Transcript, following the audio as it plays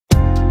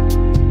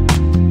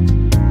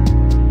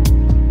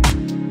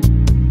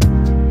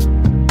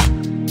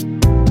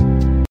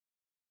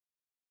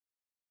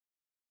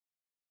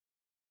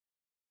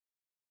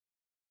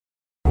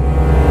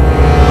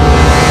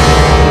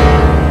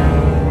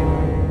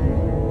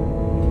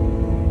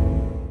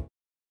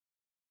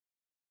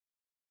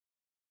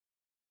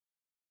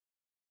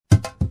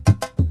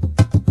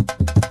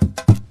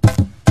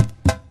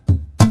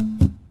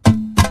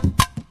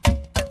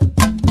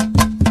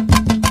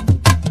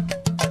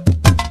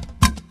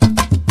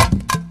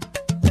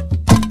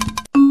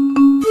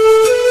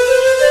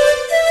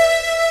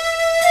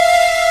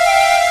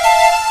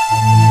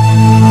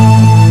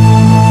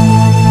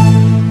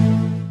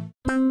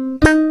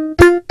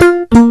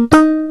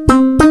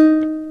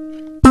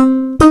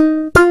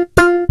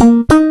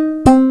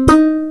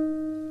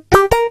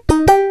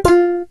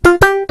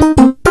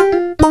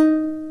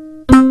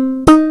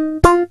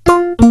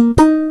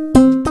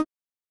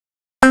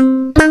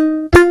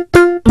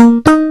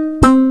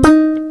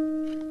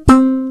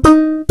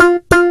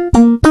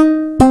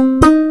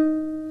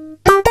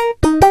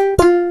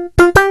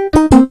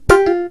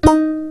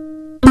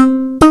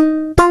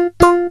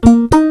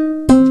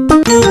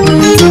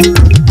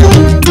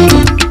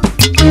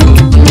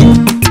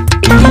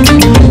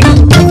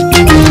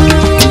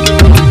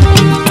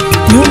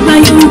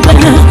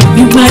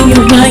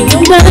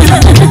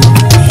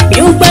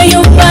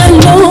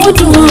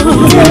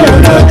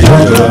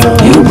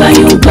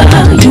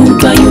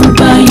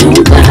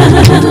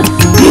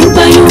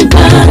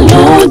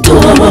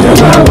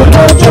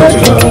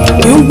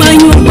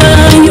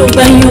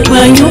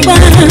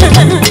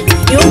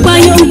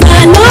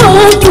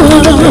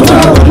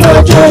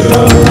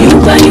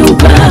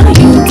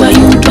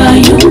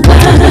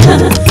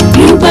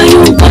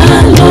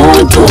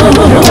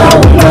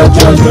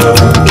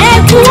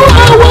Ẹkú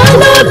ọwọ́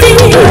lóbi.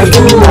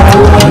 Ẹkú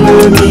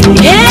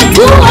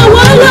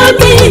ọwọ́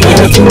lóbi.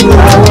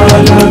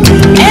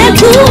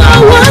 Ẹkú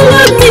ọwọ́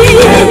lóbi.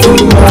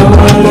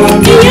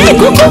 Ìyá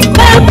ìkókó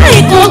bàbá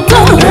ìkókó.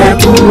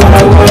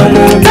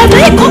 Bàbá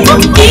ìkókó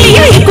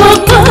ìyá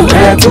ìkókó.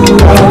 Ẹkú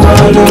ọwọ́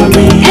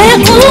lóbi.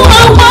 Ẹkú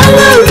ọwọ́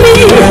lóbi.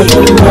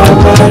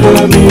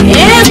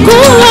 Ẹkú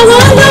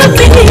ọwọ́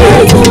lóbi.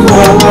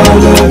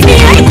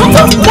 Ìyá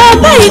ìkókó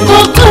bàbá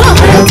ìkókó.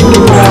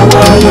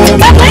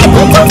 Bàbá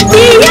ìkókó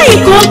ìyá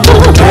ìkókó.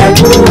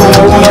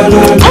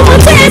 Ọmọ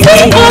tẹ́bí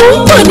òun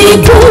kò ní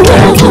kú.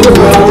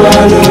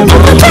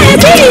 Ọmọ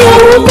tẹ́bí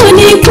òun kò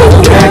ní kú.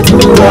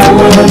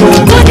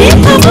 Kò ní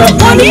kọ́mú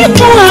kò ní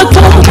kú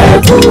àpò.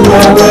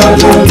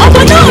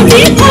 Ọmọ náà ní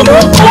kọ́mú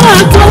kọ́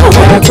àpò.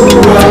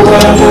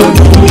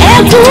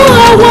 Ẹkú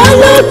ọwọ́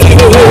lóbi.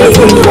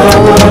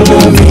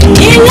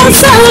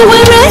 Ìlọsà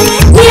wẹrẹ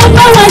ni ẹ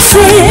bá wá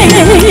ṣe.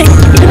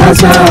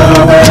 Ìlọsà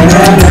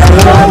wẹrẹ ni ẹ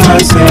bá wá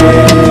ṣe.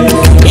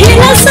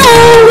 Ìlọsà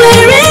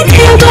wẹrẹ ni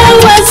ẹ bá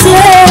wá ṣe.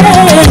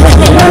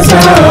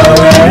 Ìlọsà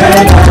wẹrẹ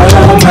ni ẹ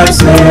bá wá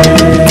ṣe.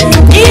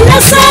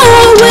 Ìlọsà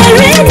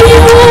wẹrẹ ni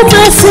ẹ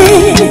bá ṣe.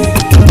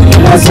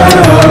 Ìlọsà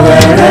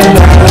wẹrẹ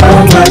ni ẹ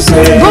bá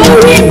ṣe.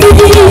 Orí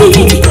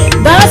mi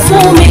bá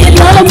fún mi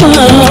lọ́mọ.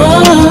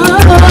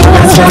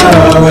 Ìlọsà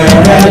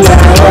wẹrẹ ni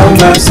ẹ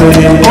bá ṣe.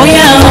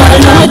 Oya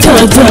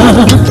ọlọ́jọ̀jọ̀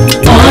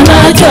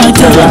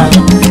ọlọ́jọ̀jọ̀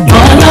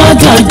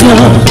ọlọ́jọ̀jọ̀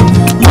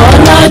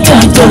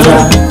ọlọ́jọ̀jọ̀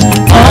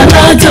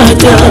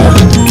ọlọ́jọ̀jọ̀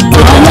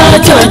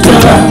ọlọ́jọ̀jọ̀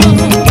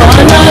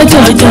ọlọ́jọ̀jọ̀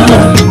ọlọ́jọ̀jọ̀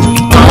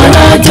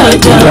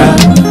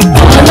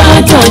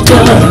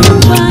ọlọ́jọ̀jọ̀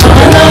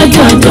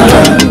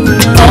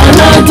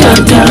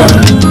ọlọ́jọ̀jọ̀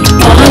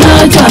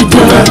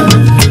ọlọ́jọ̀jọ̀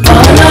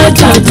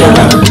ọlọ́jọ̀jọ̀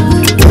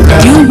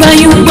yúgbà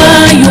yúgbà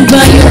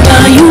yúgbà yúgbà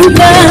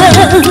yúgbà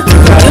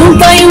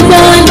yúgbà yúgbà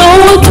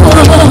lọ́wọ́tò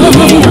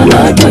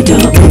ọlọ́jọ̀jọ̀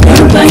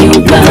yúgbà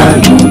yúgbà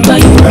yúgbà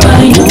yúgbà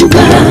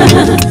yúgbà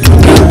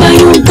yúgbà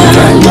yúgbà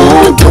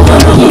lọ́wọ́tò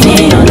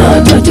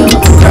ọlọ́jọ̀jọ̀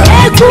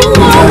ẹkú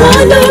ọwọ́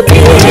lóbi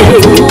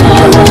ẹkú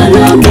ọwọ́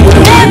lóbi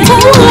ẹkú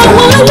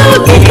ọwọ́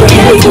lóbi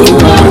ẹkú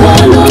ọwọ́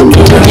lóbi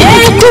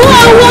ẹkú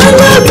ọwọ́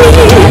lóbi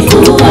ẹkú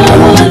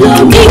ọwọ́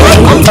lóbi ìyá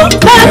ìkókó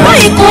bàbá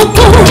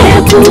ìkókó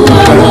ẹkú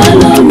ọwọ́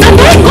lóbi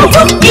bàbá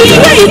ìkókó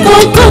ìyá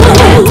ìkókó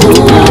ẹkú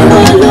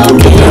ọwọ́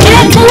lóbi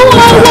ẹkú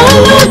ọwọ́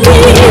lóbi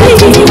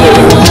ẹkú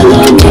ọwọ́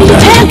lóbi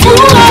ẹkú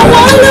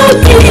ọwọ́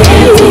lóbi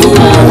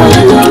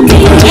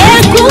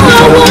ẹkú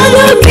ọwọ́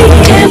lóbi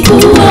ẹkú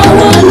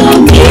ọwọ́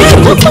lóbi ìyá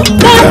ìkókó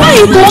bàbá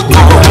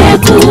ìkókó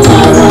ẹkú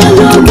ọwọ́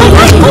lóbi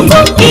bàbá ìkókó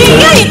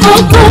ìyá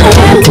ìkókó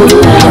ẹkú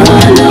ọwọ́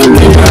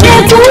lóbi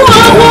ẹkú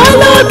ọwọ́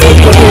lóbi ẹkú ọwọ́ lóbi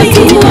ẹkú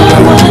ọwọ́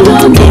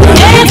lóbi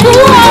ẹkú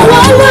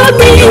ọwọ́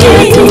lóbi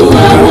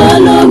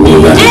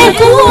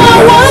ẹkú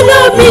ọwọ́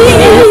lóbi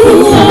ẹkú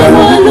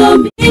ọwọ́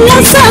lóbi.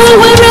 Ìlọsà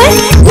wẹrẹ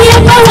ni ẹ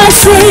bá wá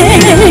ṣe.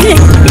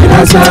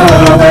 Ìlọsà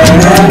wẹrẹ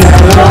ni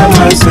ẹ bá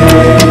wá ṣe.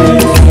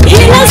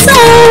 Ìlọsà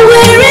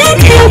wẹrẹ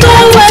ni ẹ bá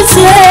wá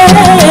ṣe.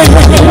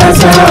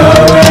 Ìlọsà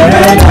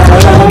wẹrẹ ni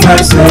ẹ bá wá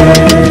ṣe.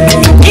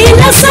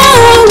 Ìlọsà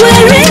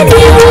wẹrẹ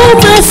ni ẹ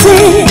bá ṣe.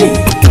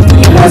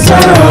 Ìlọsà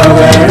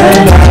wẹrẹ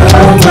ni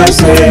ẹ bá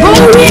ṣe.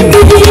 Orí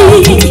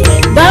mi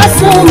bá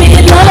fún mi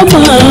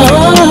lọ́mọ.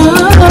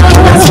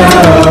 Ìlọsà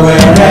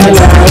wẹrẹ ni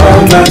ẹ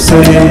bá ṣe.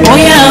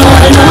 Oya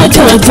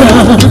ọlọ́jọ̀jọ̀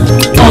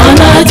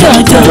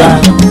ọlọ́jọ̀jọ̀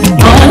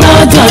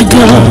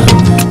ọlọ́jọ̀jọ̀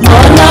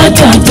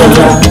ọlọ́jọ̀jọ̀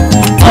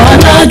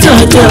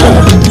ọlọ́jọ̀jọ̀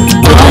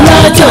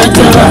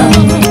ọlọ́jọ̀jọ̀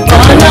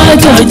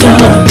ọlọ́jọ̀jọ̀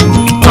ọlọ́jọ̀jọ̀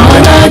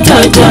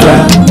ọlọ́jọ̀jọ̀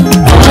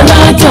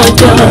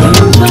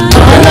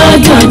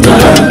ọlọ́jọ̀jọ̀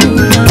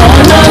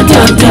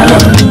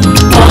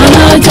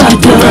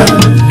ọlọ́jọ̀jọ̀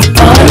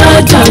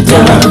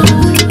ọlọ́jọ̀jọ̀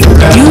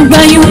yúgbà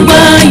yúgbà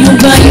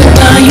yúgbà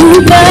yúgbà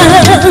yúgbà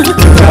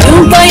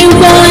yúgbà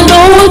yúgbà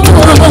lọ́wọ́tò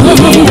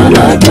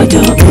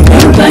ọlọ́jọ̀jọ̀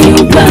yúgbà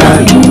yúgbà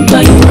yúgbà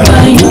yúgbà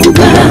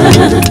yúgbà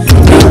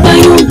yúgbà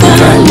yúgbà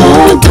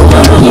lọ́wọ́tò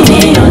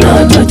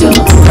ọlọ́jọ̀jọ̀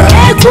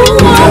ẹkú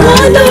ọwọ́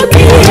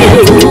lóbi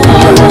ẹkú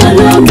ọwọ́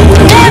lóbi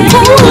ẹkú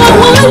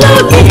ọwọ́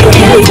lóbi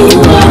ẹkú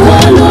ọwọ́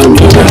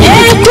lóbi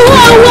ẹkú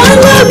ọwọ́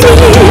lóbi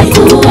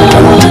ẹkú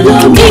ọwọ́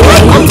lóbi ìyá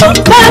ìkókó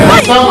bàbá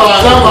ìkókó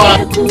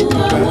ẹkú ọwọ́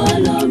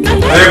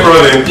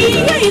lóbi.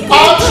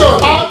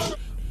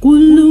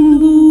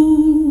 Kulumbu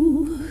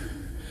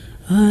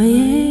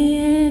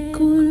ayẹyẹ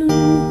kulumbu.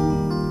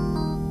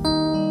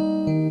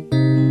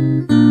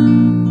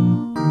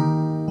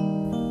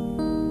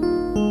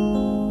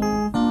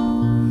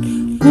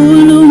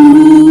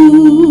 Kulumbu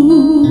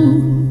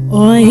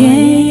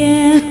ayẹyẹ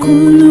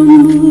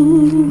kulumbu.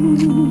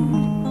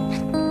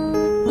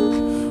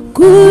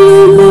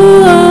 Kulumbu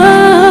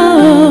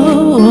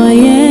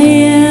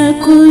ayẹyẹ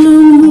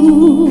kulumbu.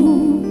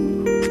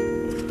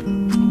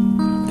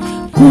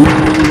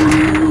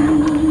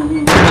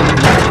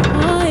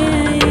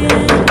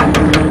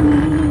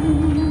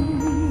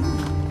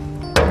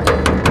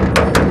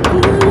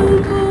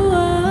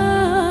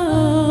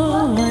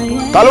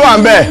 Ta ló wà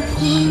ń bẹ̀?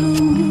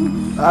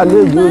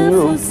 Àlejò ni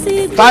o.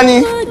 Ta ni?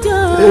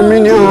 èmi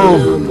ni o.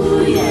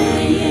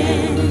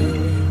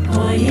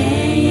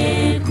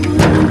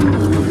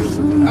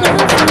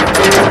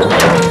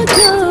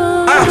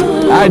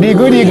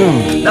 Àdìgúdìgùn.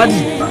 Dádì.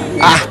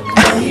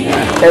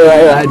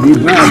 Ẹ̀rọ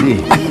àdìgún àdì.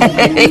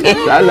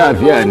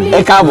 Sálàáfíà ni.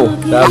 Ẹ káàbọ̀.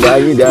 Bàbá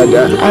yín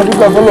dáadáa.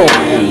 Adúpẹ́ fọlọ́.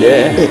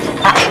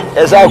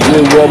 Ẹ sáàkú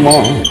ewu ọmọ.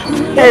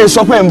 Ẹ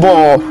sọ pé ń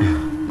bọ̀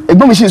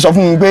ẹ̀gbọ́n mi sì sọ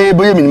fún mi pé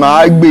bóyá mi ni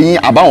màá gbé yín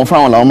àbáwọn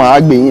fúnra wọn làwọn máa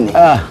gbé yín ni.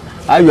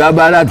 Ayọ̀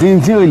abara tí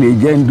ò lè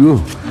jẹ́ ń dúró.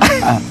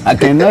 I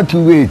cannot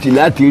wait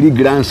láti rí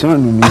grandson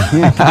mi.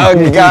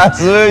 Ọ̀gá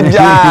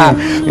sójà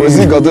kò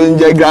sí nǹkan tó ń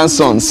jẹ́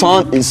grandson,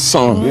 son is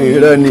son.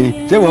 Irọ́ ni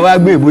ṣé wọ́n wá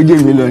gbé ìbòjì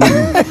mi lọ ni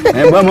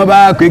ẹ̀gbọ́n mo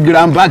bá pe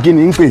grandpa kí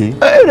ni ń pè é.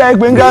 Ẹ rẹ̀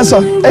pé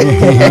grandson.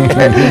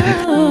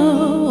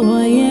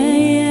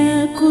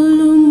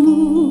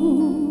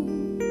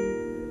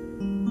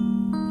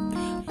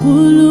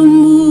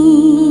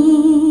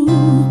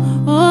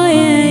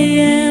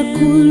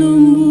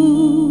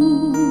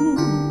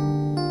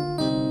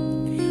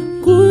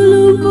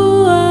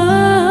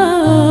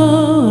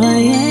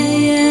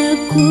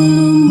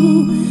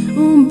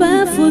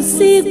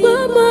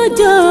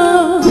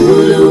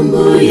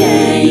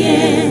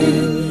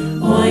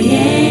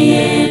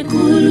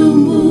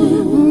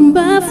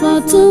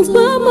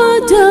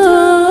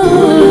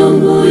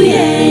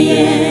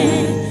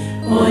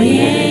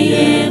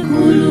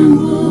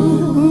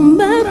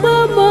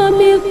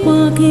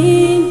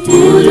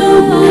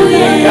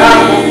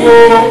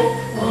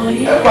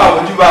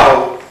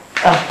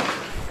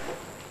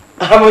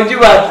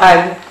 Àmójúbà ta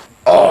ni.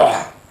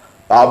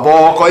 Àbọ̀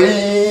ọkọ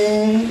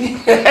yìí.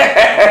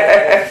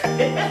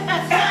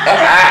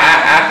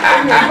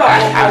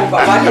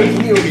 Bàbá lè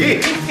ní òye.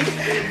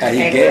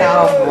 Àyíkẹ́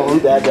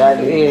dáadáa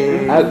ni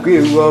a kó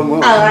ewu ọmọ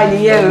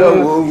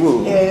ọlọ́wọ́ owó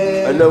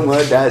ọlọ́wọ́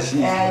dá sí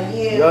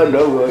yóò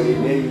lọ́wọ́ rẹ̀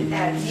lẹ́yìn.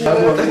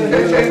 Ẹkú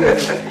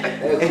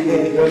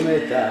ọjọ́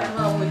mẹ́ta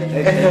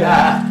ẹ̀ka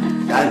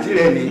àǹtí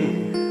rẹ̀ ni.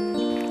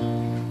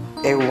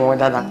 Ẹ wò wọn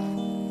dáadáa.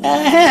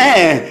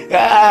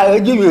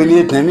 Ojú mi ò lè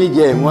tàn mí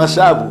jẹ wọn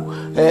ṣáàbù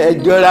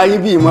ẹjọra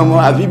yín bí ìmọ̀mọ́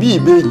àfi bí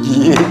ìbejì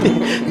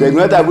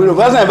gbẹ̀gbọ́n tàbúrò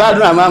fọ́sàn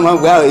ìbádùn àmọ́ àmọ́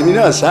gba èmi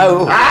náà sá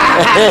o.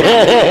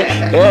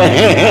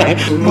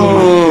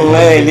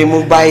 Ẹ lè mú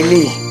gba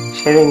ilé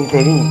ṣẹlẹ̀ ní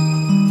tẹ̀lé yìí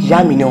ìyá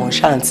mi ni wọ́n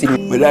ṣáàntì mi.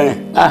 Mo dára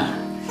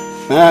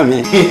máa mi.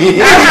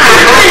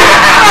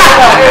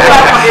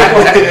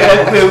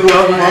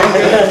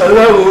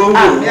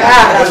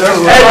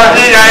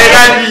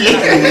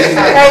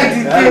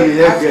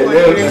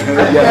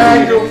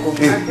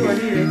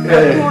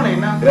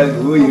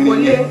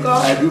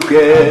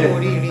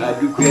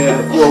 Adúkẹ́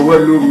àkú ọwọ́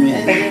lómi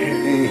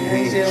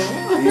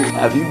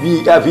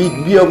àfi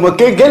bí ọmọ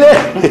kékeré.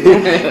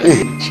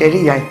 Ṣe rí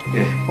ìyá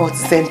yìí wọ́n ti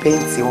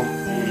sẹ́ńpẹ́ǹtì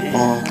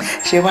wọn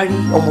ṣe wá rí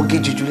ọmọge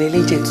jùjú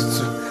lẹ́lẹ́jẹ̀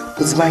tútù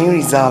ó ti máa ń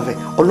reserve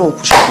ọlọ́run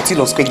kò ṣàkóso tí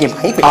lọ sọ ẹgbẹ́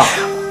máa ń pè.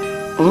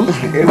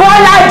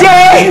 Bọ́lájé!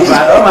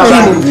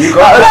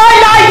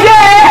 Bọ́lájé!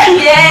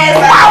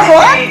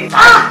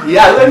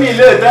 Ìyàwó ní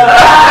ilé ìtọ́.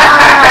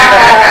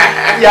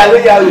 Ìyàwó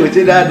yàwó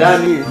tí dáadáa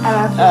ní.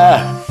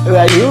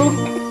 Are you?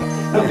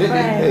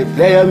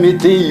 Player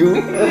meeting you.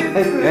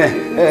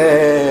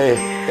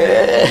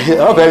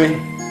 Ọ̀fẹ́ mi.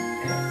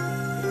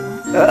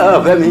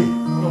 Ọ̀fẹ́ mi.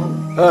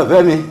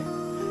 Ọ̀fẹ́ mi.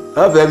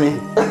 Ọ̀fẹ́ mi.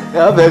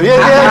 Ọ̀fẹ́ mi.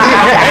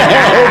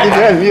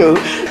 Ọ̀fẹ́ mi o.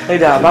 Ẹ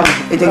dà bá mi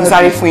ẹ jẹ́ kí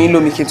sáré fún yín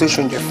lómi kí n tó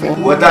ṣoúnjẹ fún yín.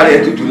 Wọ́tá rẹ̀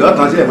tutù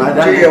lọ́tàn sí ẹ̀ máa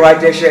dá. Ṣé ẹ wá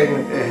jẹ́ṣẹ́ ni?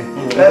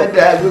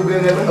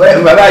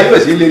 Bàbá yóò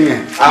sí lé yẹn.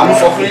 Àwọn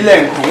sọ fún ilé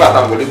nǹkan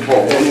látàkùn lè bọ̀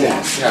wọ́n wọ̀n.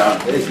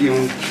 Ẹ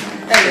ṣeun.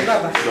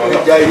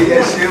 Ọjà ilé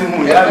ṣe mú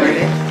ìyá mi.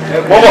 Ẹ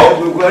bọ́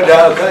gbogbo ọ̀dà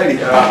ọ̀kárì.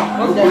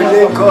 Gbogbo ilé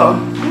kọ́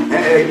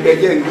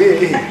ẹgbẹ́jẹ̀ ń gbé.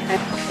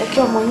 Ẹ kí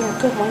ọmọ yín, ẹ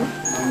kí ọmọ yín.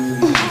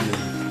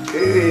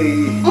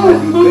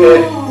 Àdúgbẹ́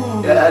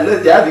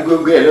lọ́jà àti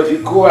gbogbo ẹ̀ ló fi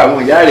kó àwọn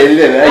ìyá rẹ̀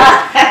ńlẹ̀ láyé.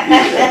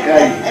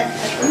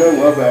 Ọlọ́run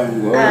ọba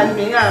wọ̀ ọ́.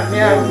 Àmín,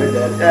 àmín, àmín.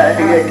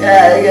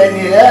 Ẹgẹ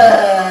ni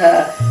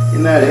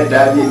iná rẹ̀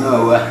dàbí iná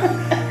wa.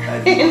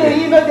 Inú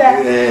yín ló dá,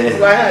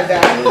 ìwà náà dá.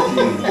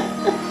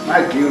 Má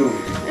kí o.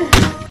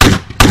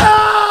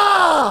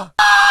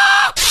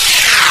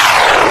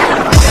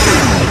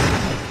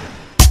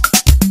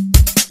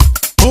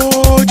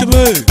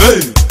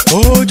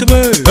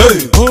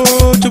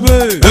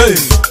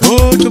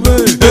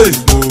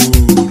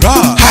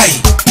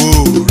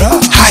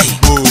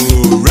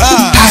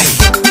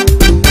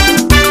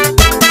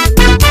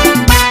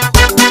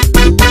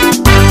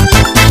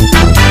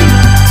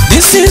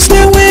 This is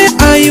the way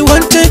I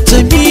wanted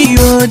to be,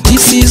 oh,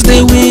 this is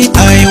the way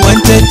I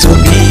wanted to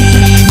be.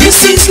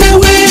 This is the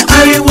way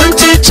I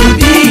wanted to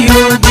be,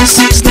 oh, this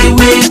is the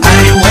way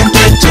I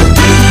wanted to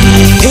be.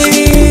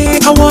 Hey,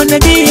 I wanna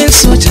be a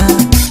soldier.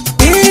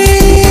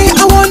 Hey,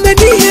 I wanna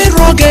be a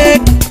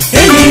rugged.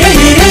 Hey,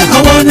 hey, hey, I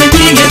wanna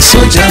be a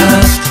soldier.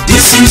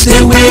 This is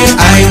the way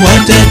I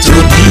wanted to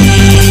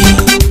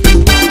be.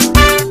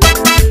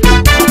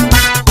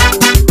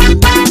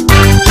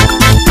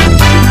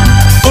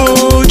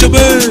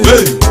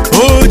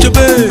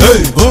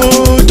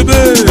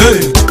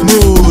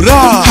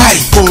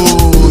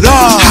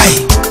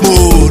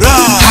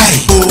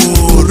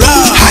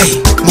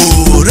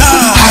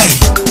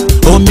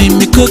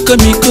 koko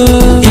miko,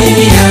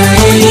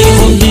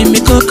 omi mi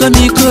koko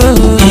miko,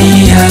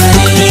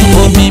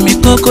 omi mi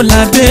koko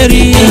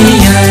laberi,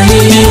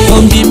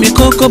 omi mi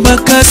koko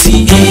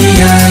bakasi,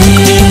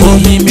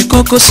 omi mi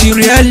koko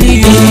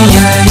siriali,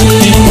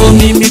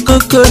 omi mi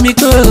koko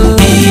miko.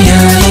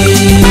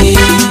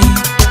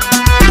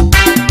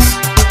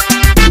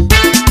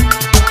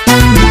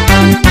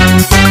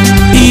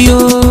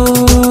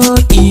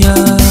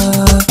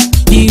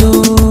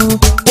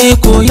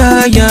 Eko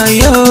ya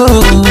yo.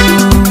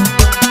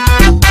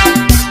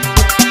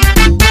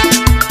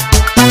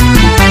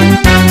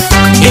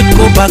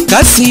 Eko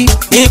bakasi,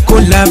 eko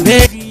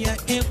laberi,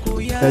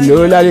 eko ya.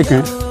 Hello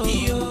Larikan.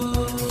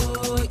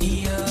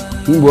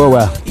 Ngbo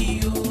wa.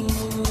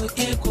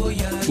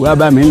 Wá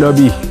bá mi lọ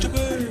bí.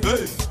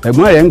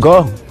 Ẹ̀gbọ́n rẹ̀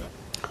ńkọ́?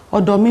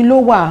 Ọ̀dọ̀ mi ló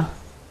wà.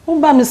 Ó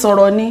bá mi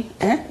sọ̀rọ̀ ni,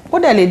 ó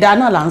dẹ̀ lè dá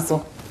náà là ń sọ.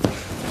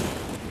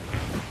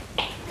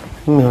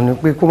 Mi ò ní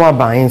pé kó má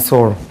bàa yín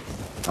sọ̀rọ̀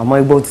àmọ́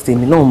ẹgbọ́n ti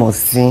tèmi náà mọ̀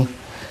sí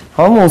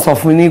àwọn mò ń sọ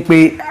fún ni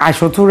pé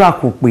aṣọ tó rà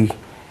kò pé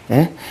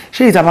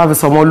ṣé ìta bá fi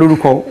sọmọ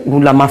lórúkọ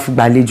òun la máa fi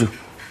gbàlejò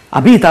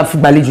àbí ìta fi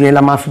gbàlejò yẹn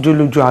la máa fi jó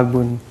lójú agbo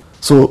ni.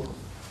 So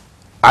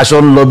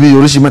aṣọ ń lọ bí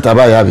oríṣi mẹ́ta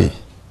báyìí àbí.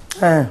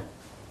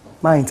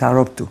 má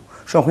interrupt o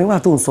ṣọ̀pọ̀ nígbà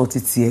tó ń sọ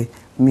títí ẹ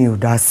mi ò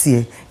dá sí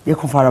ẹ yẹ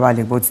kó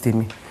farabalẹ̀ gbọ́ ti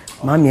tèmi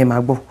màmí ẹ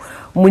máa gbọ́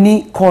mo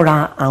ní kó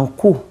ra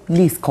àǹkó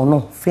lace kan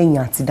náà fẹ̀yìn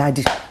àti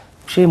dádì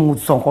ṣé mo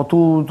sọ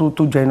nǹkan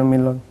tó jẹ inú mi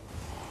lọ.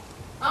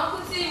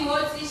 Uncle tí mo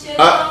ti ṣe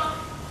tán.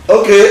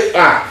 Okay.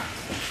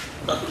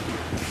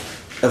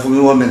 Ẹ fún mi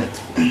 1 minute.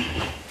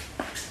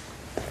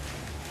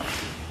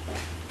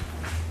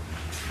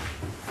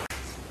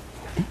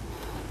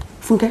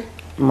 Fúnkẹ́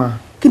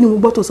kí ni mo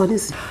gbọ́ tó sọ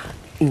nísìn.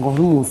 nǹkan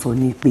tí mo sọ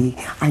ni pé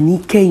a ní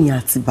kẹ́yìn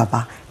àti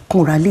bàbá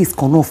kàn ra lace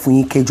kan náà fún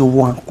yín kẹjọ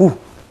wọ àǹkó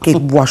kẹ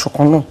bu aṣọ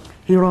kan náà.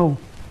 Irọ́ o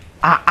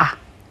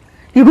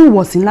irú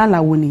ìwọ̀sí ńlá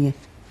làwọn nìyẹn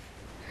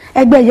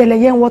ẹgbẹ́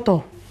yẹlẹyẹ ń wọ́tọ̀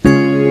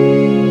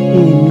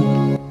èmi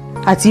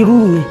àti irú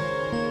yẹn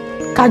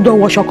kájọ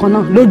wọṣọ kan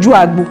náà lójú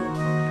àgbo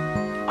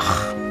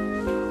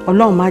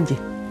Ọlọ́run má jẹ́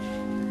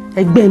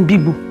ẹgbẹ́ ń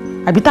bíbo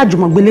àbí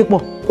tàjùmọ̀ gbélé pọ̀.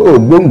 Ó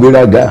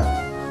gbóngbéraga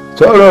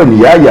sọ̀rọ̀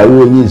níyà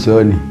ìyàwó yín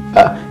sọ ni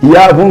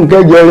ìyá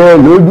Fúnkẹ́ jẹrẹ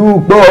lójú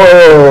pọ̀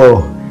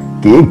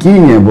kéèkì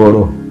yẹn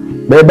bọ̀rọ̀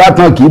bẹ́ẹ̀ bá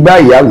tán kì í bá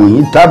ìyàwó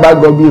yín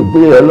tábàgọ́ bíi pé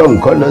Ọlọ́run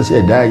kọ́ ló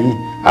ṣẹ̀dá yín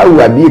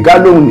àwùwà bíi ká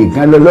lóhun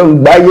nìkan lọ́lọ́run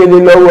gbáyé lé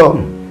lọ́wọ́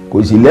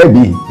kò sí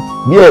lẹ́bi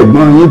bí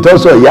ẹ̀gbọ́n yín tó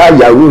sọ ìyá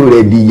ìyàwó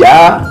rẹ̀ dìyá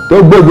tó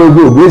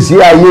gbogbogbò gbé sí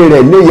ayé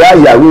rẹ̀ lé ìyá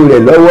ìyàwó rẹ̀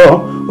lọ́wọ́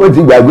ó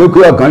ti gbàgbé pé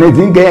ọkùnrin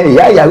ti ń kẹ́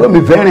ìyá ìyàwó mi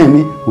fẹ́ràn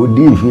mi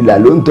òdi ìfìlà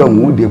ló ń tọ̀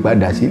wọ́n ó de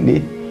padà sílé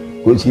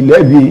kò sí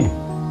lẹ́bi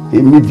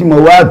èmi tí mo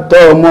wá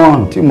tọ́ ọmọ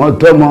tí mo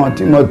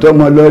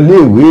tọ́mọ lọ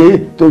léèwé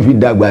tó fi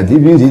dàgbà tí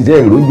fi ń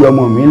ṣiṣẹ́ ìrójú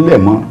ọmọ mi ńlẹ̀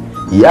mọ́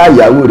ìyá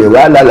ìyàwó rẹ̀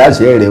wá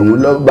lálàṣẹ rẹ̀ ń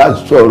lọ bá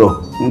sọ̀rọ̀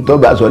ń tọ́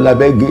bá sọ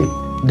lábẹ́gẹ́.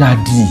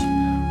 Dádì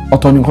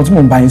ọ̀tọ̀ nìkan tí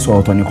mò ń bá yín sọ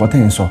ọ̀tọ̀ nìkan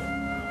tẹ́ ń sọ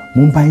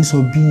mo ń bá yín sọ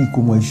bí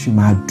ìkómọ iṣu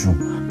máa dùn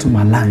tó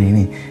máa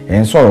lárinrin ẹ̀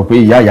ń sọ̀rọ̀ pé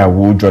ìyá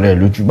ìyàwó jọra ẹ̀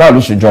lójú báwo ló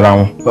ṣe jọra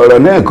wọn. ọ̀rọ̀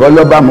náà kọ́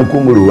lọ́ bá mu kó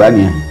mo rò wá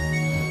nìyẹn.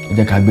 ẹ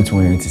jẹ́ ká gbé tí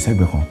wọ́n yẹn ti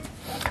sẹ́gbẹ̀ẹ́ kan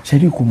ṣé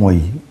rí ìkómọ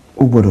yìí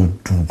ó gbọ́dọ̀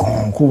dùn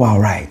gan-an kó wà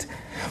right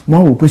mo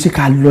rò pé ṣé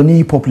ká lọ ní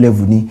hip hop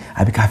level ni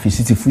àbí ká fi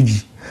sí ti Fuji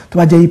tó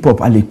bá jẹ́ hip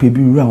hop a lè pe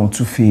bí irú àwọn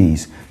Two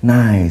Face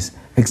Nice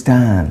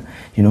Extan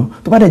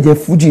tó bá dẹ̀ jẹ́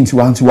Fuji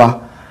tiwantiwa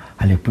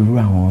a lè pe irú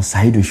àwọn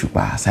Saheed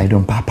Òṣùpá Saheed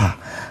Papa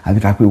àbí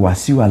ká pe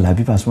Wasiu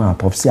Alabi Pasuma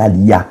Popsi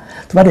Aliya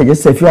tó bá dẹ̀ jẹ́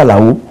Sefiu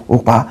Alao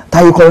Opa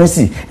Tayo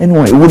Currency ẹni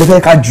wọn èwo ló fẹ́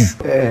ká jù.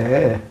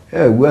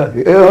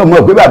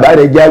 ọmọ pé bàbá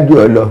rẹ̀ jájú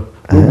ọ lọ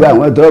gbogbo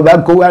àwọn tó bá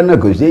kó wá náà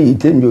kò sí èyí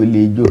tèmi ò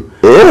lè jó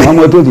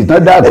ọmọ tó ti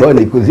tán dàkọ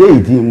ni kò sí èyí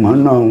tí mọ̀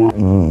náà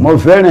wọn mo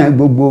fẹ́ràn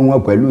gbogbo wọn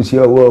pẹ̀lú sí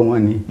ọwọ́ wọn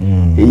ni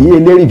èyí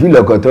eléré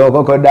fìlọ̀kọ̀tọ̀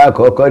kọ́kọ́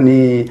dákọ̀ kọ́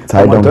ni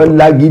ọmọ tó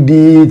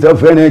lágídí tó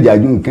fẹ́ràn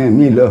ìjàjú nǹkan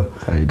mi lọ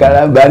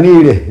karambani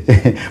rẹ̀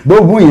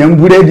bóbú yẹn ń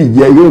búrẹ́dì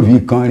jẹ yóò fi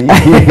kan rí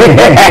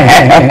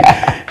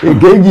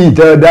èkejì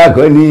tó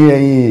dákọ̀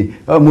ni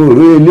ọmọ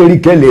òró eléré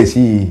kẹlẹ̀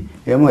sí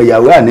ọmọ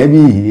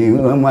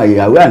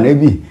ìyàwó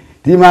ànẹ́bì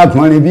tí máa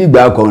kọrin bí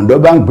ìgbà kọ̀ǹdọ́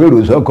bá ń pèrò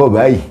sọ́kọ̀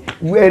báyìí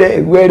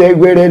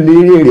wẹ́rẹ́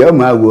lérè rẹ̀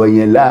ọmọ àwọ̀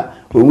yẹn la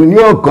òun ní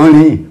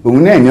ọkọrin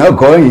òun náà ní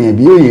ọkọ yẹn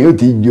bí òyìn ó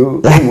ti jó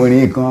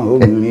obìnrin kan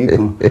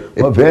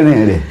wọ́n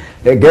fẹ́ràn rẹ̀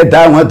ẹ̀kẹta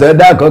àwọn tó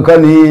dá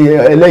kọ́kọ́ ní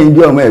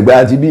ẹlẹ́yinjú ọmọ ẹ̀gbá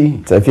àti bí.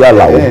 Sefiu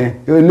Alao.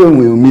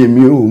 olóhùn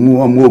èmi ò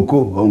mú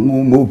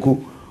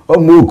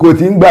ọmọ oko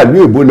tí ń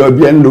gbàlú èbó lọ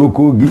bí ẹ ń lo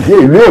oko gígé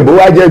ìlú èbó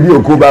wá jẹ́ bí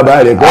oko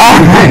bàbá rẹ̀ kọ́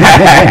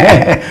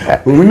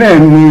òun náà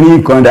ń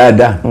rin kan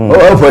dáadáa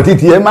ọ̀fọ̀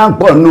títí ẹ máa ń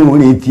pọ̀ nù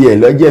orin tiẹ̀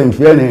lọ́jẹ́ ń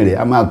fẹ́ràn rẹ̀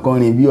a máa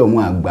kọrin bí ọmọ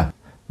àgbà.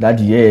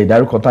 Dádì ẹ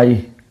dárúkọ Táyé.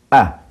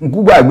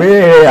 nkú gbàgbé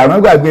rẹ̀ àmọ́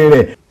gbàgbé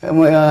rẹ̀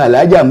ọmọ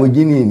alájà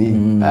Moji ni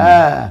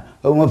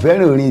ọmọ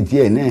fẹ́ràn orin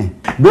tiẹ̀ náà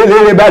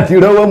gbélére bá ti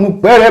rọ́wọ́ mú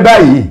pẹ́rẹ́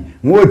báyìí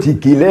wọ́n ó ti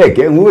kì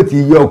lẹ́ẹ̀kẹ́ wọ́n ó ti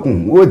yọkùn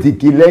wọ́n ó ti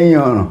kì lẹ́yìn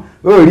ọ̀ràn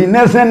orí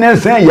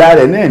nẹ́sẹ́nẹ́sẹ́ ìyá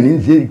rẹ̀ náà ní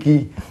ṣe kí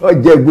ọ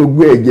jẹ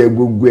gbogbo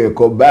ẹ̀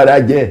kọ bára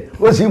jẹ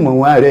ó sì mọ̀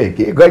wọn rẹ̀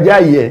kí kọjá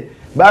yẹ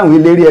báwọn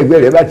eléré ẹgbẹ́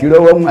rẹ̀ bá ti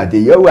rọ́wọ́ mú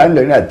àtẹ̀yọ́ wà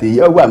ńlọrin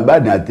àtẹ̀yọ́ wà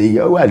ńbàdàn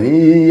àtẹ̀yọ́ wà ní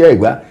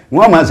Ẹ̀gbá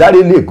wọ́n máa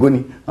sáré lẹ́kọ́ ni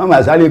wọ́n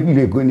máa sáré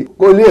lẹ́kọ́ ni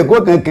kò lẹ́kọ́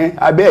kankan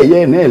abẹ́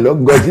ẹ̀yẹ náà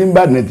lọ́gọ́ sí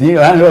ńbàdàn tí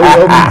wọ́n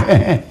rọ́wọ́ mú.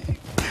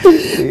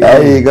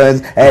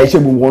 ṣé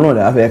gbogbo náà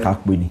lè fẹ́ ká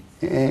pè ní.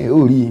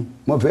 Orí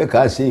mo fẹ́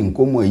ká ṣe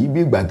nǹkan mọ̀ yìí bí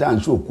ìgbà tá à ń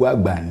sòkú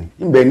àgbà ni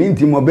ibẹ̀ ní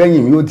tí mo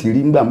bẹ́yìn mi ó ti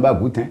rí ńgbà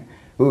kú tán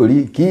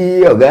orí kí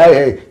ọ̀gá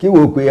rẹ̀ kí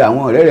wo pe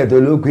àwọn ọ̀rẹ́ rẹ̀ tó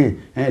ló pè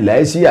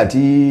láìsí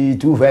àti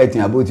two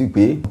fighting àbó ti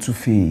pè é. Two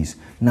Face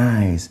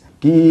nice.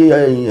 kí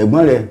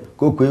ẹ̀gbọ́n rẹ̀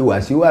kó pe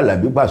Wàsíù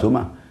Àlàbí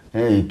Pàṣọmà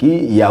kí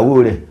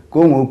ìyàwó rẹ̀ kó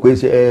wọn pe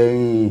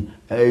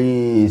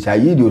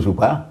Saheed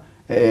Òṣùpá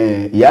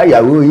ìyá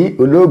ìyàwó yín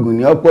olóògùn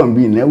ní ọ̀pọ̀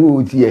nbí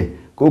ìnáwó tiẹ̀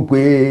kó pe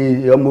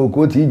ọmọ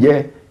oko tí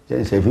jẹ́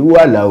Ṣẹ̀fíwò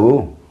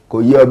Àlàó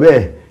kò yẹ ọbẹ̀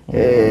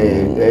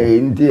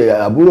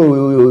àbúrò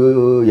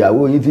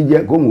ìyàwó yín ti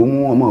jẹ́ kó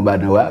mú ọmọ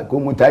Ìbàdàn wá kó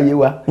mú Táyé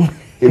wá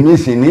èmi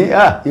sì ní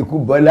ikú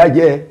Bọ́lá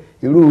jẹ́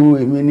irú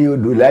èmi ní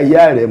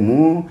Odòláyà rẹ̀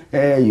mú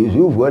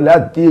Yusuf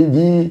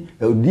Ọlátẹ́jì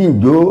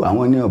Òdìjọ́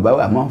àwọn ní ọba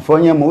àmọ́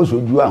Fọ́yán mọ́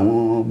sojú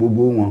àwọn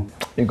gbogbo wọn.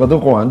 nǹkan tó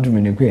kàn wá ń dùn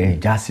mí ni pé ẹ̀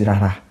já sí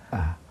rárá.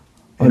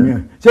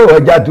 ṣé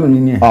ìwọ já tó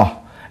ni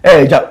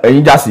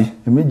ẹ̀yin já sí.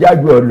 èmi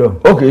jájú ọ lọ.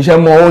 ok ṣe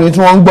mọ orin tí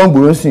wọ́n ń gbọ́n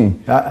gbòòrò sí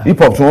hip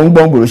hop tí wọ́n ń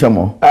gbọ́n gbòòrò ṣe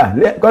mọ.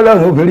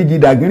 kọ́lọ́run ó fẹ́rí jí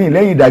dàgírìn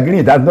lẹ́yìn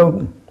dàgírìn tá tó.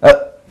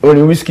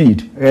 orin Wizkid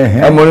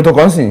ẹ mọ orin tó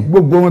kàn sí.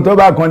 gbogbo ohun tó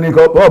bá kan ní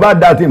kọ ọ bá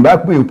dá tí n bá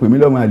pè mí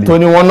lọ́mọ àlè. tó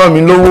ní wọ́n ná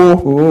mi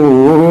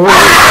lówó.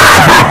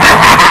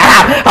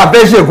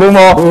 àfẹ́ṣe kó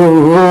mọ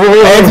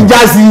ẹ ti já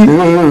sí.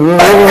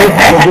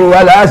 gbogbo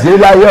wa là á ṣe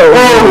láyọ̀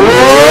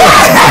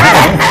o.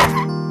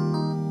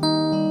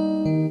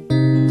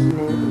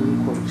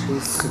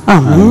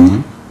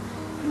 Àmín.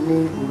 Ní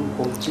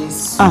orúkọ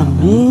Jésù.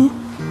 Àmín.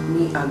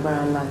 Ní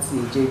agbára ńlá ti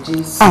ẹ̀jẹ̀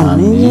Jésù.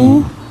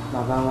 Àmín.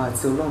 Bàbá wa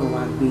àti Ọlọ́run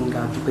wa gbé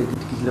nga dúpẹ́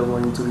gidigidi lọ́wọ́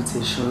nítorí tí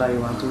ẹ̀ṣọ́ láyé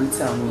wa nítorí tí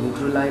àwọn ènìyàn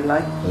dúró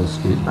láéláé.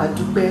 A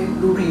dúpẹ́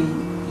lórí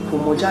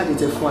ìfòmọ́jáde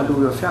tẹ fún wa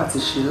lórí ọ̀fẹ́ àti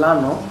ṣe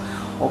lánàá.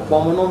 Ọ̀pọ̀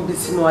ọmọ náà ń bí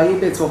sínú ayé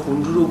bẹ́ẹ̀ tí wọn kò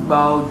ń dúró gba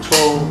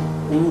ọjọ́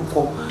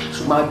orúkọ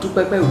ṣùgbọ́n a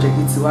dúpẹ́ pé òjẹ́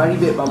kí tiwa rí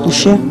bẹ́ẹ̀ bàbá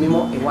ọmọ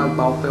mímọ́ ẹ̀ wá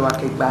gba ọpẹ́ wa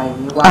kẹgbà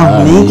ẹ̀yìn wa.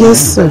 Àmín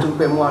Jésù.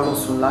 Dúpẹ́ mú wa lọ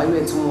sùn láyọ̀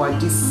ẹ̀ tí mo wá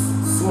dí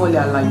símọ́lẹ̀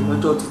alààyè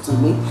lọ́jọ́ tuntun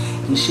ní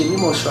kì í ṣe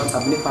mímọ̀ ṣọ́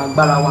tàbí nípa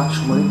agbára wa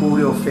ṣùgbọ́n nípa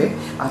oore ọ̀fẹ́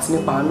àti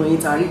nípa àánú yín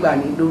tá a rí gbà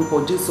ní lórúkọ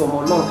Jésù ọmọ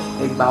Ọlọ́run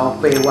ẹ gba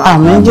ọpẹ́ wa.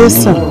 Àmín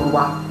Jésù.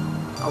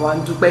 Àwa ń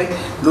dúpẹ́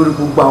lórí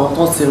gbogbo àwọn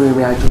tó ti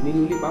rìnrìn àjò nínú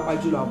ilé pàápàá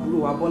jùlọ àbúrò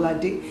wa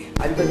Bọ́ládé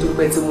adúpẹ́ tó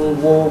pẹ́ tí mo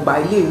wọ ọgbà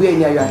ilé ìwé ẹ̀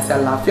ní ayọ̀ àti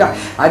àlàáfíà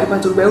adúpẹ́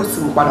tó pẹ́ ó sì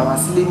mú padà wá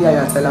sílé ní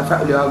ayọ̀ àti àlàáfíà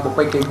olè wa gbọ́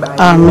pẹ́ kẹgbà ẹ̀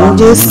Àmín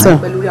Jésù.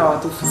 adúpẹ́ lórí àwọn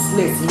tó fi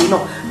sílẹ̀ sílé náà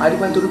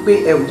adúpẹ́ tó pé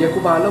ẹ ò jẹ́ kó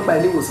bá ọlọ́gbà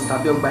ilé ìwòsàn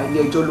tàbí ọgbà ilé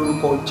ẹjọ́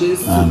lórúkọ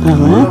Jésù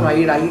Ọlọ́run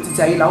ayérayé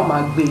títí ayé làwọn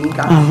máa gbé yín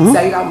ká títí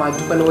ayé làwọn máa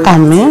dúpẹ́ lọ́wọ́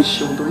yín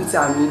ṣeun torí tí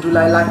àmì dúró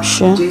láéláé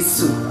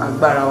Jésù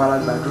agbára wa la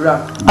gbàdúrà.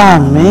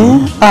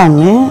 Àmín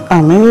àmín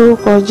àmín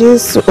lórúkọ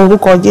Jésù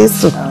orúkọ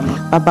Jésù.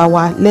 Bàbá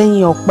wa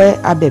lẹ́yìn ọpẹ́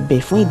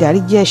abẹ̀bẹ̀ fún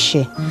ìdáríjì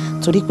ẹ̀ṣẹ̀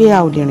torí pé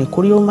a ò lè rìn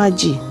kórí ó má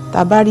jì tá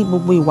a bá rí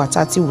gbogbo ìwà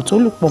tá a ti wù tó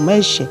lù pọ̀ mọ́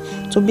ẹ̀ṣẹ̀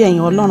tó bí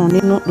ẹ̀yin Ọlọ́run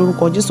nínú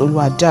lórúkọ Jésù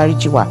Olúwa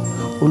dáríjì wa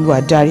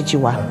Olúwa dáríjì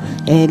wa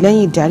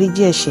lẹ́yìn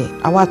ìdáríjì ẹ̀ṣẹ̀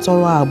àwa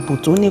tọrọ ààbò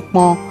tó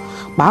nípọn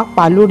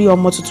pàápàá lórí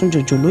ọmọ tuntun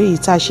jòjòló yìí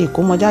tá a ṣe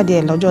ìkómọjáde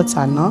ẹ̀ lọ́jọ́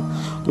tàná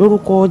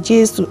lórúkọ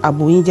Jésù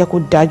ààbò yín jẹ́ kó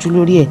dájú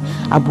lórí ẹ̀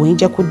ààbò yín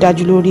jẹ́ kó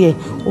dájú lórí ẹ̀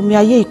omi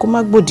ayé yìí kó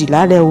má gbòdì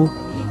lárẹ̀ o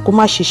kó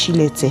má ṣe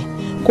ṣílẹ̀ tẹ̀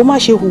kó má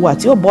ṣe hùwà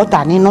tí ó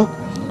bọ́ta nínú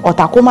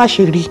ọ̀tá kó má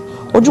ṣe rí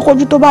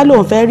ojúkójú tó bá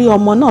lóun fẹ́ rí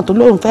ọmọ náà tó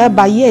lóun fẹ́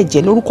bayé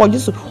ẹ̀jẹ̀ lórúkọ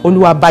Jésù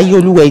Olúwa bayé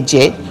Olúwa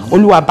ẹ̀jẹ̀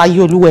Olúwa bayé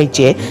Olúwa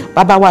ẹ̀jẹ̀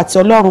bàbá wa àti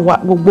Ọlọ́run wa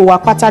gbogbo wa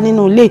pátá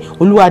nínú ilé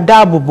Olúwa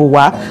dáàbò bò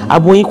wá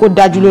ààbò yín kó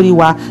dájú lórí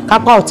wa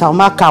kápá ọ̀tá ò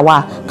má kà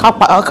wá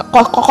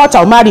kọ́kọ́tà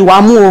ò má rí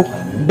wa mú o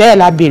bẹ́ẹ̀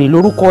la béèrè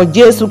lórúkọ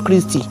Jésù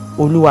Kristi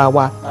Olúwa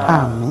wa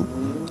àmín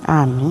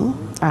àmín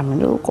àmín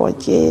lórúkọ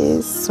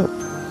Jésù.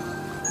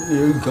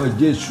 Lórúkọ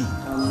Jésù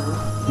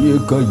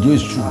lórúkọ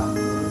Jésù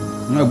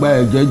nígbà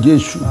ẹ̀jẹ̀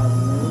Jésù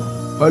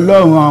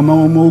Ọlọ́run àwọn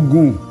ọmọ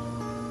ogun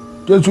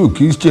Jésù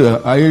Kristi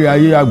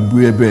ayérayé àgbò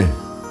ẹ̀bẹ̀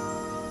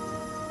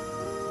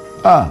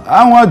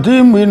àwọn tí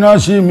ń bínú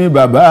sí mi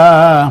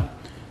bàbá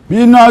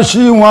bínú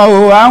sí wọn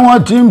o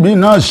àwọn tí ń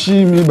bínú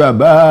sí mi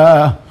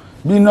bàbá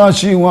bínú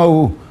sí wọn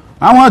o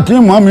àwọn tí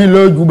mọ́ mi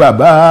lójú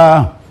bàbá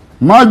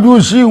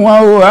mọ́jú sí wọn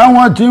o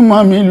àwọn tí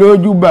mọ́ mi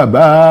lójú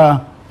bàbá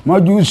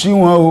mọ́jú sí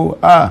wọn o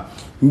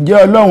ǹjẹ́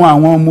Ọlọ́run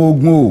àwọn ọmọ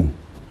ogun o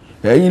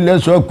ẹ̀yin lẹ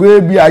sọ pé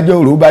bí ajọ́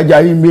òró bá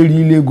jayé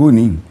mérí légò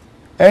ni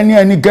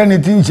ẹnikẹ́ni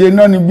tí ń ṣe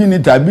náà níbí ni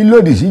tàbí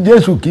lòdì sí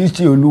Jésù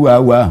Kristi Olúwa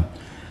wa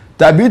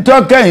tàbí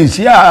tọ́kẹ̀yìn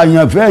sí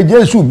àyànfẹ́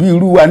Jésù bí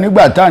irú wa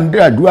nígbà tá ń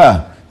dàdúrà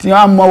tí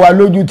wọ́n mọ́ wa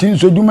lójú tí ń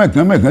sojú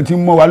mẹ̀kánmẹ̀kán tí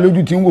ń mọ́ wa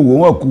lójú tí ń wòwò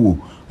wọn kù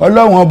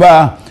Ọlọ́run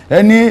ọba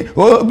ẹni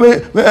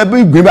bí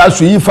ìgbín bá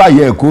sùn yí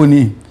fàyẹ̀ ẹ̀kọ́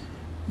ni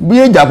bí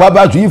ìjàpá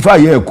bá sùn yí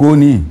fàyẹ̀ ẹ̀kọ́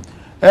ni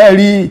ẹ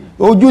rí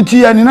ojú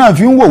tí ẹni náà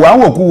fi ń wò wá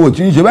wòkúwò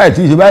tí ń ṣe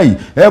báyìí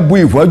ẹ bu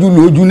ìfọ́jú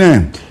lójú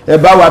náà ẹ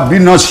bá wa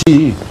bínú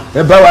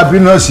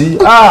sí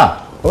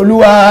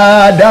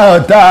Olúwa dá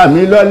ọ̀tá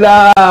mi lọ́lá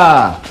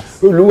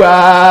Olúwa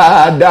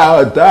dá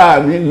ọ̀tá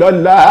mi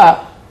lọ́lá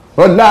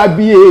ọlá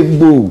bí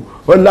egbò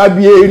ọlá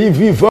bí erí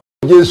fífọ́.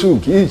 Jésù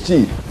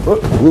Kristi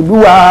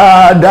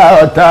Olúwa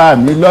dá ọ̀tá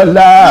mi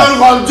lọ́lá.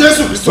 Lórúkọ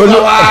Jésù Kristi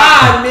Olúwa.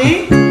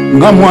 Àmín.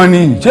 Nǹkan mọ́ ni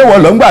ṣé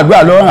wọ́n lọ ń gbàdúrà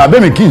lọ́rùn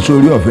àbẹ́mi kì í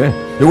sórí ọ̀fẹ́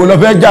èwo lọ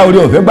fẹ́ já orí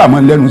ọ̀fẹ́ gbà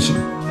mọ́ lẹ́nu sí.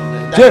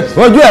 Ṣé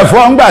ojú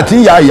ẹ̀fọ́ ń gbà tí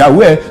ìyàwó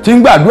ẹ ti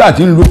ń gbàdúrà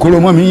tí ń lu koro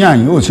mọ́ mi yàn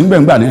yín ò sí bẹ́ẹ̀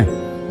ń gbà náà.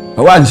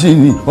 Ọwọ́ àti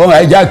ní ọ̀rọ̀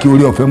ẹja kí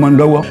orí ọ̀fẹ́ mọ́ ń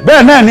lọ́wọ́.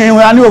 Bẹ́ẹ̀ náà ni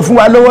a ní o fún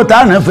wa lọ́wọ́ tá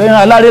à ná fẹ́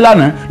aláré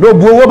lánàá ló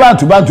bu owó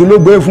bàtúbàtú ló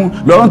gbé fún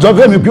lọ́rùn tó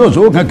fẹ́mi pé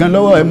òṣòwò kankan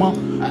lọ́wọ́ ẹ mọ́.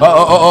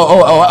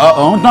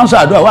 Ọ̀hún tán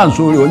sàdúrà wà ń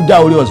sórí ò ń já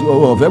orí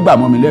ọ̀fẹ́ gbà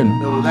mọ́ mi lẹ́nu.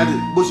 Ẹ̀rọ dáadé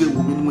bó ṣe wù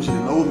mí ni mo ṣe lè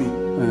náwó mi.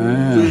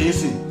 Tó yẹ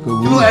sí.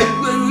 Irú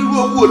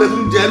owó olè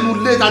tún jẹ́ ẹnu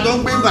lé tajọ́ ń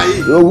gbé báyìí.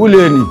 Owó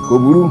lè ní kò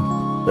burú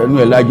ẹnu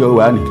ẹ̀ lájọ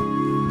wà ní.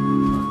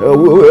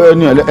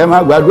 Ẹ má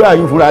gbàdúrà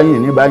yín fúnra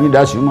yín ní bá yín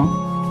dá sí mọ́.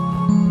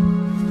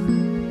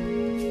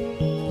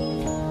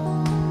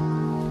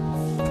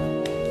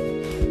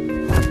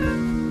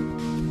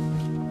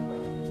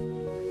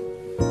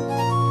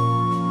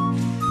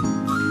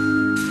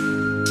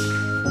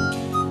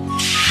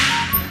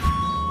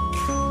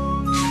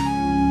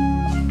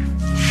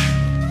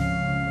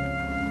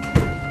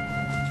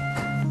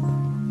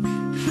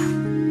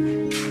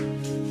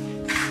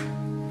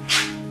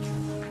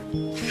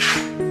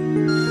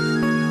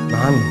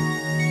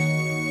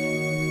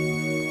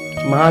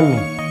 Màámi,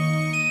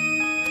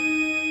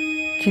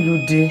 kí ló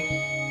dé?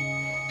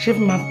 Ṣé fi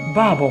máa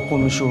bá àbọ̀ ọkọ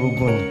mi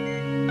ṣorogún ni?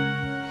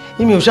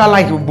 Èmi ò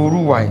ṣáláì gbogbo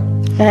orúwà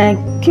ẹ̀.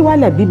 Kí wá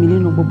lẹ̀ bí mi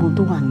nínú gbogbo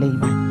tó wà nílẹ̀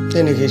ìbá?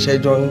 Kí ni kì í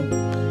ṣẹjọ́ yín?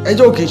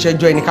 Ẹjọ́ ò kì í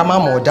ṣẹjọ́ ẹni ká má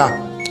mọ̀ ọ́ dà.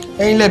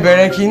 Ẹ̀yin lẹ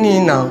bẹ̀rẹ̀ kí ní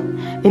ìnà.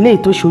 Eléyìí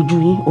tó ṣojú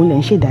yín, òun lẹ̀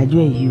ń ṣèdájọ́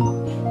ẹ̀ yìí o.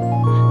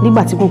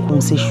 Nígbà tí kò kún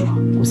un ṣèṣù,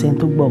 kò sẹ́ni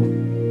tó gbọ́ o.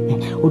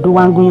 Odó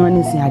wa ń gúnyán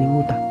nísìn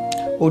ariwo ta.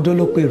 Odó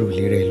ló pèrò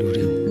lé rẹ̀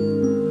lórí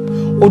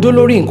o. Odó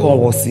lórí nǹkan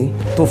ọ̀wọ̀sí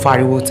tó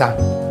fariwo ta.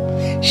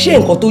 Ṣé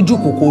nǹkan tó jù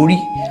kòkó rí?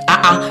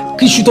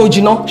 Kí iṣu tó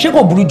jiná, ṣé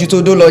kò burú ju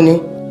todó lọ ni?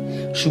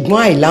 Ṣùgbọ́n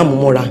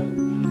àìlámúmọ́ra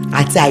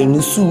àti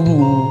àìnísùúrù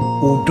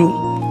odó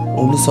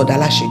òun ló sọdá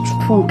láṣejù.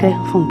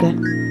 Fúnkẹ́,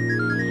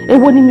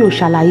 èwo ni mi ò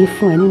ṣàlàyé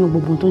fún ẹ nínú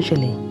gbogbo tó ń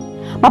ṣẹlẹ̀ yìí?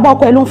 Bàbá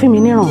ọkọ ẹ ló ń fi mi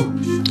níràn.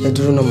 Ẹ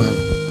dúró náà màá.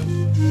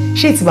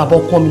 Ṣé ti bàbá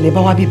ọkọ mi lè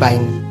bá wá bíbá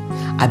ẹni?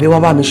 Àbí wá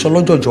bá mi sọ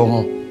lọ́jọ̀jọ̀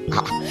ọmọ?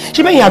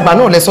 Ṣé bẹ́yìn àgbà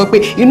náà lẹ sọ pé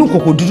inú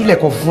kòkò dúdú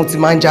lẹ̀kọ̀ funfun ti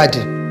máa ń jáde?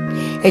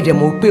 Ẹ dẹ̀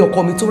mọ̀ pé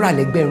ọkọ mi tó rà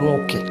lẹ́gbẹ̀rún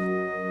ọ̀kẹ́.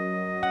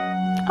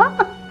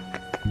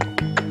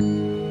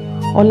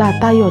 Ọlá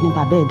Táyọ̀ ni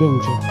bàbá ẹ̀ dẹ̀ ń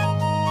jẹ.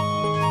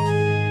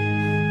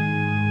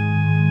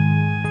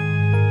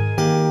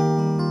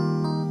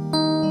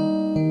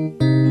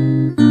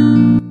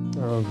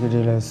 Ọ̀rọ̀ gidi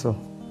lẹ sọ.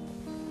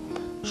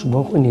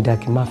 Ṣùgbọ́n kò ní dá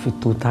kí n má fi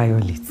tó Táyọ̀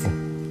létí.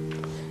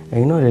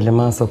 Ẹ̀yin náà rẹ̀ lè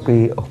máa ń sọ pé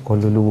ọkọ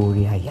lolówó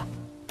orí aya.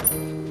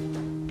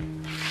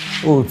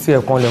 Ó tí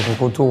ẹ̀kan lẹ̀kùn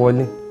kó tó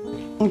wọlé.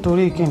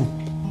 Nítorí kí ni?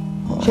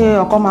 Ṣé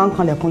ọkọ máa ń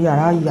kanlẹ̀kùn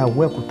yàrá ìyàwó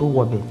ẹ̀ kó tó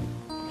wọbẹ̀?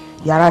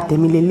 Yàrá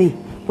tèmi lélẹ̀,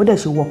 ó dẹ̀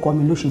ṣe wọkọ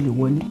mi ló ṣe lè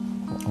wọlé.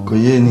 Kò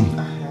yé ni.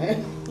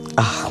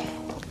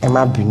 Ẹ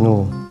má bínú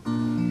o.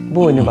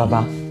 Bó ni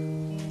bàbá?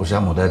 Ó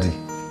ṣàmọ̀ dádì,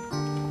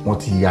 wọ́n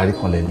ti yarí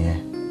kanlẹ̀ nìyẹn.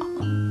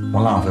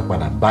 Wọ́n láwọn fẹ́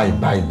padà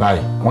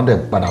báyìí. Wọ́n dẹ̀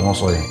padà wọ́n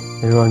sọ yẹn.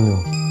 Irọ́ ni o.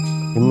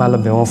 Èmi máa lọ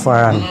bẹ̀ wọ́n fún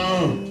ara mi.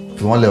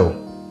 Fi wọ́n lẹ̀ o.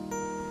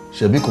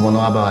 Ṣebí Komola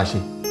wá bá wa ṣe.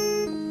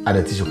 A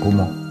dẹ̀ ti ṣe kó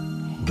mọ̀.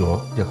 Jọ̀ọ́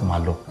jẹ́ kó máa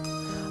lọ.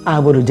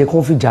 A gbọ́dọ̀ jẹ́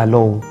kó fìjà lọ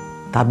o.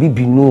 Tàbí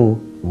bínú o.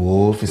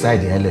 Wò ó fi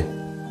sáìdì yẹn lẹ̀.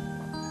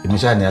 Èmi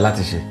ṣáà ní ẹ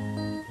láti ṣe.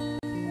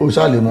 Ó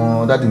ṣáà lè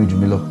mọ dádì mi jù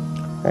mí lọ.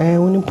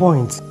 Ó ní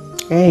point.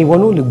 Ìwọ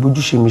náà lè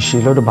gbójúṣe mi ṣe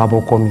lọ́dọ̀ bàbá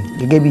ọkọ mi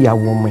gẹ́gẹ́ bí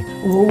ìyàwó ọmọ ẹ̀.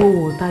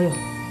 Wo Táyọ̀,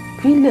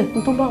 fílẹ̀ ní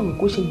tó bá wọn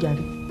kó ṣe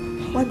jàre.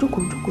 Wá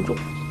jókòó.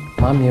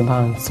 Màámi ẹ bá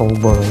ń sọ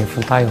gbogbo ọ̀rọ̀ yẹn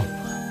fún Táyọ̀.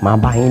 Màá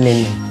bá yín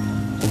lẹ́nu.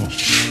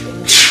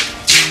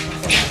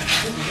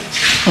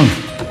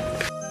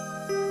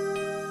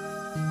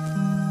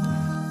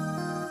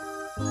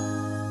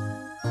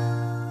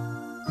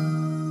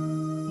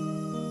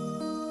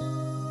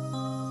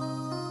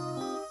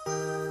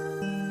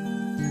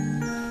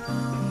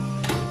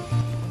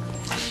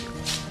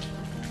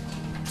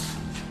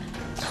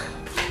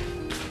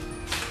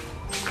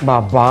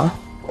 Bàbá,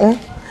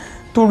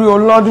 torí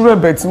ọlọ́dúnrún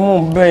ẹ̀bẹ̀ tí mò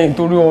ń bẹ̀ yín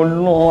torí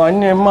Ọlọ́run, a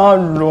ní ẹ má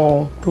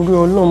lọ. Torí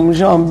Ọlọ́run mo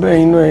ṣáà ń bẹ̀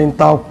yín náà ẹ̀ ń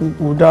ta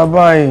kúkú dá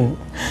báyìí.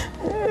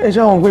 Ẹ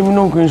ṣáwọn pé mi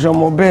náà kì í ṣe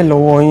ọmọ bẹ́ẹ̀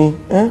lọ́wọ́ yín.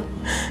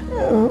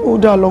 Ó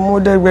dá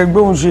lọ́mọdẹ́gbẹ́gbẹ́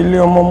òun ṣe lé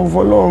ọmọ mo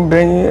fọlọ́run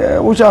bẹ̀ yín.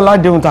 Ó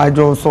ṣàládéhùn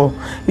tàjọ sọ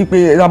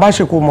wípé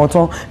tàbáṣe kò mọ̀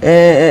tán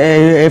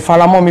ẹ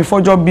faramọ́ mi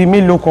fọ́jọ́ bíi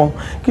mélòó kan.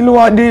 Kí ló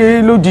wá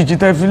dé lójijì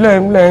tẹ́ fi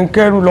lẹ́ ń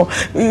kẹ́rù lọ?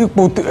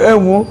 Ipò ẹ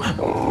wo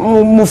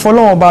mo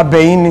fọlọ́run bá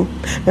bẹ̀ yín ni.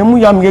 Ẹ mú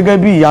ìyá mi gẹ́gẹ́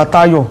bí ìyá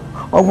Táyọ̀.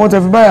 Ọgbọ́n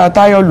tẹ́ fi báyà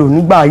Táyọ̀ lò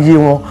nígbà ayé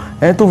wọn.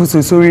 Tó fi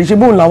sòsò rè ṣé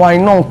bóun làwọn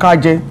iná ń ká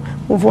jẹ.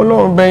 Mo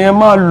fọlọ́run bẹ̀ yẹn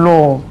má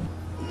lọ.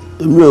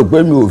 Èmi ò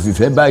pé mi ò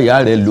fìfẹ́ bá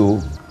ìyá rẹ lò.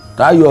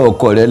 Táyọ̀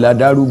ọkọ rẹ la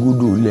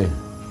dárúgúdù lẹ̀.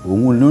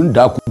 Òun ló ń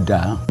dákú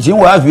dà. Tí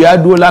wàá fi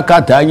adúró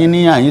lákàtà yín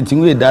ní àyín tí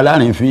wọ́n dá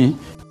láàrin fín.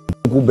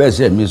 Kú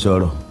bẹ́sẹ̀ mi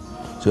sọ̀rọ̀.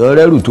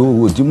 Sọ̀rẹ́rù tó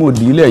wò tí mo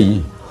dì í lẹ̀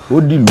yìí.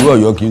 Ó dìlú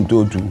Ọ̀yọ́ kí n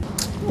tó tu.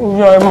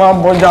 Ìyá ẹ máa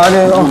bọ̀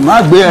jáde náà.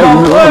 Má gbé ẹrù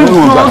mi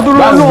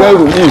bá ń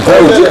gbẹrù ní ìfẹ́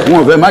o.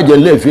 Wọn ò fẹ́ má jẹ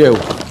léèfé ẹ o.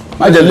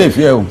 Má jẹ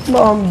léèfé ẹ o.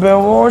 Máa bẹ̀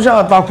wọ́n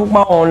ṣàtàkùn pa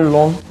wọn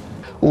lọ.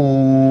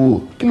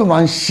 ooo kí ló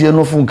máa ń ṣe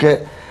ẹnu Fúnkẹ́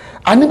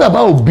àní bàbá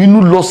ò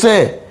bínú lọ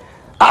sẹ́ẹ̀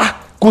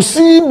kò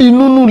sí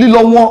bínú nù lílọ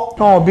wọn.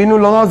 náà bínú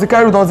lọ náà ti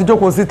kẹ́rù tán ti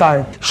jókòó síta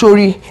ẹ̀.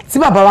 sórí tí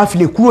bàbá wa fi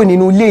lè kúrò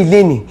nínú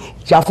ilé ní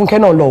ìyá Fúnkẹ́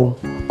náà lọ o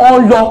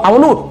ọ̀n lọ àwọn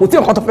náà kò tí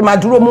nǹkan tó fẹ́ máa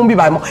dúró mú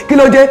bíbá mọ́ kí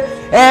ló dé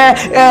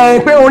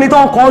pé orin tó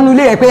ń kọ́ ọ́nú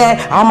ilé ẹ̀ pé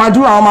àwọn máa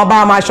dúró àwọn máa bá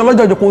a máa ṣọ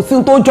lọ́jọ́ kò sí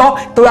tó jọ́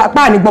tó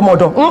apá ní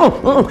gbọmọdọ̀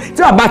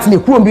tí bàbá ti lè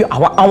kúrò bí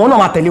àwọn náà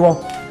máa tẹ̀lé wọn.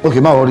 ok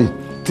má wọrí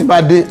tí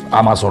bá dé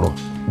a máa sọ̀rọ̀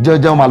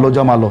jẹ́ máa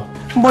lọ.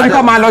 n bọ́ ní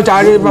ká máa lọ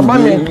jàre bàbá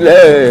mi.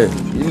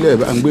 ilé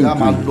à ń gbé nǹkan.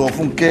 máa lọ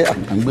Fúnkẹ́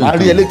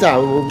àrí ẹ létà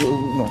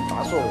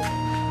máa sọ̀rọ̀.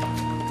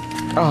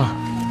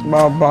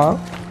 bàbá.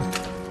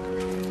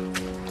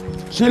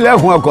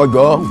 sílẹ̀kùn ọkọ̀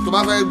jọ. tó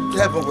bá fẹ́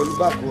hẹ́ẹ̀bùn pẹ̀lú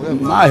báàkù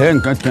hẹ́ẹ̀bùn. má hẹ́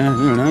nǹkan kan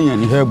ìrìn yẹn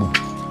ní hẹ́ẹ̀bùn.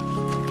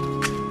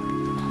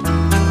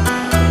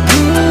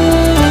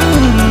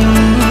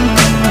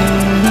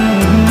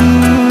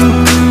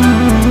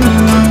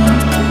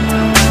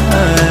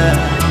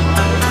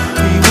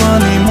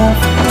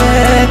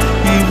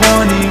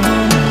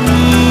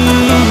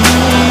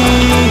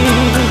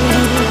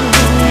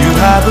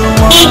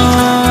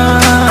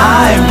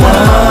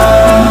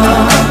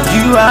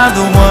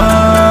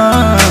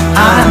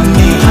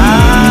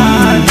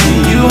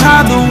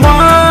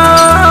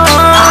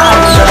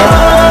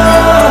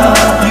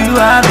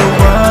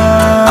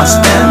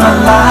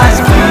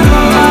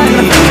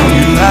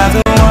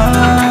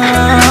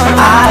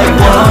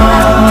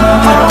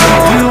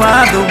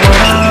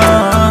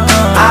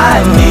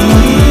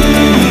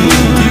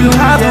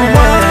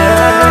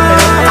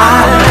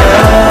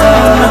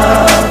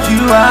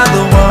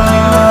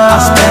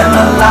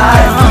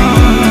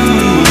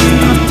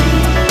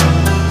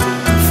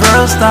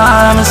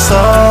 Time I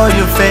saw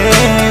your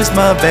face,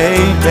 my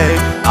baby,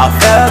 I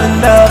fell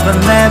in love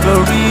and never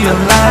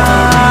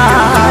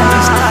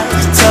realized.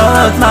 You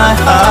touched my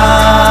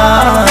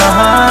heart,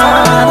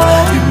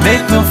 you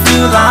make me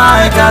feel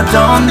like I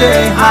done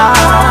the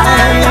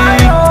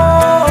high.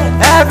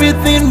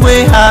 Everything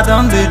we had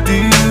done to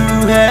do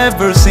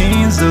ever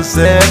since I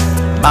set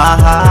my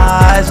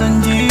eyes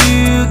on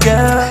you,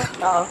 girl.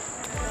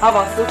 How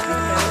about Sophie?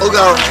 Ó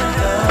ga ọ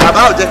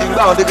bàbá ò jẹ́ kí n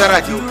gbá wọn dé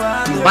gáràjì o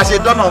bá ṣe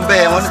dọ́nà ń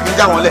bẹ́ wọn ní kí n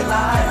já wọn lẹ̀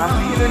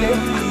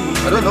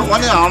wọ́n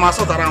ní àwọn máa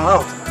sọ̀tara wọn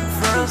out.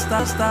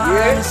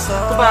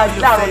 tó bá yí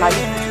láàárọ̀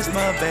láyé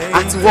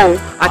àti wọ́n o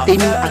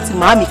àtẹ̀mí àti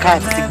màámi ká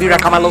àti ti gbéra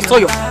ká máa lọ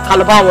sọ́yọ̀ ká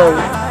lọ bá wọn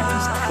o.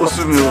 ó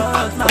sú mi o.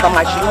 bàbá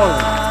máa ṣe wọ́n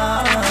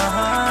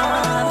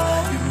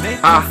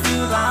o.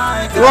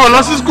 ìwọ ò lọ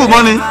sí skul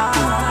mọ́ ni.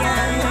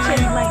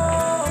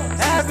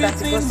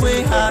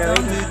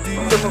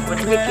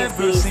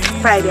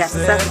 Friday and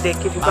Saturday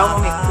keep you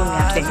back me come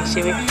and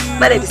take me.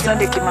 But the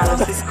Sunday keep my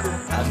to school.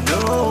 I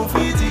know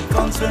physics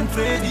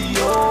concentrate you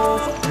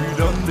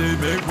don't they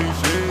make me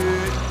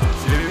shake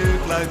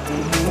like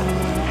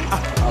Komola.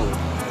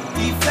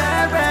 Ìfẹ́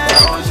rẹ̀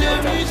ó ṣe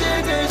mí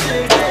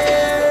ṣégeṣége.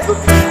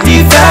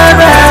 Ìfẹ́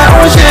rẹ̀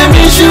ó ṣe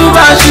mí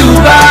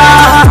ṣúbàṣúbà.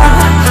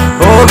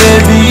 Oh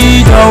baby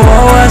jọ̀wọ́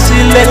wá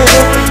sílé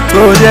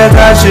kó jẹ́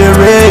ká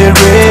ṣeré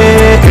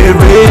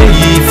eré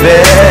ìfẹ́.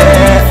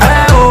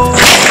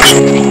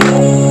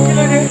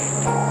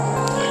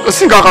 Kò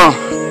sí nǹkan kan.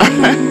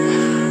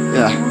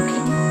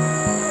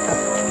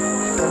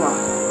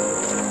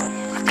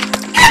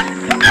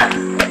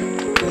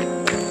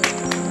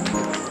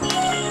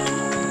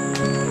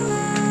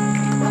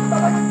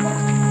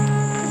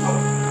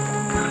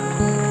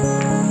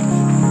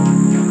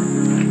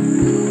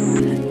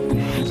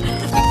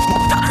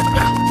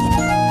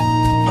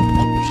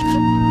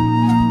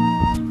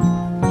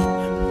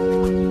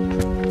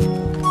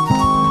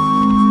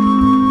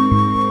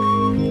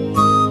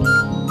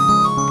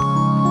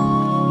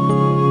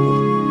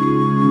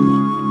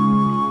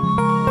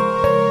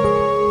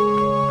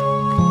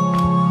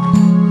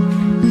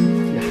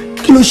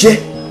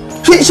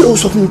 ṣé o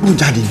sọ fún mi pé o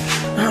jáde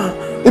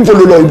ibo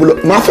ló lọ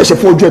máa fẹsẹ̀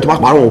fún ojú ẹ̀ tó bá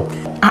parọ́ o.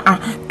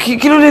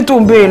 kí ló dé tó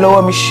ń béèrè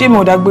lọ́wọ́ mi ṣé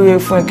mo dágbére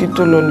fún ẹ kí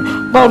tó lọ ni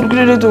báwo kí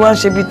ló dé tó wá ń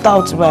ṣe bíi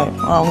tout báyìí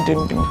àwọn ọmọdé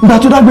mi bí. ìgbà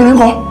tó dágbére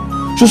ńkọ́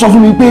ṣó sọ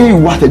fún mi pé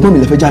ìwà àtẹ̀gbọ́n mi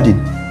lè fẹ́ jáde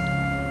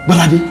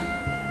Bọ́ládé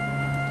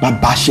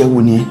bàbá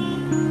aṣẹ́wó ni ẹ́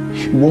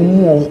ìwọ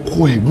mú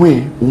ọkọ ẹ̀gbọ́n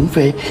ẹ̀ òun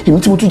fẹ́ èmi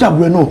tí mo tún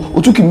jàbúrẹ́ náà o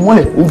tún kì í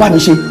mọ́lẹ̀ òun bá mi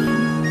ṣe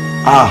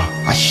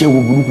aṣẹ́wó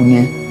burúkú ni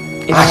ẹ́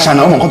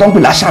àṣànà ọmọ nǹkan tó ń pè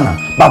láṣànà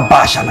bàbá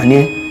àṣànà ni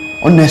ẹ́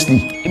honestly.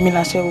 Èmi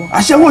láṣẹ́wó.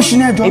 Aṣẹ́wó ṣì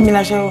ní ẹjọ́. Èmi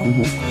láṣẹ́wó. You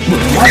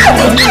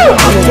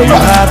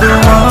are the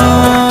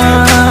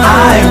one I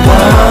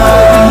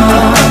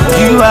want.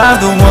 You are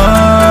the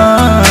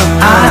one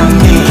I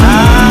need.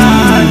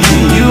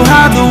 You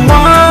are the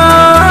one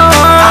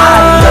I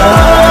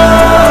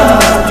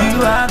love. You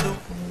are the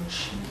one.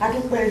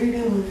 Adúpẹ́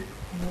rírí mu.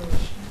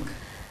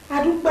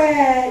 Adúpẹ́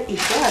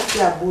ìfẹ́ àti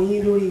ààbò yín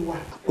lórí wa.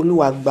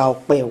 Olúwa gba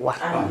ọpẹ́ wa.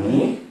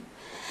 Àmín.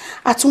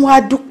 A tún wá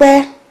dúpẹ́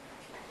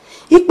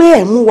ipe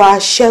ẹ mú wa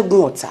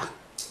ṣẹ́gun ọ̀tá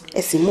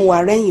ẹ sì mú wa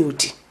rẹ́yìn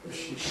òdì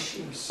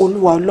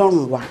Olúwa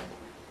Ọlọ́run wa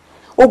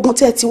ogun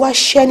tí ẹ ti wá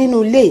ṣẹ́ nínú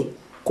ilé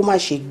kó má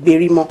ṣe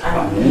gbérí mọ́.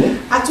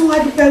 A tún wá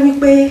dúpẹ́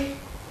wípé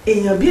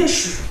èèyàn bí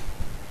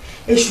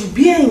èṣù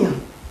bí èèyàn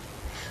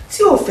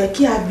tí ò fẹ́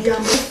kí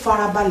abiyamọ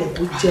farabalẹ̀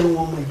bó jẹun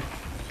ọmọ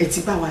ẹ̀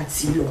ti bá wa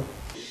tì í lọ.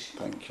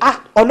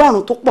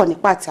 Ọlọ́run tó pọ̀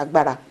nípa àti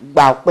agbára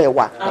gba ọpẹ́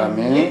wa.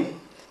 Àmín.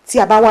 Tí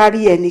a bá wá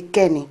rí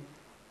ẹnikẹ́ni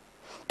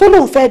tó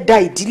lóun fẹ́ da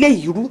ìdílé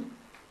yìí rú,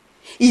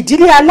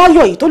 ìdílé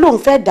aláyọ̀ yìí tó lóun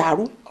fẹ́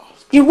dàrú,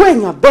 irú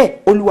èèyàn bẹ́ẹ̀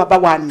Olúwa bá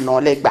wa nà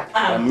án lẹ́gbà.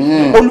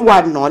 Àmín.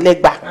 Olúwa nà án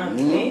lẹ́gbà.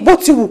 Bó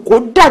ti wù kó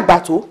dàgbà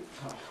tó,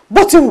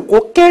 bó ti wù kó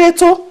kéré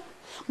tó,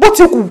 bó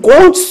ti wù kó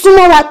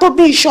súnmọ́ wa tó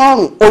bí iṣan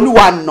ọrùn,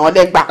 Olúwa nà án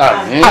lẹ́gbà.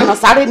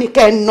 Ànàsáré ni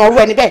kẹ́ ẹ nọrú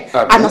ẹni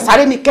bẹ́ẹ̀.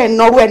 Ànàsáré ni kẹ́ ẹ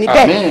nọrú ẹni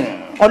bẹ́ẹ̀.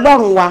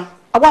 Ọlọ́run wa,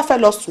 a wá fẹ́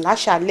lọ sùn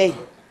láṣálẹ́ yìí.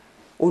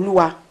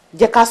 Olúwa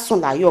jẹ́ ká sùn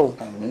láyọ̀ o,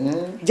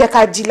 jẹ́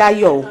ká jí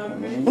láyọ̀ o.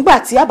 Nígbà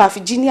tí a bá fi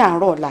jí ní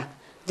àárọ̀ ọ̀la,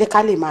 jẹ́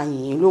ká lè máa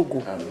yìn ín lógo.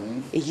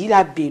 Èyí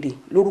la béèrè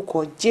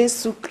lórúkọ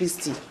Jésù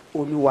Kristi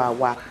Olúwa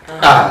wa.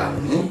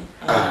 Àmín,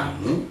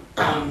 àmín,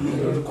 àmín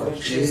lórúkọ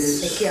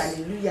Jésù. Ẹ ké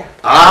hallelujah.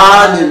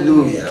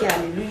 Hallelujah. Ẹ ké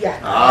hallelujah.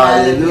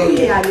 Hallelujah. Ẹ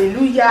ké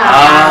hallelujah.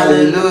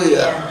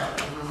 Hallelujah.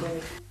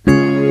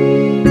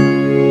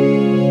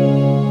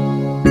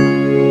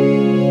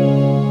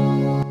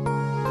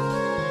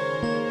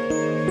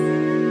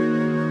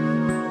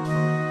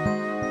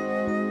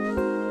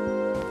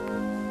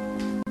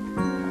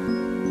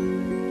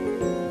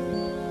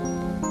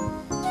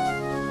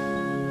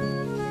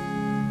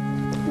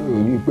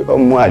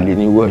 Ọmọ àlè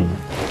ni wọ̀nyí,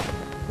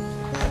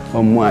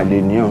 ọmọ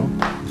àlè ni ọ́.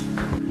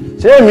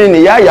 Ṣé èmi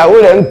nìyá ìyàwó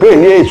rẹ̀ ń pè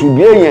ní èṣù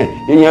bí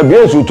èèyàn bí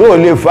èṣù tó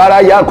lè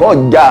faraya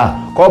kọ́ jà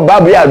kọ́ bá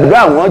bí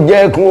àdúrà wọn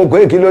jẹ́ kí wọ́n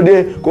pé kí ló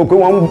dé kó pé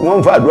wọ́n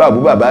ń fàdúrà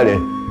bú bàbá rẹ̀.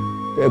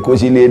 Kò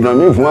sì lè dàn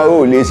mí fún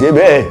ọ ò lè ṣe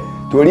bẹ́ẹ̀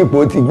torí pé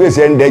ó ti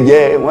gbèsè ń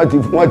dẹjẹ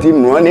wọ́n ti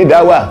nù ọ́ ní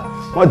dáwà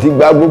wọ́n ti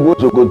gba gbogbo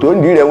ṣòkòtò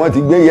ń dì rẹ̀ wọ́n ti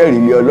gbé yẹ̀rì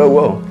lé ọ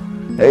lọ́wọ́.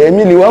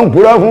 Èmi ni wọ́n ń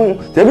purọ́ fún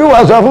tẹ̀bí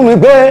wọ́n sọ fún mi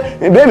pé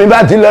ìbé mi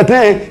bá ti lọ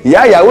tán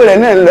ìyá ìyàwó rẹ̀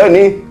náà ń lọ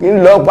ní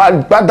ń lọ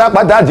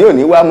pátápátá tí ò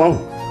ní wá mọ́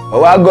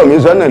ọwọ́ àgọ́ mi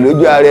sọ́nà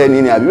lójú ara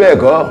ẹni ni àbí bẹ́ẹ̀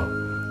kọ́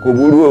kò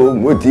burú o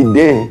mo ti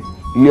dé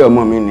ilé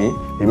ọmọ mi ní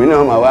èmi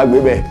náà máa wá gbé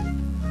bẹ́ẹ̀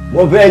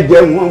mo fẹ́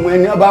jẹun ọmọ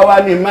ẹni ọba wa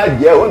ní má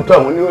jẹ́ ó ń tọ̀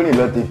wọ́n ní orí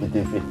lọ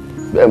tẹ̀fẹ̀tẹ̀fẹ̀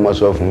bẹ́ẹ̀ mo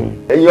sọ fún yín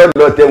ẹ̀yin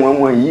ọlọ́tẹ̀ wọn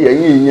wọn yìí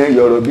ẹ̀yin ìyẹn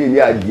yọ̀rọ̀ bí ilé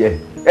adìẹ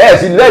ẹ̀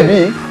sì lẹ́bi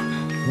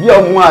bí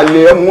ọmọ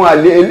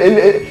àlè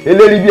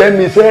eléri bí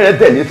ẹni sẹ́rẹ̀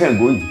tẹ̀lé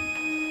Ṣàngó yìí.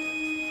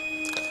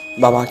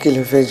 Bàbá kí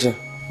lè fẹ́ jẹ?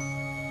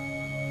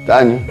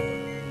 Tani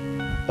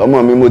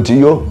ọmọ mi mo ti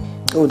yó.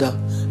 Ó dà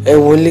ẹ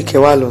wọlé kẹ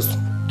wá lọ sùn.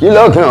 Kí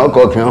lọ́kàn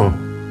ọkọ̀ kàn án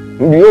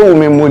níbi ó wù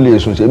mí mo lè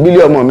sùn ṣe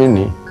bílé ọmọ mi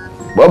ní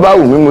bọ́ bá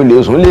wù mí mo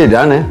lè sùn lè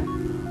dáná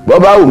bọ́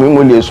bá wù mí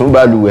mo lè sùn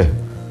balùwẹ̀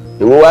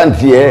èwo wá ń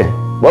tiẹ̀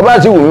bọ́ bá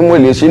sì wù mí mo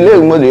lè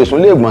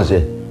sùn lè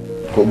gbọ̀nsẹ̀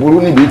kò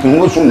burú níbi tí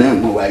wọ́n sùn náà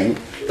mo wà yìí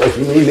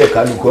lọ́sùn ní ilẹ̀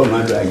kálukọ́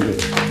máa lọ ayé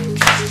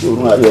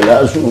òrùn ayọ̀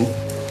lásùn.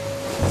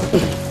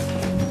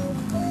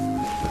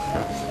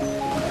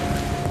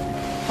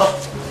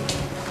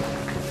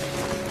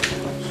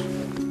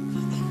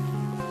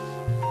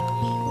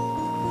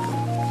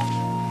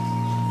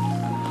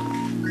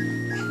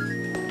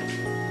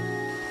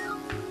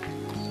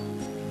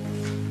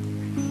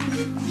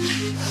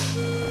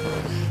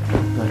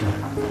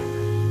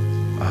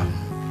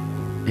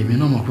 èmi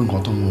náà mọ̀ pé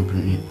nǹkan tó mọ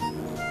obìnrin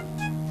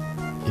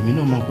èmi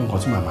náà mọ̀ pé nǹkan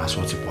tí màmá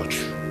sọ ti pọ̀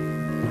jù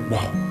pọ̀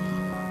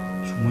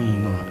ṣùgbọ́n yìí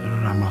náà ẹ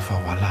rọra máa fa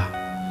wàhálà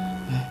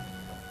ẹ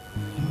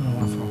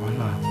máa fa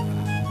wàhálà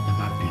ẹ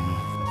má bínú.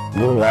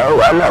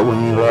 wàhálà wo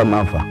ni irọ́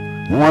máa fà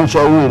ni wọ́n ń sọ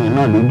owó ìrìn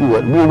náà lójú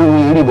wọn bí irú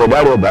eré bọ̀bá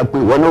rẹ̀ ọ̀bá pé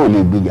ìwọ náà ò lè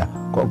gbìyà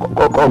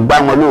kọ́kọ́ gbá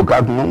wọn lóòká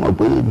kí wọ́n mọ̀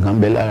pé nǹkan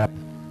bẹ lára.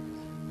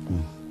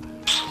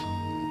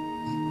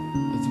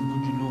 ẹ ti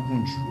bójú lógún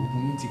jù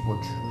ogun yìí ti pọ̀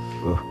jù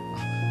gbogbo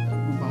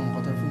àwọn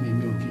nǹkan tẹ́ fún mi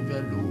mi ò kí ń fẹ́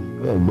lò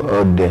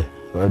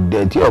ó.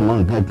 ọ̀dẹ̀ tí ọmọ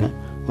nǹkan kan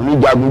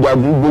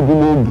oníjagunjagun gbójú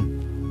lóògùn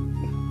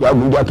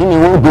jagunjagun kí ni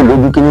wọ́n ń pè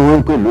lóògùn kí ni wọ́n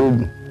ń pè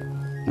lóògùn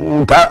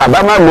àbá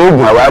má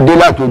lóògùn àwa dé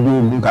látọjú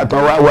ogun ká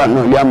tán wá wà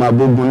náà lé àmà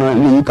bógun náà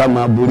lé yìí ká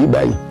máa borí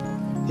báyìí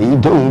èyí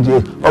tó ń ṣe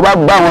ọba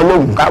gbá wọn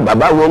lóògùn ká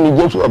bàbá wọn ní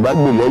Jésù ọba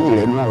gbè lẹ́yìn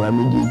rẹ̀ nú àwa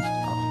méjèèjì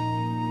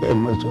bẹ́ẹ̀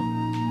mọ̀ sọ.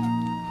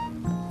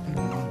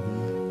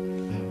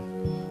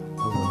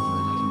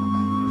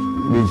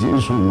 ibi tí ń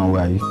sùn mọ́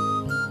wáyé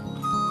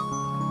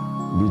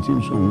ibi tí ń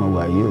sùn mọ́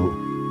wáyé o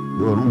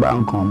lórun bá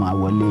ń kan máa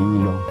wọlé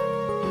yín lọ.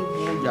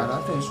 yàrá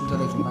tẹ̀ ń sún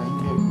tẹ́lẹ̀ kí n máa ń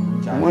gbé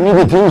mo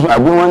níbi tí ń sùn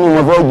àbí wọ́n ní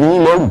mo fọ́ ju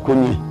yín lẹ́rù kó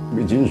ni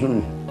ibi tí ń sùn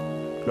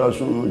lọ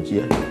sùn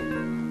tiẹ̀.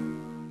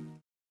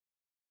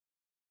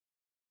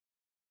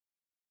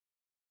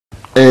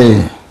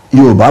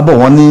 Yorùbá bọ̀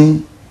wọ́n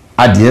ní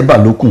adìẹ bà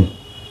lókùn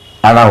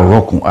ara ò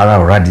rọkùn ara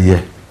ò rádìẹ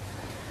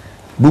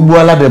gbogbo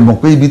aládẹ mọ̀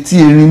pé ibi tí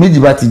erin méjì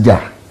bá ti jà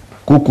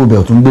kókó bẹ̀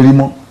ò tún gbérí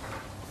mọ́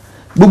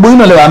gbogbo yín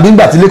náà lẹ́wà ń bí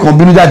ńgbà tí ilé kan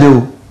bínú jáde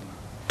o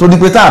tó ní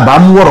pé tá a bá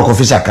mú ọ̀rọ̀ kan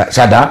fi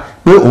ṣàdá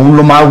pé òun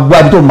ló máa gbá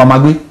ibi tó máa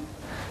gbé.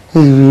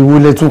 èrè wo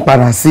lẹ tún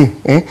padà sí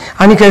ẹ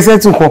anikẹsẹ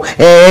tún kan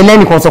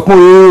ẹlẹ́nìkan sọ pé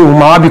òun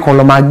máa wábì kan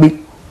lọ máa gbé.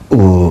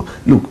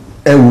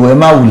 ẹ wò ẹ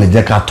má wulẹ̀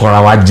jẹ́ ká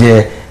tọra wa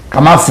jẹ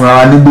ká má fúnra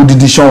wa nígbó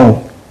dídí ṣán o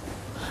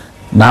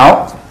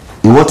now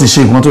ìwọ ti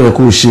ṣe nǹkan tó yẹ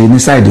kó o ṣe ní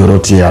sáìdì ọ̀rọ̀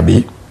tiẹ̀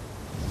àbí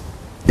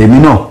èmi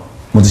náà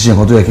mo ti ṣe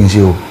nǹkan tó yẹ kí n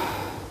ṣe o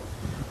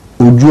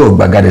ojú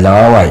ọ̀gbagadè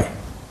làwa wà yìí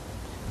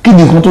kí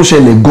ni nǹkan tó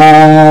ṣẹlẹ̀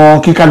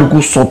gan-an kí kálukú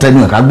sọ tẹnu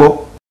ẹ̀ ká gbọ́.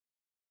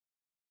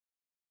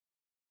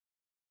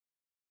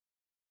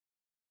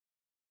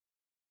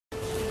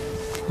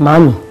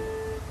 Màámi,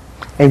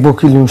 ẹ gbọ́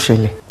kí ló ń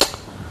ṣẹlẹ̀.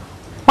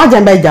 má jẹ́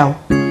ń bẹ jà o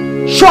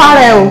ṣọ́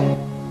ara ẹ o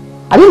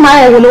àbí màá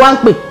ẹ wo ló wá ń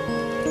pè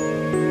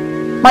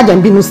má jẹ́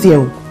ń bínú sí ẹ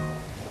o.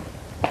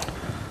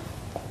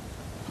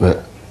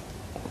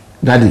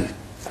 Daddy,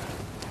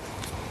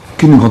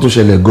 kí ni nǹkan tó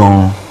ṣẹlẹ̀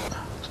gan-an.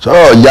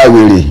 sọ́ọ̀ ya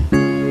wèrè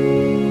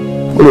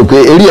mo rò pé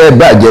eré ẹ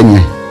bàjẹ́ ni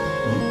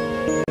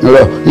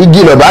rọ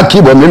igi lọ́ba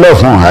kíbọ̀ mi lọ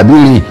fún àbí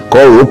rìn kọ́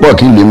òwò pọ̀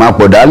kí n lè máa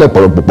pọ̀ dálẹ̀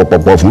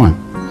pọ̀pọ̀pọ̀ fún ẹ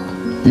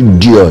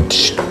idiot.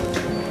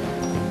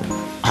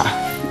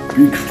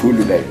 Big fool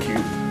like you.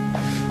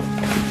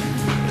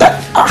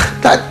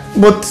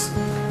 But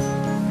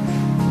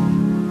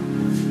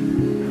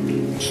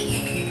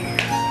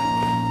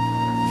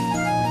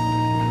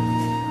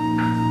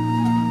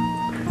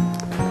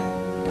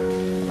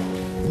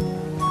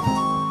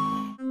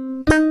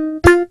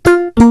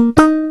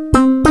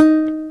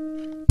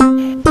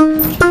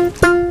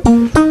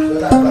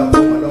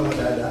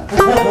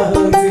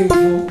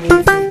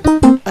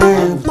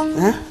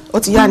ó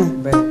ti yá ni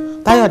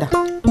Táyọ̀dá.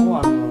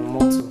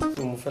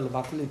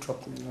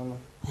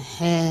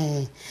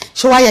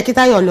 ṣé wàá yẹ kí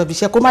Táyọ̀ lọ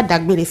bíṣẹ́ kó má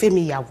dágbére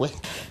fẹ́mi ìyàwó ẹ̀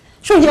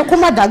ṣé ó yẹ kó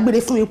má dágbére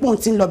fún mi pé òun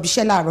ti ń lọ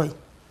bíṣẹ́ láàárọ̀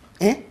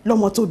yìí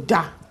lọ́mọ tó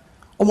dáa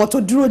ọmọ tó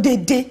dúró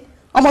déédéé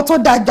ọmọ tó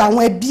dájà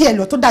àwọn ẹbí ẹ̀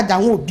lọ tó dájà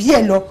àwọn òbí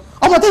ẹ̀ lọ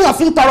ọmọ téèyàn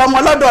fi ń tọrọ ọmọ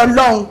lọ́dọ̀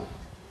Ọlọ́run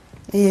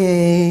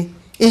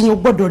èèyàn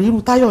gbọ́dọ̀ ríru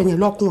Táyọ̀ yẹn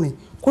lọ́kùnrin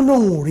kó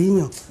lóun ò rí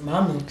yàn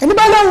ẹni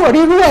bá lóun ò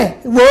ríru ẹ̀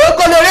wò ó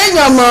kó lè rí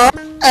yàn mọ́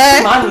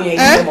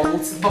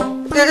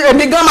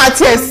èmi gan máa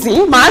tiẹ̀ sìn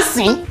máa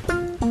sìn.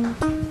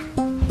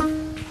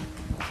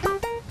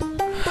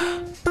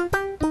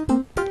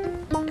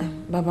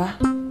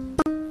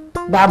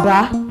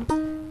 Bàbá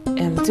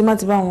tí má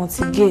ti bá wọn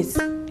ti gate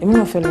èmi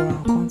náà fẹ́ lọ ra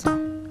nǹkan tán.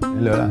 ẹ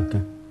lọ ra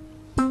nǹkan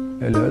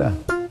ẹ lọ ra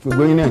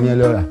gbogbo yín náà ni ẹ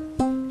lọ ra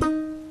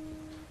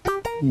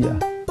ìyá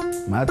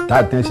máa ta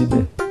tán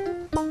síbẹ̀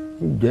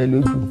ń jẹ́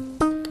lójú.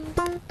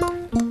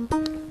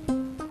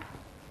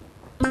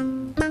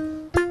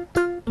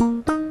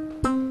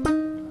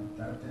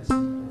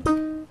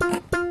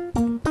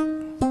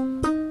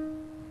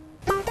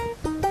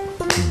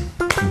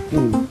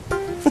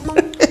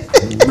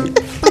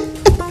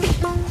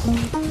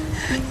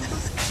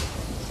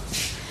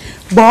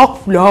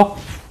 bọ́ọ̀lọ́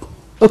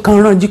ó kàn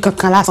ránjú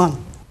kankan lásán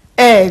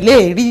ẹ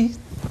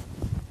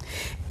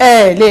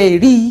lè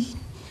rí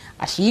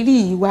àṣírí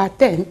ìwà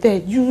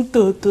tẹ̀ǹtẹ̀jú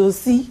tòótọ́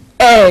sí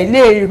ẹ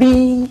lè rí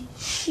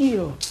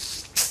ṣíọ.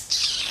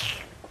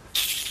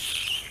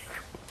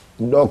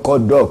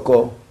 dọ́kọ̀dọ́kọ̀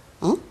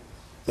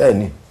bẹ́ẹ̀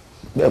ni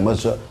bẹ́ẹ̀ mo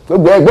sọ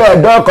gbogbo ẹgbẹ́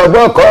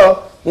dọ́kọ̀dọ́kọ̀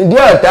ìdí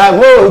ọ̀tá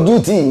mọ́ ojú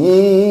tì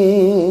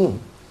yín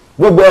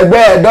gbogbo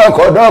ẹgbẹ́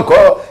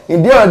dọ́kọ̀dọ́kọ̀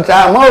ìdí ọ̀tá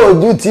mọ́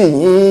ojú tì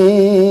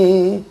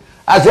yín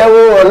aṣẹ́wó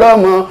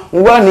ọlọ́mọ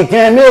wọ́n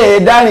nìkan méè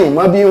dárìn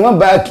mọ́ bí wọ́n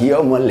bá kí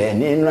ọmọ lẹ̀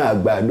nínú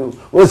àgbàdo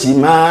ó sì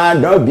máa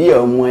dán bí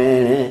ọmọ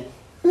ẹran.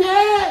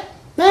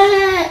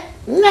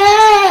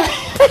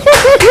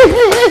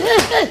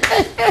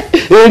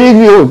 erí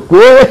mi ò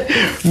pé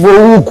mo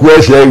wúkú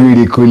ẹsẹ̀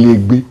wìrì kò lè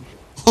gbé.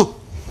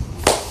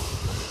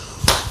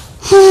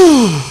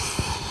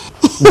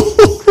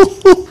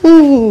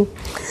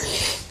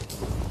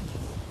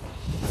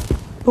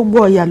 gbogbo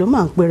ọ̀yà ló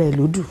máa ń pè rẹ̀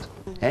lódù.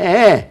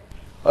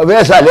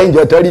 ọbẹ̀ challenge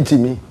authority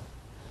mi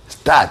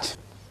start.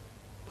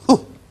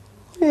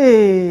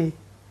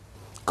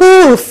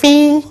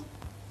 kúfin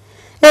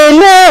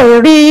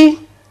eléèrí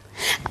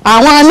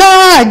àwọn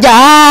náà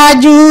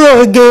jáájú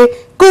oge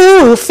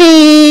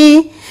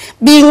kúfin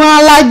bí wọn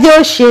lájọ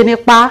ṣe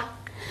nípa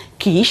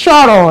kì í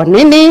ṣọ̀rọ̀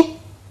níní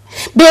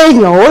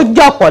béèyàn ó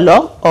jọ̀pọ̀lọ́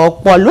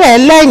ọ̀pọ̀lọ́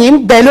ẹlẹ́yìn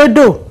ń bẹ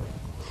lódò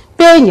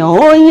béèyàn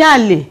ó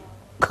yàlè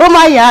kó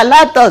má yà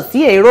látọ̀ sí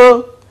èrò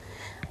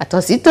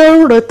àtọ̀sí tó ń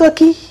ro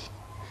tókí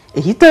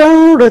èyí tó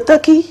ń ro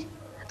tókí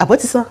àbó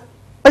ti sọ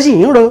ó sì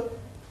ń ro.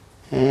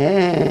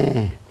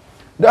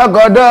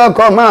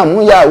 dọ́kọ̀dọ́kọ̀ máa mú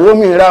ìyàwó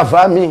mi ra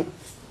fa mi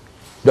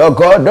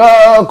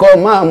dọ́kọ̀dọ́kọ̀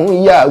máa mú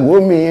ìyàwó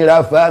mi ra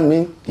fa mi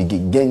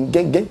gègé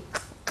gẹ́gẹ́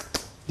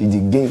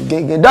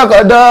gègé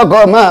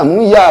dọ́kọ̀dọ́kọ̀ máa mú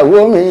ìyàwó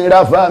mi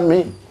ra fa mi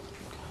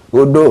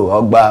odò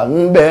ọgbà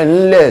ń bẹ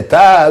ńlẹ̀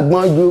tá a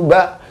gbọ́njú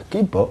bá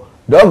kíbọ̀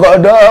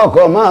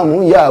dọ́kọ̀dọ́kọ̀ máa mú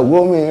ìyàwó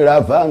mi ra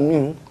fa mi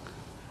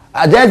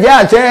àjẹjẹ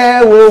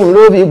àṣẹwò òun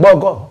ló fi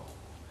gbọ́kọ̀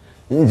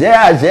ǹjẹ́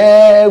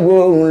àṣẹwò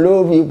òun ló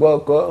fi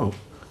gbọ́kọ̀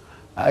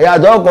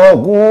àyàtọ̀kọ̀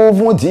kú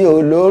fún ti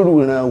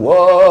olórùrànwọ́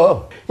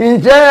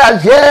ǹjẹ́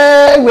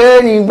àṣẹwò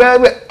ní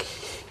gbẹ́gbẹ́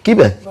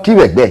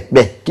kíbẹ̀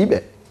gbẹ́.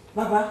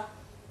 Bàbá.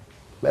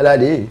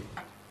 Bẹ́ládé.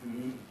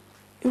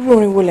 Irú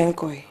orin wo lẹ ń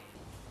kọ yìí?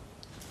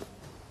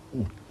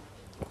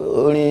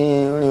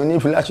 orin oní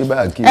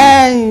flashback.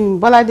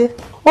 Bọ́ládé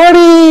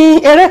orin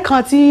eré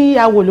kan tí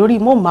a wò lórí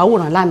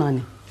móhùnmáwòrán lánàá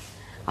ni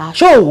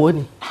ṣó òwò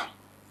ni.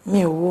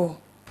 Mi ò wò.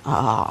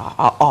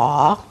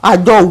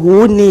 àjọ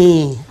wo ni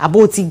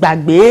àbó ti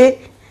gbàgbé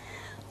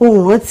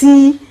òun rántí.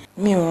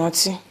 Mi ò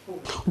rántí.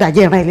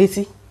 dàjẹ́ ìran ẹ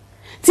létí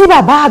tí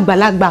bàbá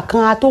àgbàlagbà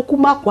kan atókù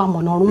má kó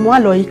àmọ̀nà ọ̀run wọn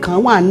lọ ikàn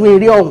wà nú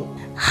eré ọ̀hún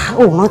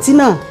ò rántí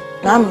náà.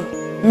 Màmí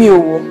mi ò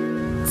wò.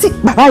 tí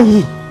bàbá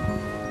yìí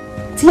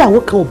tíyàwó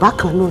kan ò bá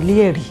kan náà lé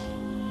ẹ̀rí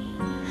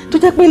tó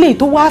jẹ́ pé léyìí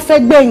tó wá fẹ́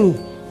gbẹ̀yìn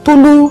tó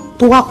lóyún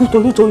tó wá kú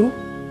toyúntoyún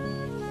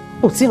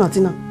ò tí rántí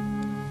náà.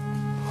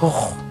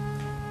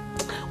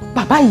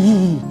 bàbá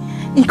yìí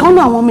ìkan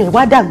náà àwọn ọmọ ẹ̀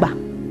wá dàgbà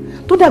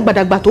tó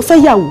dàgbàdàgbà tó fẹ́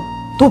yàwó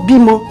tó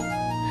bímọ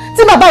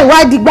tí bàbá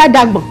ìwà dìgbà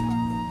dàgbọ̀n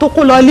tó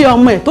kó lọ ilé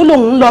ọmọ ẹ̀ tó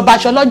lòun ń lọ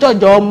baṣọ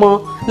lọ́jọ́jọ́ ọmọ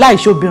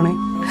láìṣobìnrin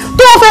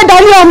tó fẹ́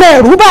dalé ọmọ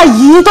ẹ̀rú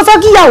báyìí tó fẹ́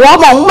kí ìyàwó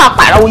ọmọ òun máa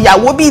pààrọ̀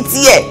ìyàwó bíi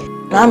tiẹ̀.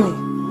 Màmí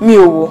mi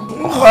ò wò.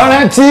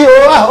 ọ̀rẹ́ tí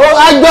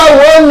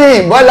agbọ́wọ́ ní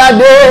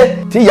Bọ́ládé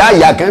tí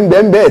ìyá kan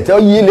bẹ́ẹ̀ tó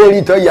yí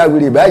lérí tó ya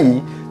wèrè báyìí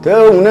tó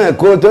òun náà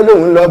kó tó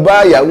lòun lọ bá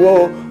ìyàwó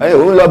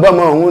òun lọ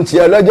bọ́mọ òun ti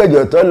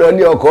ọlọ́jọ́jọ́ tó lọ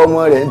lé ọkọ ọmọ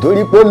rẹ̀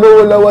torí pé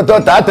lówó lọ́wọ́ tó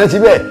tà á tán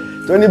síbẹ̀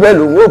tó níbẹ̀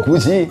lòun ò kú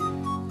sí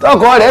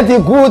tọkọ rẹ̀ ti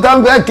kú tó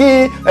ń fẹ́ kí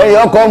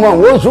ọkọ ọmọ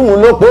òun ó sùn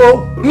ún lópó.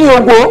 mi ò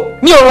wò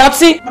mi ò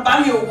rántí. bàbá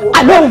mi ò wò.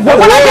 àlọ́ òwò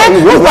Bọ́ládé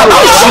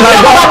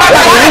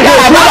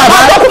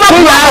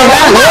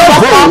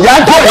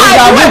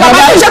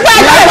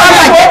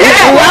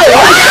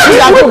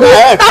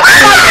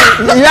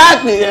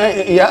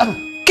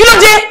kí ló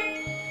dé?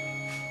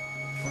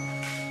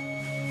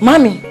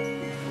 Màmí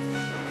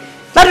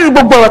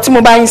ládùúgbò gbogbo ọ̀rọ̀ tí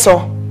mo bá yín sọ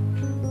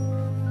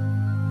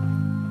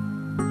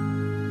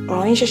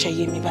ọ̀rọ̀ yín ṣẹ̀ṣẹ̀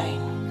yé mi báyìí.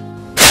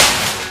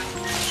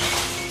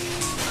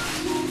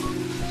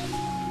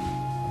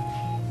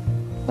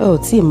 ò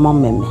tí ì mọ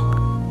mẹ̀mẹ̀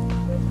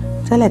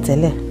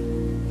tẹ́lẹ̀tẹ́lẹ̀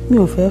mi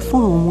ò fẹ́ fún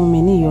àwọn ọmọ mi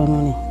ní ìyọnu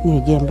ni ní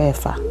òjẹ́ ń bẹ́ẹ̀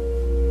fà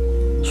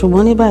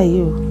ṣùgbọ́n ní báyìí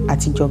o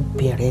àtijọ́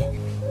bẹ̀rẹ̀.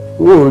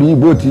 ó rí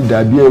bó ti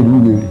dàbí ẹrú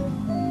rere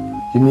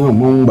èmi ò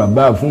mọ ohun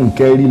bàbá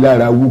Fúnkẹ́ rí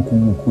lára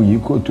wúkúwúkú yìí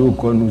kó tó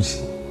kọnu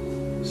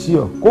sí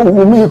ọ kó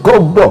wù mí kó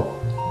bọ̀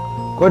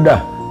kódà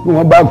bí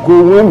wọ́n bá kó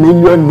 $1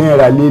 million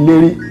lé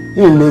lérí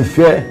ilé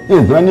fẹ́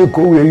ìtàn ní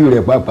kówó eré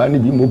rẹ̀ pàápàá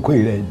níbi mo kó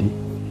ìrẹ̀ dé.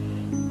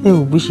 ẹ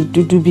ò gbé ṣe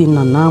dúdú bíi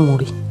nànà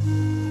àmúrí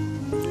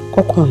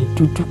kọkùnrin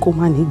dúdú kó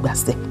má ní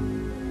ìgbàsẹ̀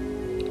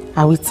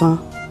àwítán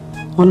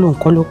wọn lòun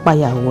kọ́ ló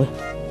pàyàwó ẹ̀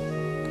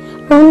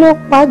òun ló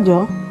pàjọ́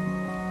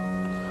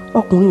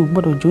ọkùnrin ò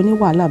gbọ́dọ̀ jó ní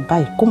wàhálà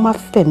báyìí kó má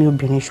fẹ̀mí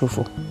obìnrin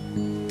ṣòfò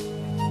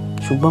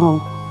ṣùgbọ́n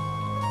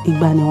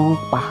ìgbà ni wọ́n ń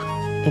pa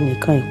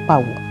ẹnìkan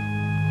ìpàwọ̀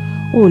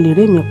ó lè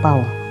rémi pa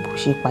ọ́ bó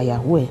ṣe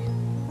pàyàwó ẹ̀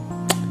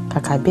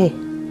kàkà bẹ́ẹ̀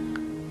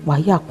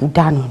wàyà kú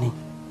dànù ni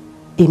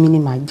èmi ni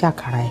màá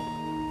jàkàrà ẹ̀.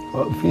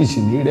 ọ́fíìsì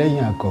ní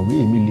rẹ́yìn àkọ̀wé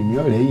èmi lèmi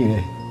ọ̀rẹ́yìn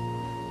rẹ̀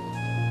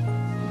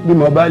bí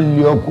mo bá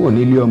lé ọ kúrò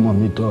nílé ọmọ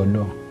mi tọ́ ọ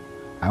lọ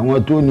àwọn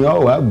tó ní ọ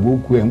wàá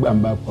gbókù ẹ̀ ń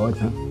gbàǹbà pọ̀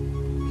tán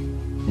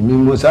èmi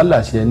mo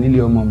sálàṣẹ nílé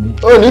ọmọ mi.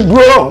 ó ní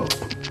dúró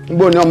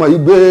níbo ni ọmọ yìí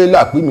gbé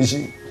làpí mi sí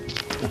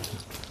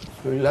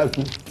tí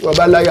wọ́n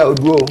bá láyà ó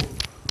dúró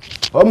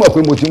ọmọ pé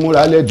mo ti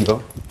múra lẹ́dìọ́.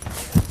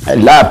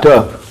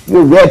 laptop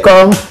you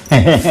welcome.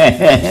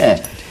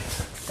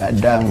 ká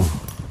dáhùn.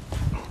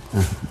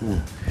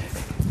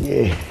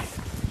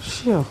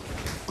 Sure.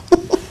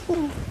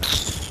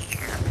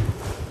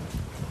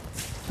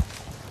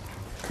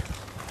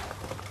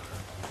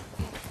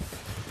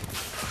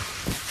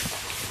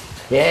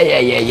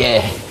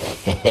 Yeah.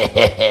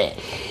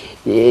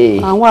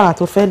 àwọn wàrà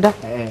tó fẹ́ dá.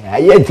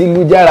 ayé ti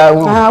lu jára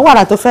wọn. àwọn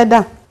wàrà tó fẹ́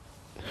dá.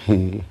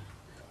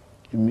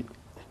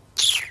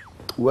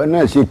 ìwọ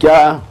náà ṣe kí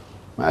á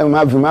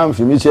máa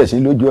fi mí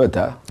ṣẹ̀sín lójú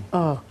ọ̀tá.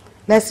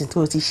 lẹ́sìn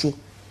tó o ti ṣe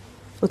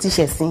o ti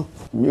ṣẹ̀sín.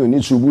 mi ò ní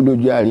ṣubú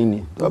lójú àárín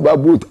ni tó bá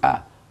bú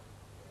ta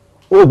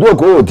ojú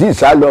òkú ò tí ì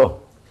sá lọ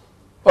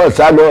ọ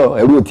sá lọ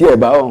ẹ̀rù tí ẹ̀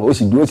bá ọ̀ ó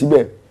sì dúró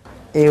síbẹ̀.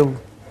 ẹ̀rù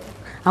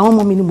àwọn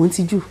ọmọ mi ni mò ń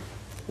tijú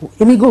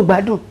èmi gò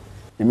gbádùn.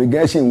 èmi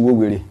gẹ́ sì ń wo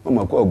wèrè wọ́n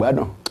mọ̀ kó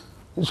ọ̀gbádùn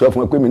ń sọ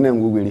fún ẹ pé mi náà ń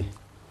wo wèrè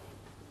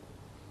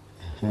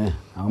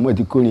àwọn ọmọ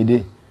ti kórin dé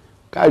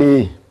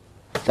kárí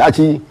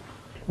sáti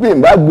bí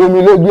n bá gbomi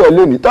lójú ẹ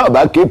lónìí tó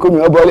bá ké kómi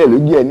ọbọlẹ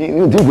lójú ẹ ní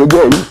tí ìfojú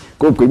ẹ yìí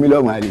kó pè mí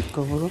lọ́mọ àlè.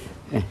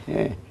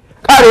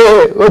 kárí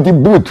ó ti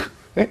boot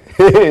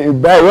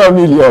by $1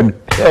 million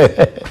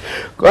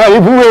kọ́ ní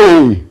fún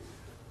wèrè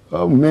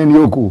ọmọ mẹ́ni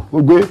okò ó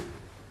gbé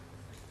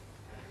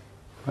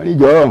wọ́n ní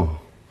jọ.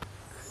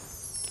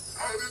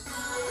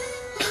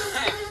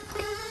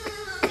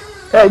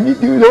 ẹni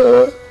dúró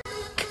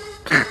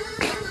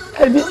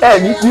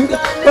ẹni dúró.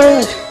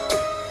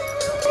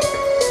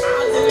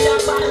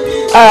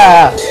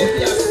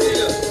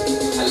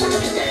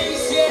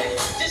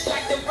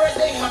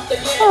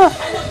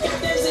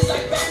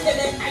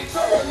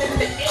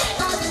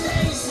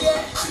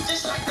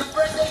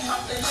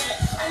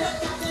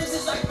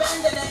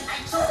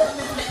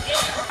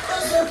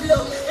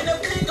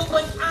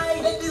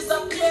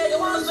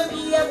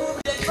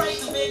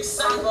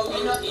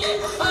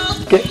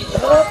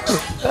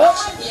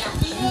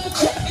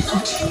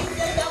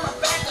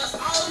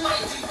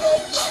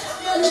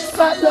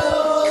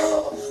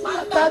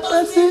 Àtàtọ̀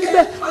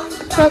síbẹ̀,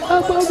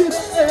 àtàtọ̀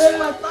síbẹ̀,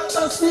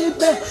 àtàtọ̀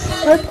síbẹ̀,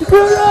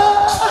 ẹ̀dúró,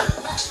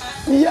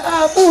 ìyá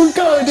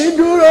Fúnkẹ́ ò ní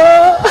dúró.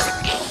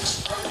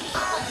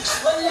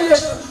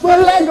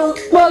 Boleno,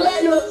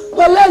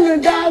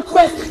 dark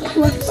quest.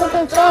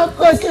 Dark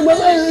quest,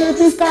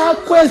 Boleno,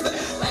 dark quest.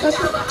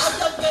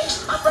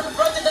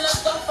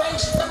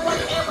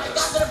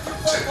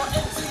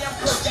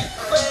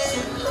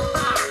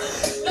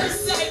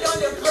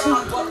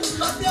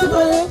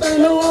 I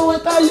know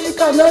what I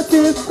cannot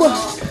take.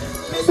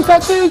 If I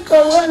think I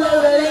want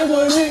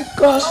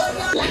to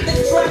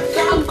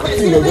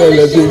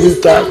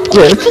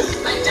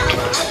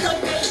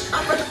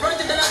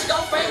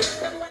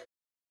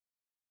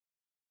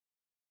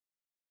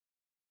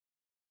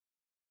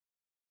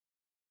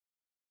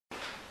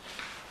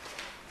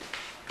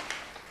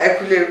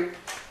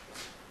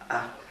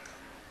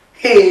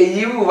Hey,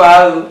 you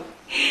wow.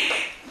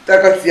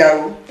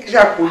 Takatiawo,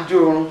 ìṣàkójọ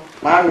orun,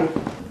 màámi.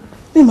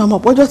 Ní màmá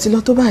pọ́jọ́ ti lọ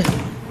tó báyìí.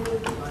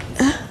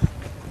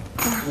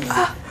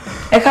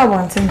 Ẹ káàbọ̀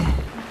àǹtí mi.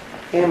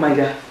 Máa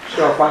jà,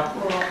 ṣe ọ̀pá.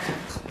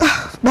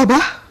 Bàbá,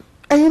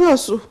 ẹ̀yin náà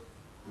sùn.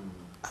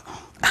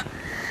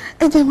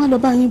 Ẹ jẹ́ wá lọ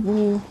bá yín bu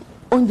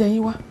oúnjẹ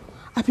yín wá,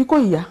 àbí kò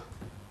ìyá?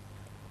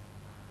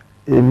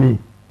 Èmi.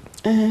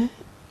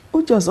 Ó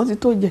jẹ ọ̀sán ti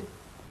tó jẹ.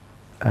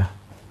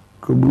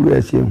 Kò burú ẹ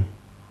ṣeun.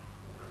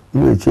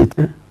 Mi ò ṣe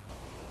tán.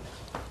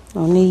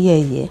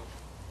 Oníyẹ̀yẹ́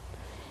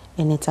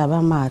ẹni tá a bá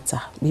máa tà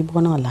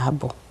bíbọ́ náà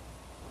láàbọ̀.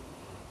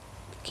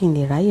 Kí n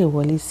lè ráyè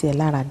wọlé sí ẹ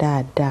lára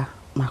dáadáa,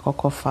 màá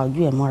kọ́kọ́ fa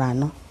ojú ẹ̀ mọ́ra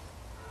náà.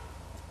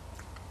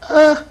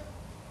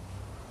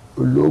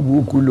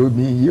 Olóbùkún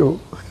lomi yìí o.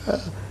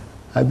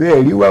 Àbẹ́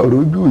ẹ̀rí wà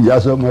rójú ìyá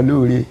sọmọ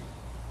lóore.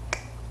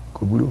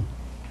 Kò burú.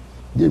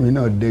 Jẹ́mi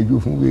náà dẹjú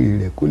fún wèrè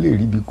rẹ̀ kó lè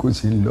rí bí kò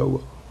sí ń lọ́wọ́.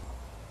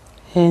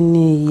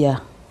 Ẹni ìyá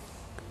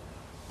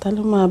ta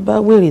ló máa bá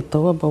wèrè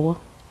tọwọ́ bọwọ́?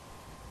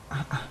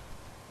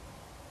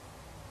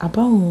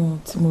 Àbáwọn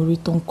tí mo rí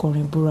tó ń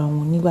kọrin búra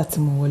wọn nígbà tí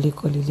mo wọlé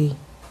kọ́ lélẹ́yìí.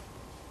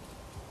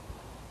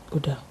 Ó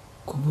dà,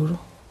 kò burú.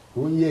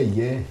 Ó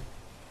yẹ̀yẹ́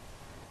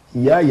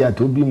ìyá ìyá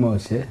tó bímọ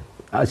ọ̀sẹ́,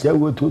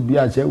 aṣẹ́wó tó bí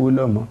aṣẹ́wó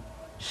lọ́mọ.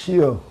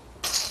 Ṣíọ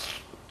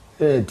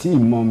tí ì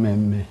mọ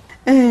mẹ̀mẹ̀.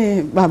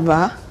 Bàbá,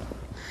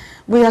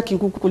 bóyá kí n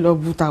kúkú lọ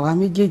bu tàwa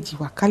méjèèjì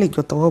wá ká lè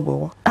jọ tọwọ́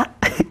bọwọ́.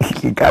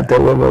 Kíkà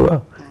tọwọ́ bọwọ́.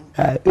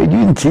 Ojú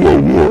ń tì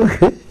èmi o.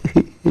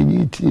 Ojú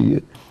ń tì èmi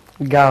o.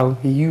 Ga o,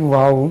 èyí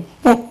wà o.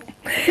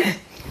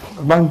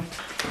 Bàbá mi.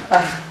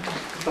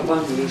 Bàbá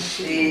mi lè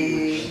ṣe.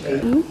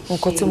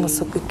 Nǹkan tí mo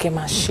sọ pé kẹ́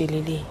máa ṣe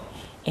lélẹ̀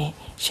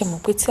ṣe mọ̀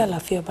pé tí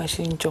àlàáfíà bá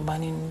ṣe ń jọba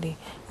nínú ilé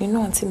nínú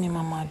àǹtí mi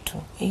máa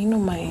dùn èyí náà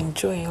máa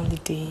enjoy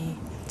holiday yìí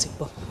ti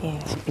pọ̀.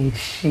 Ẹ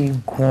ṣe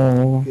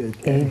gan-an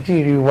ẹ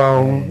jìrì wa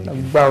o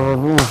agbára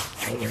bò.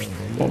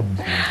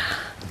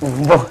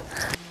 Bọ̀.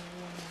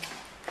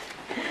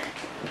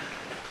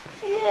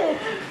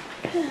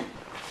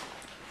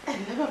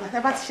 Ẹ̀lẹ́ bàbá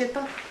tẹ́ bá ti ṣe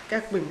tán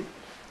kẹ́ pè mí.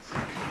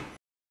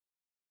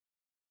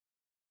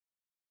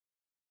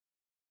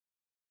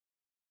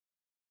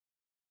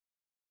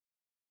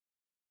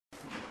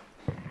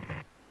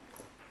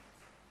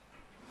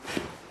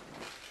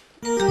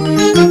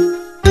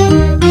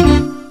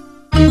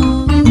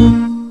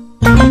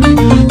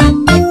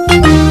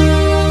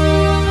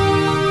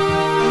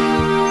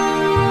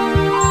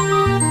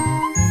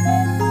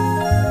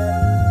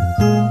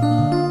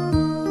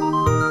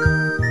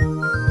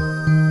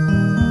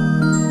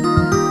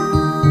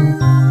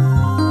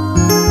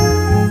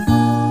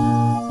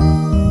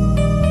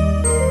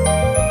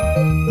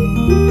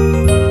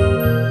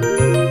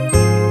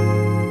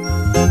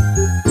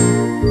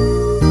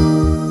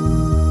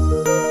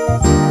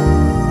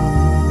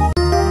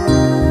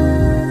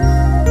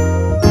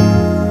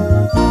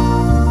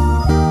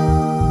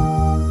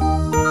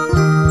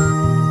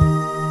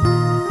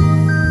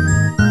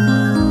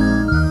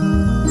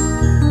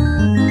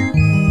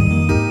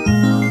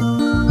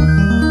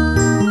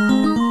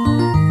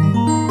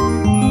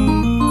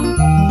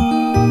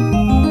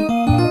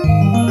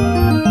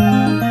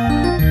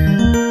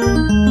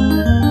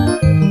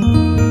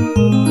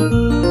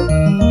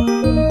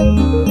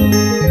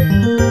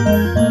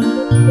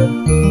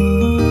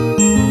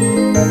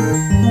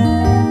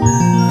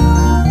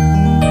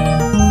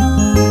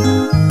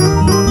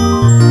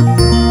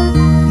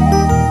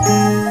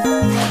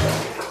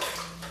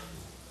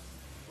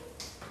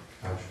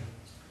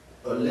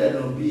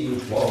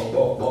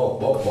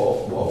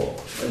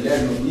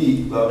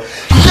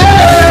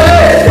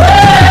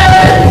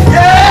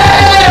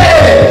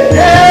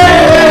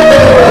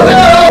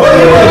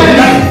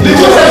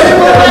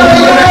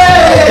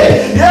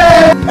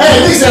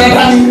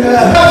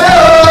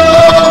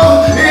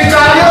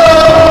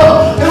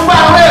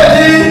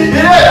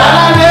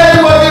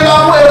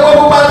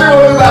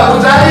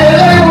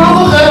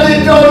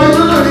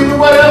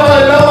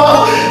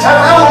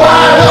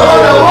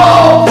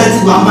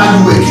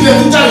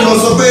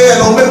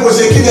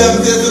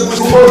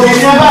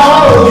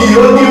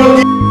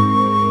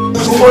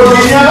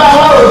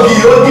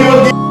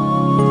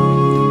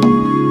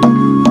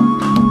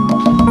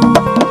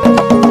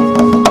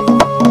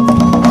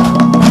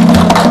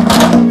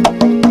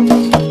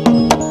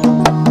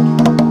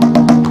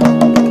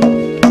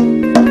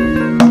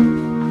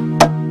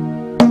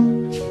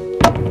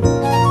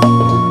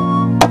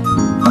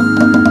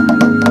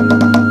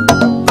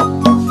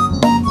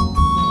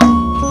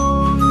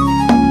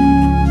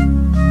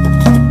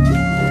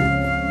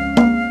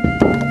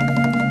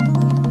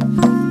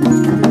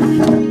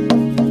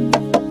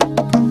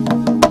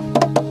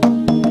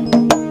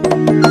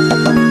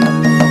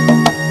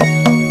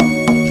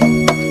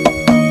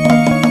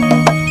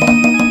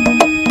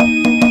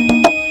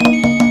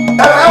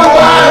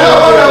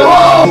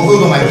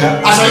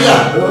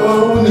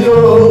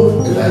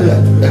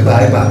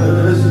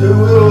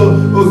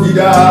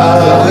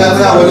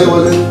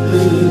 wọlé.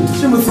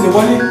 Ṣé mo sì lè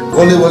wọlé?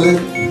 Wọlé.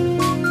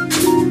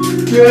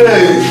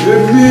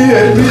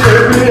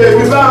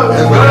 Èmi bá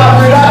ọ̀rọ̀ mi rárá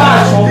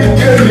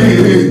kékeré.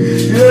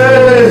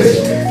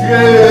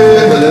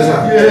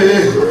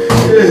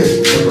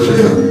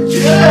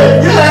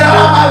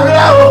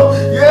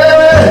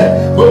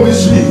 Bomi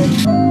sí.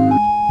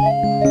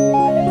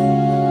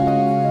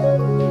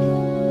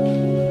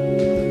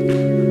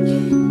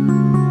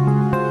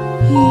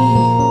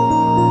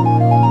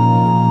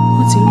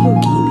 Wọ́n ti rí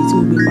ògì ibi tí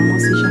mo gbé pamọ́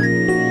sí ṣá.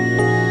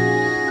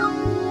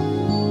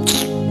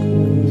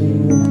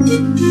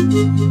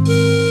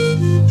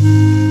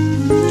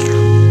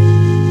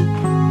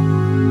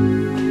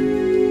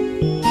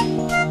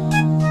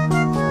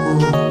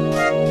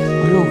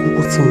 Ọlọ́run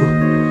kúkú ti mọ̀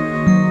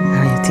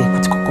ara ẹ̀ tí ẹ̀kú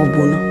ti kọ́kọ́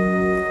gbóná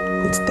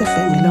ó ti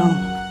tẹ́fẹ̀ẹ́ mi lọ́rùn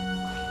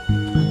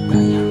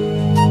àgbáyà.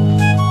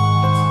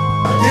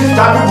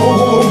 Tàbí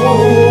gbogbo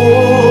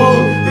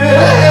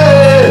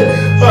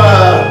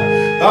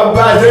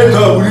ọba àdéhùn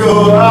ọ̀gbìn o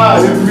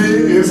èmi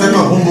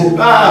sẹ́kọ̀ fún bo.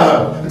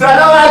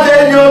 tàdá wá dé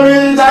ní omi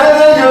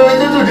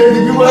tútù dé ní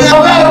bí mo lọ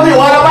bẹ́ẹ̀ mi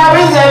wọ́n lọ bá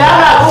mi jẹ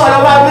lára kó wọ́n lọ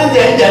bá mi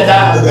jẹ ìjẹta.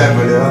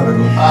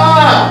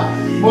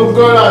 Mo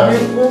gọ́ra mi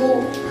kú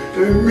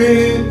èmi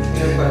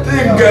tí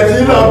nǹkan tí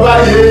lọ bá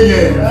yé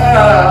yẹn.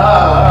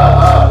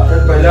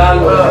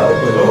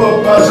 Ọmọ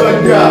bá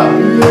sọ́jà.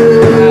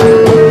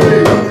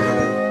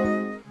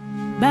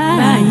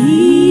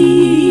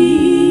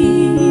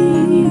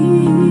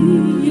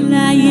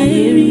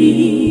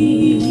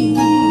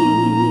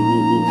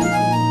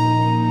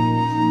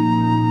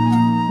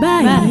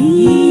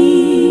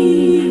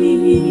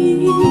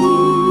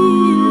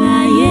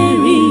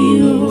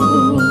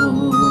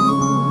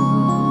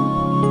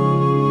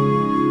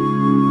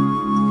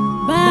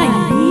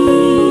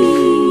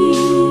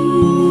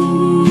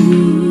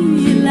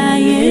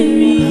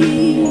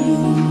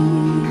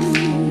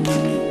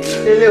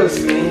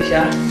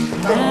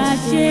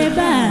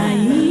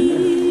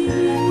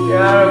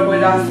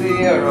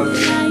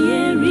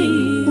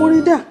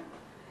 Mọ́rídà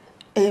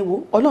ẹ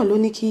wo Ọlọ́run ló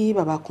ní kí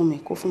bàbá kún mi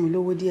kó fún mi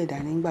lówó díẹ̀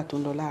dání nígbà tó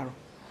ń lọ láàárọ̀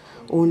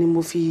òun ni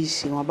mo fi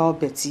ṣèwọ̀nba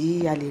ọbẹ̀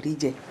tí a lè rí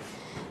jẹ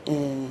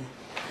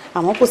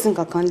àmọ́ kò sí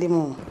nǹkan kan lé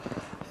mọ́.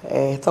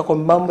 Tọkọ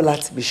mi bá ń bọ̀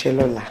láti ibi iṣẹ́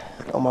lọ́la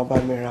ọmọ bá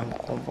mi ra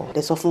nǹkan bọ̀.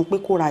 Ẹ sọ fún un pé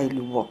kó ra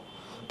ìlú bọ̀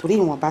torí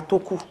ìwọ̀nba tó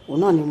kù òun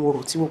náà ni mo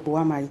rò tí gbogbo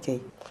wa máa jẹ.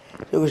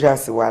 Ṣé o ṣáà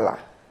sì wàhálà?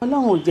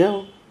 Ọlọ́run ò jẹ́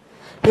o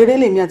eré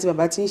lèmi àti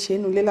bàbá ti ń ṣe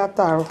inú ilé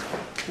látàárọ̀.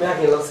 Bí a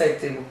kì í lọ sẹ́ẹ̀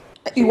tèmi.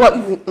 Ìwọ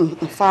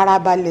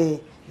farabalẹ̀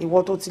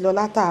ìwọ tó ti lọ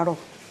látàárọ̀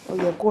ó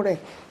yẹ kó rẹ̀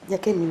jẹ́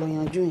kémi lọ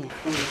yanjú yẹn.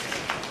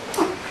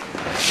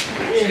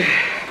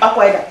 Ọkọ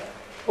ẹ̀dá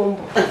ó ń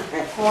bọ̀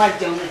kó wá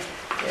jẹun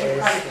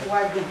kó wá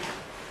jẹun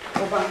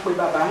ó bá ń pe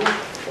bàbá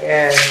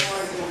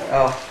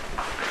náà.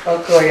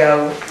 Ọkọ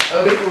ìyàwó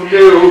Ọdúnkùnlé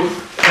o.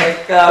 ẹ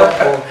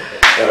káàbọ̀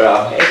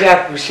ẹ ṣe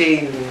àkùṣe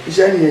ìlú.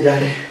 Iṣẹ́ nìyẹn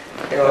jáde.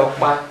 Ẹ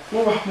ọ̀pá. Mo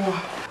wà.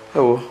 Ẹ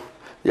wo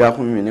ìyá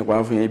kún mi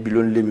nípa fún yẹn ibi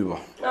ló ń lé mi bọ̀.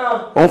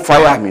 Ó ń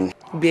fáyà mi ni.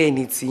 Bí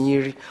ẹni tí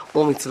yín rí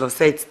wọ́n mi ti lọ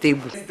set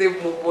table.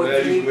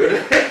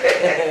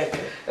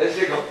 Ẹ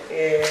ṣe gan.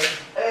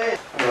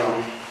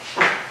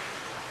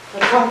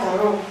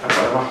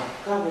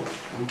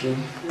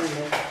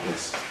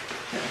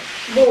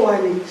 Bó wà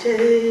ní ṣé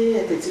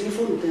ẹ̀tẹ̀ tí ní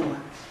fóònù tẹ̀ wá?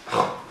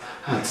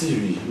 Àǹtí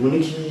rí mo ní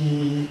kí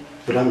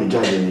bọ́dá mi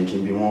jáde ní kí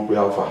n bí wọ́n pé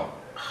alfa.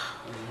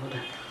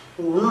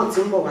 Òun náà ti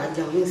ń bọ̀ wá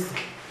jẹun nísìn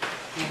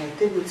àwọn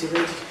tébù ti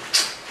rẹ́dì.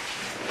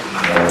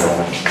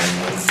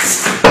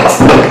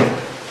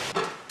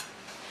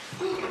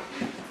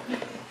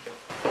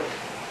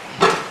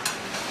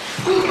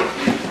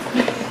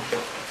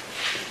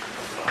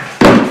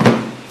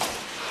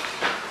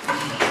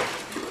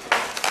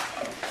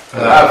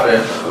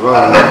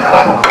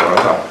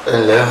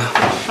 Ẹ̀lẹ́.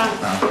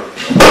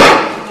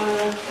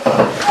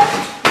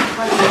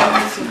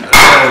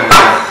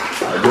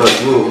 Àjọ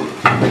tí ó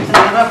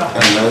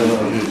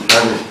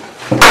ẹ̀lẹ́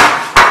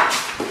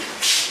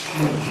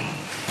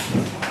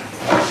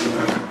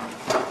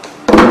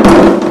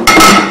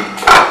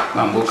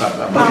Mamboka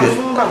baba.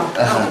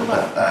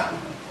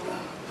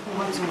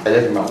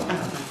 ẹ̀lẹ́ fi máa wọ̀.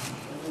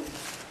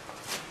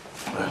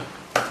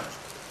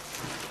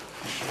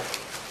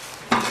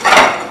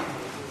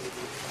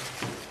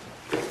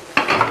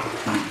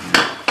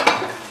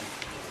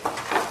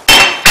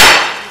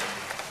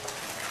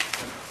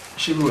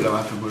 Ṣé bí wo la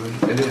máa fi gbóyún?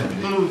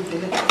 Ẹlẹ́yàmílẹ́.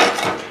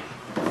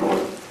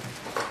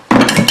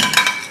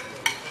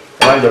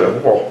 Wọ́n á jọ rẹ̀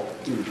púpọ̀.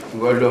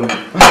 Wọ́n lọ́mọ.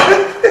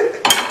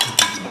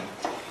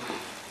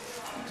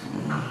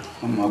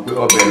 Wọ́n mọ̀ pé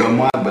ọbẹ̀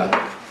lọ́mọ àgbà.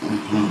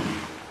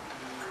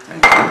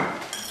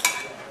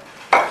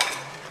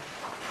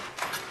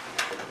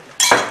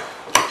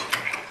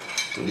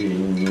 Torí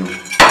yín o.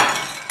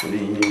 Torí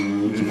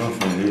yín náà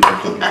fún ilé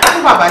ìtọ́jú.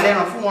 Fún bàbá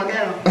lẹ́ràn fún wọn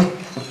lẹ́ràn.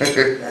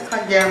 Ká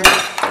jẹun.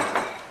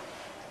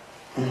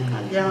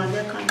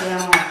 Jẹ́ ká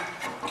jẹun.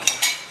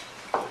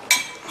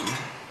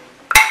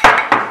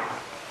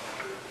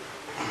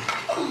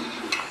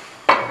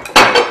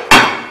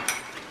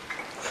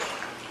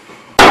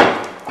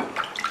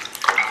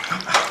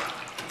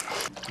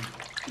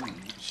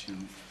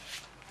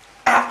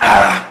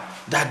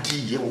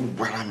 yẹ o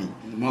gbára mi.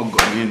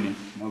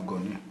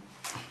 Mogoni.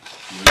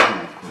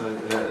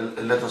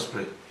 Let us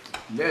pray.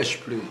 Let's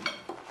pray.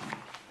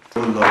 Oh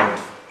Lord,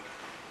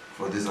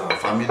 for this our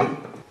family,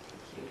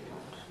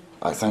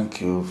 I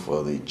thank you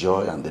for the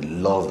joy and the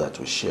love that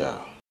we share.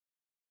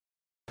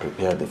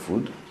 Prepare the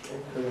food.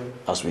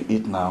 As we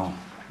eat now,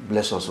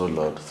 bless us, O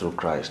Lord, through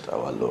Christ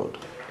our Lord.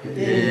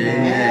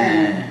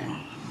 Amen.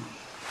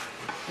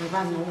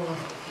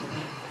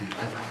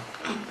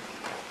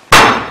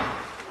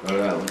 All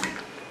right.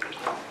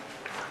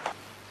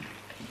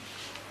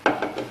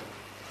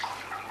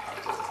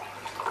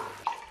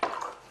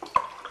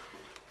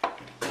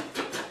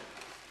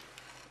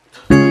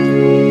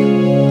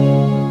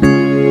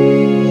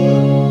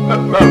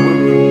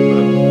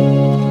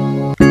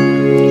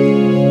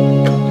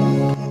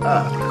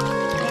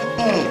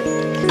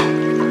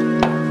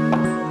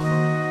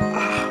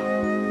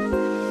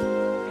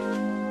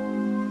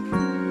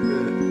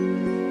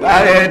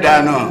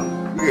 Dànù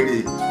wèrè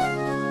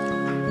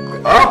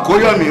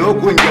ọkọyọmí ó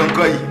kó oúnjẹ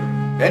nǹkan yìí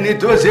ẹni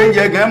tó ṣe ń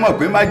jẹ gan mọ̀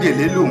pé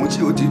májèlé lòun tí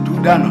ó ti dú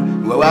dànù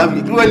wà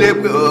mí kí wọ́n lè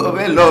pé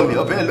ọ̀fẹ́ lọ mí kí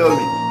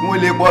wọ́n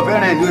lè pọ̀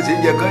fẹ́ràn ẹni ó ṣe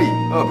ń jẹ kán yìí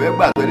ọ̀fẹ́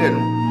gbà tó lẹ́nu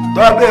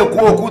tọ́bẹ̀ kú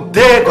okú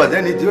dé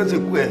kọ̀sẹ́ni tí ó ti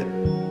kú ẹ̀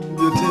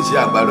bí ó ti ń ṣe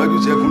àgbà lọ́jọ́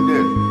sẹ́kún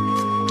dẹ̀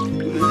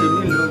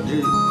èmi ló dé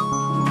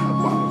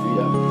àpò àwọn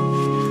fìyà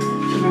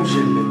kí ló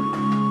ṣẹlẹ̀.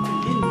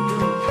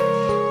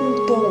 ń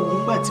tọ́ òun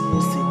gbà tí mo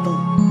ṣe tán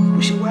ó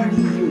ṣe wá rí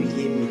iye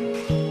òye mi.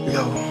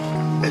 ìyàwó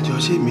ẹjọ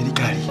ṣé èmi rí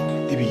gàrí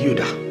ibi yóò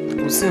dá.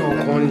 kò sí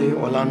nǹkan lé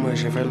ọ̀lànà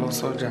ẹ̀ṣẹ̀ fẹ́ lọ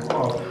sọ́jà.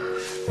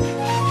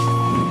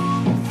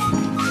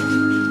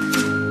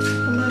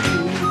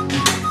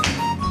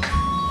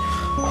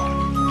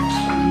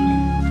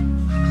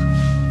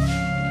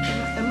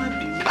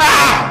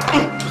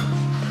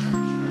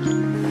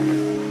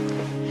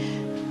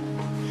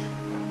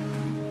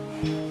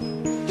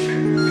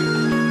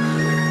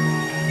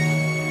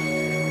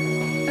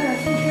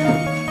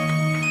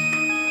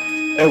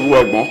 ẹ wo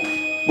ẹ̀gbọ́n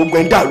gbogbo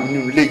ẹ̀ ń dàrú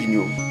nínú ilé yìí ni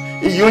o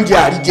èyí oúnjẹ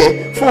àríjẹ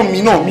fóònù mi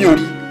náà mi ò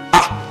rí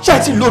ṣé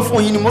àti lóòdù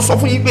fún yín ni mo sọ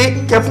fún yín pé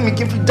kẹ fún mi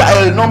kí n fi dá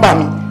nọ́mbà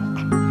mi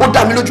ó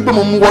dá mi lójú pé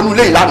mo mú wọnú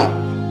ilé yìí lánàá.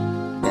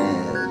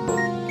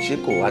 ṣé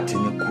kò wá ti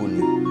ní kú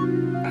ni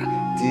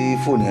tí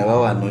fóònù yẹn bá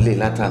wà nílé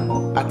látàná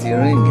àti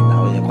ríǹgì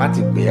náà yẹn kó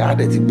àti pé á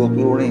dẹ̀ ti gbọ́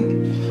pé ó ríǹgì.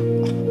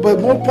 but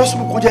mo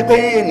possible kó jẹ́ pé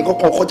ẹnìkan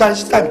kan kọjá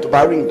sí táìmù tó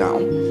bá ring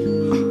down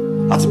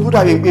àti bó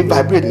dàbí pé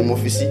vibrate ni mo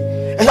fi sí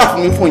ẹ ṣáà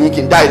fún mi fún yín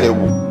kí n dá ilẹ̀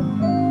wò.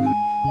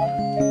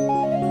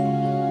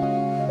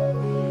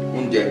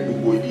 oúnjẹ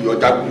gbogbo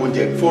ìyọjà gbogbo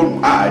oúnjẹ fóònù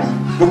ààrí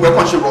gbogbo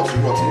ẹ̀kọ́ ṣe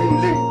rọ̀tìrọ̀tì nínú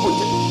ilé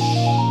ìgbòjẹ.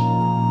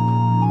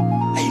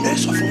 ẹ̀yin náà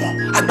sọ fún wọn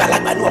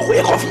àgbàlagbà ni wọn kò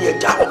yẹ kó fi yẹn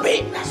já ọbẹ̀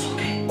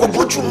kó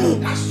bójú mu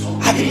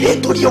àbílẹ̀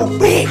torí ò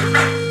pé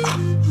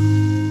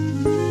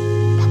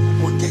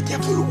oúnjẹ jẹ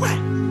fúlùwà.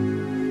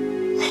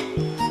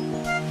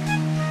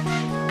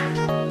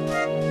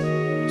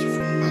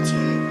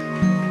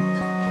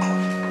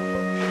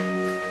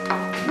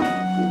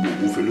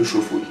 ló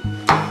ṣòfò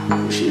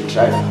yìí ó ṣe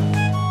tíráì.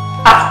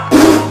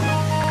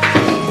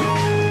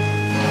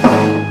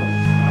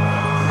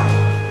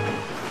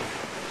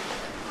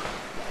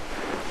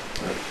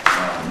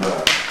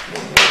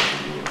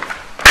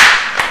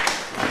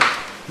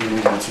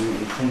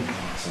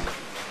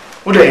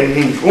 ó dẹ̀ ń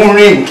rìn ó ń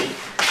rìn.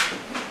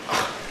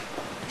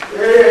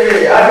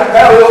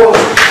 Adebayo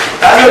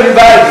ta ló ní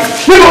báyìí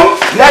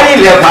lẹ́yìn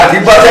ilẹ̀kùn àti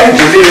bọ́sẹ̀ǹtì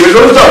tó léèrè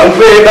ló ń sọ̀rọ̀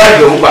pé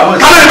báyìí òun pamọ́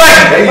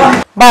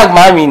sí. báàgì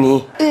máa mi ni.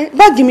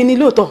 báàgì mi ni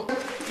lóòótọ́.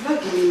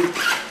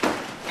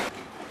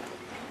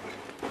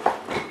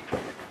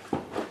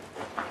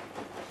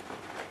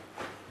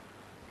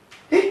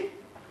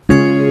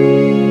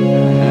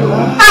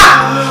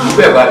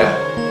 bẹ́ẹ̀ padà.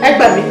 ẹ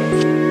gbà mí.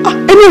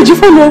 èmi ò jí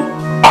fóònù o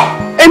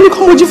èmi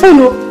kọ́ mo jí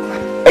fóònù o.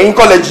 ẹ̀yin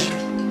kọ́lẹ́jì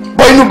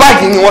bọ́ inú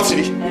báàgì ni wọ́n ti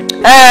rí.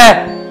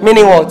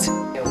 meaning what?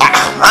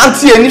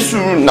 àǹtí ẹ ní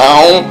sùúrù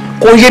náà.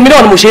 kò yé mi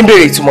náà ni mo ṣe ń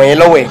béèrè ìtumọ̀ yẹn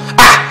lọ́wọ́ ẹ̀.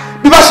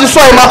 bí bá ṣe sọ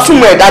ẹ máa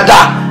túmọ̀ ẹ̀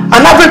dáadáa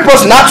an average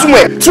person á túmọ̀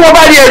ẹ̀ tí wọ́n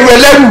bá rí ẹrù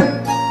ẹlẹ́rù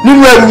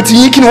nínú ẹrù tí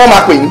yín kí ni wọ́n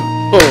máa pè yín.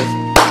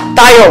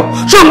 Táyọ̀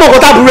ṣé o mọ ọkọ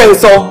táàbùrú ẹ̀ ń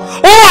sọ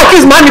ó wà kí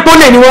ìsìnmá mi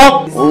pọ́nlẹ̀ ni wọ́n.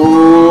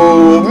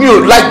 mi ò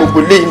láì gbogbo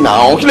léyìn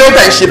náà kí ló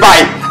dé ń ṣe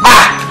báyìí.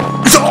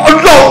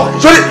 ọlọ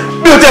sórí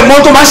bí o tẹ mọ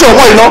tó máa ṣe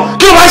ọwọ́ iná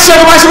kí ló máa ṣe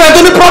tó máa ṣe fẹ́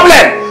tó ní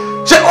problem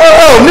ṣé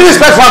o ní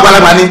respect fún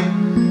àgbàlagbà ni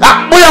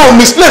bóyá o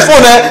misplace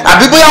phone ẹ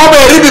àbí bóyá wọn bẹ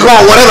rí ibì kan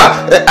or whatever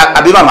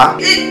àbí màmá.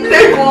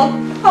 lẹ́kọ̀ọ́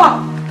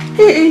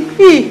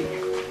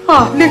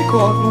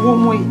lẹ́kọ̀ọ́ ìwọ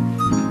ọmọ yìí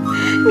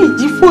mi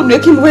jí fóònù ẹ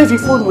kí ni wọ́n fi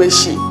fóònù ẹ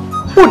ṣe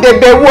kò dẹ̀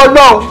bẹ̀ wọ́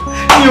náà.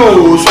 mi ò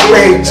sọ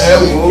ẹ jì. ẹ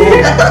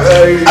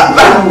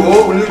wo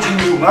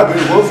olùtúwò má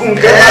bèrè wọ́n fún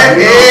kẹ́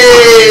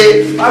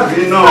má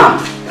bèrè náà.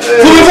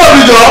 fún mi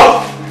fóònù jọ.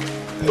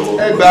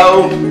 ẹ gbà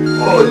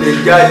ó lè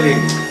jáde.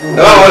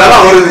 ẹ bá wọlé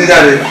àwọn olùdíje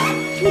jáde.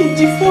 mi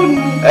jí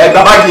fóònù. ẹ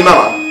gbà báàgì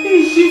màmá. mi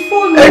jí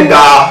fóònù. ẹ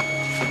gbà.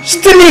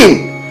 stealing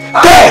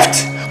theft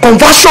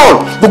conversion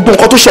gbogbo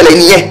nǹkan tó ṣẹlẹ̀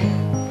nìyẹn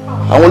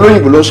àwọn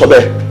olóyìnbó ló ń sọ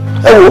bẹ́ẹ̀.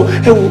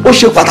 ẹ wo ó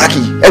ṣe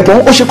pàtàkì ẹ̀gbọ́n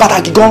ó ṣe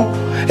pàtàkì gan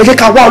ẹ jẹ́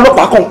ká wá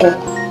ọlọ́pàá kọ̀ọ̀kan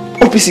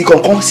OPC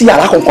kọ̀ọ̀kan sí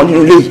yàrá kọ̀ọ̀kan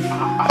nínú ilé yìí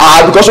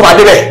because ó máa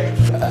débẹ̀.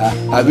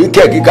 àbí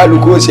kẹ̀kí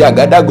kálukú ó ṣe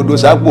àgádágodo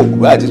sápò òkú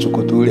àti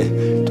ṣòkòtò rẹ̀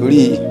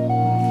torí.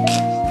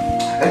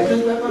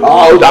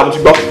 ó dàbò ti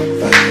gbọ́.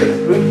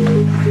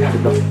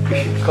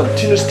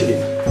 Continue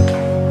stealing.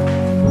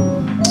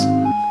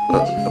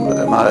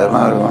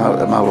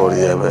 ẹ má wọrí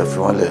ẹ fi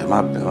wọn lẹ ẹ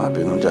má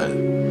bínú jàre.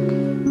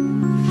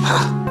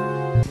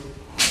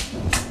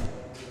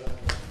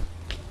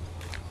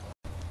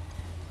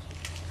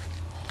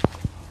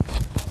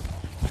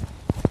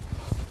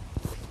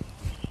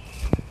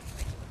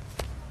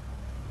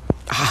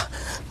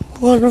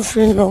 wọ́n ló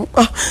fi lọ.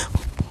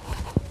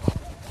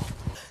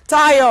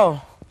 Táyọ̀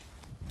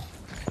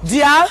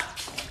díà.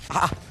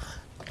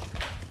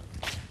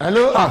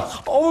 hello.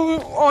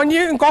 ọ̀ní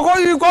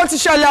nǹkan ti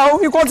ṣẹlẹ̀ o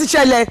nǹkan ti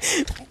ṣẹlẹ̀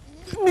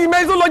mi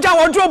mẹ́rin tó lọ já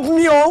wardrobe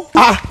mi o.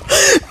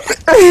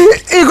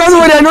 nǹkan tí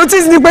mo dẹ̀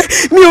notice ni pé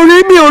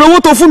mi ò rówó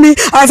tó fún mi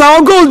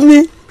àtàwọn gold mi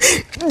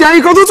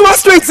nǹkan tó tún wá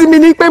straight sí mi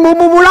ni pé mo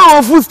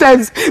ráwọn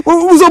footsteps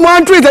mo sọ mo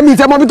á straight ẹ̀mí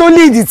ìtẹ́mọ́ mi tó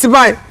lead ti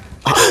báyìí.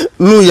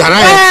 nu yàrá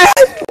yẹn.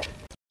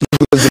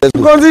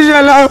 nǹkan tí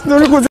ṣẹlẹ̀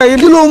torí kò tẹ̀yìn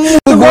kí ló mú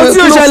nǹkan tí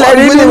ò ṣẹlẹ̀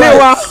rí nílé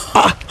wa.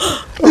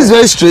 This is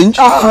very strange.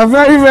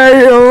 Very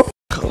very o.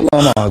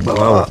 Ọmọ àgbà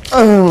wa wà.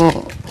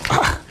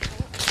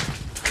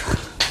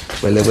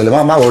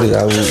 Pẹ̀lẹ́pẹ̀lẹ́ má wọrí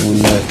àwọn òun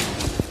ni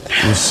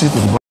ẹ sí tó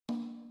bá.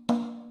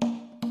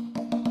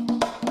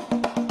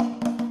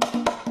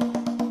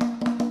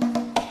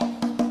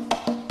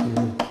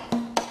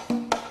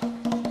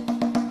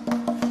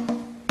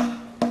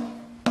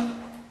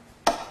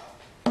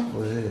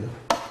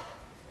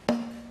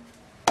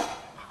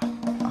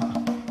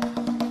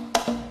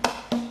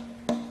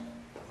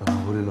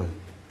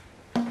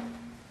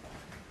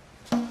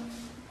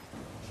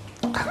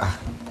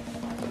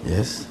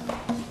 Yes,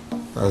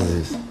 that's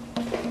this.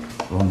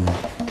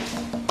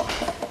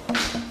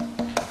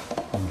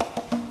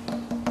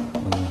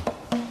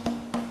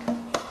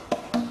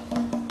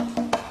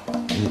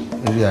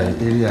 Area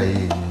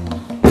yìí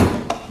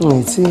ni.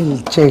 Mi ti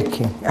check.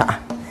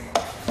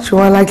 Ṣé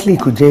wọ́n likely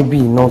kò jẹ́ bí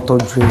iná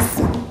tọ́jú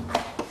ẹ̀sìn?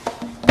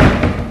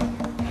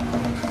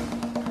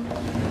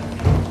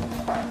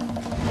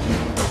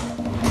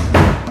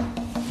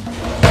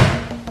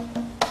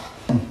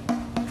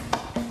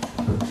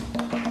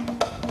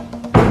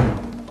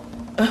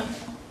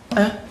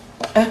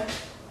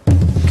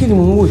 Kí ni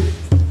mò ń wò?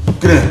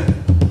 Kí ni?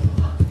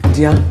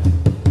 Díà.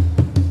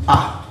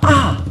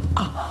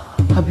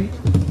 Àbí?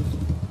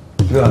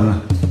 Kí ló wà náà?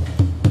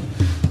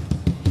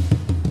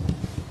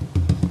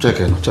 Check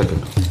it.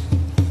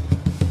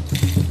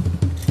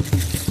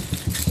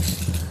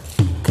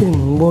 Kí ni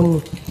mò ń gbọ́ nù?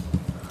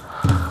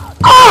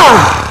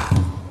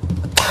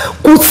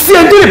 Kò sí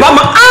ẹni tó lè bá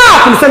ma kò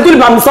sí ẹni tó lè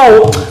bá mi sọ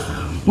o.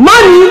 Má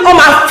ní ọ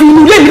máa fi inú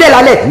ilé mi lẹ̀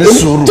lálẹ́. Ní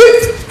sùúrù.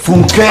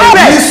 Fúnkẹ́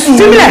ní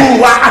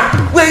sùúrù wa.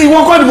 Ìwọ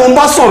kọ́ ni mo ń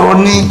bá sọ̀rọ̀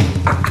ni.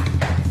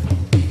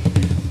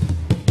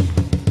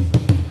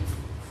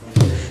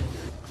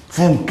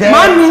 Fúnkẹ́.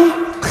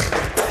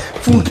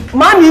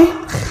 Mami,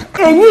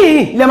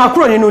 ẹ̀yin lẹ máa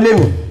kúrò nínú ilé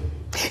mi.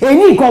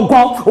 Ẹ̀yin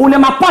gangan òun lẹ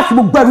máa pàṣẹ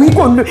gbogbo ẹrù yín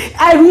kò nílò.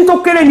 Ẹrù yín tó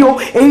kéré ni o,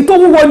 èyí tó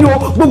wúwo ni o,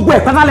 gbogbo ẹ̀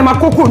pátá lẹ máa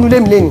kó kúrò nínú ilé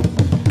mi lẹ́nu.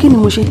 Kí ni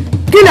mo ṣe?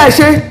 Kí lẹ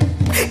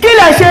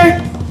ṣe?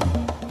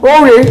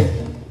 Oore,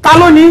 ta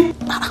ló ní?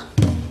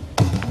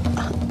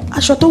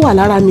 Aṣọ tó wà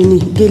lára mi ni,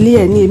 gèlè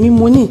ẹ̀ ni èmi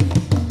mo ní.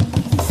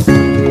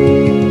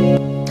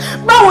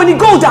 Báwo ni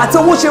gold àti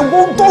owó ṣe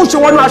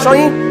wọnú aṣọ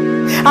yín?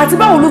 Àti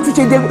báwo ló tún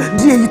ṣe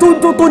di èyí tó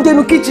ń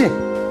dénú kitchen?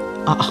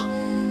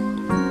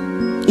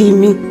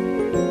 Èmi.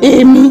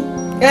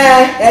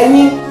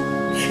 Ẹ̀yin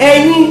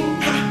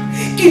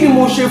kí ni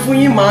mo ṣe fún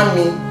yín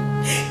màámi?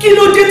 Kí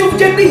ló dé tó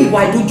jẹ́ pé ìwà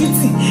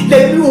ìdójútì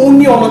lẹ́bí òun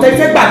ní ọ̀nà tẹ́lẹ̀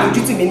fẹ́ gbà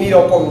lójútì mi nílé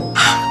ọkọ mi?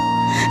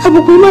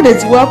 Àbùkù iná dẹ̀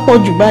ti wá pọ̀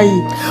jù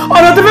báyìí.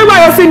 Ọ̀nà tó fẹ́ gbà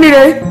yọ sí mi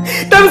rẹ̀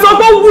tẹ́mi sọ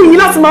pé ó wù yín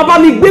láti máa bá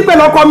mi gbé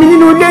pẹ̀lú ọkọ mi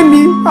nínú ilé mi.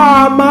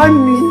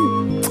 Màámi.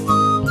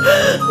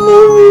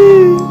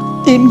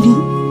 Èmi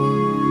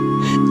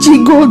jí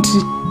góòdì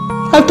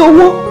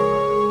àtọwọ́.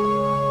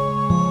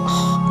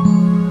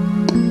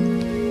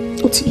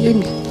 Ó ti yé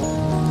mi.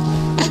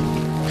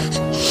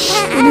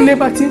 Onílé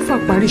bá ti ń fà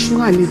parí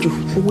ṣúná àlejò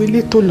owó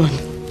ilé tó lọ ni.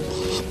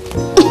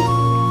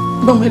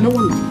 Bọ́mọ ẹ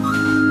lọ́wọ́ mi.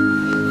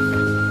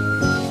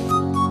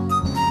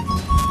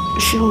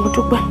 Ṣé mo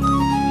dúpẹ́?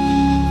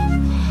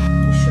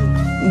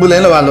 Bó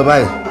lẹ́yìn lọ́wọ́ lọ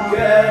báyìí.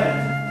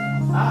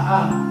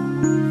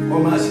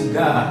 Ọmọ sì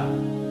dáa.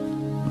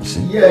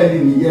 Yẹ́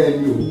ẹni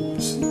o.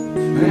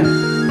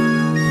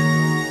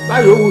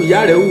 Báyọ̀ wù ìyá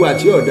rẹ̀ wù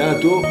àti ọ̀dà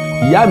tó.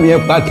 Ìyá mi ẹ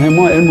pàtẹ́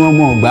mọ́ ẹnu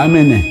ọmọ ọ̀gbá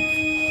mẹ́nẹ̀.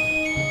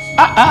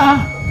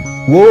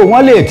 Wo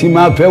wọ́n lè ti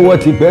máa fẹ́ wọ́n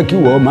ti fẹ́ kí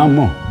wọ́n máa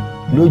mọ̀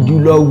lójú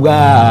lọ́gbà.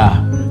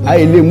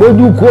 Àìlè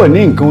mójú kúrò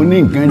ní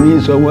nǹkan ní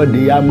sọwọ́de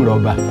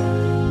amúrọ̀bà.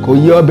 Kò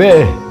yọ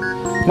bẹ́ẹ̀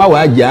má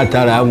wàá jẹ́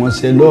àtàrà wọn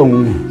ṣe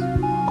lọ́hùn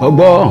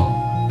kọ́gbọ́.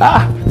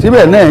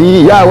 Síbẹ̀ náà yín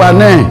ìyá wa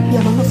náà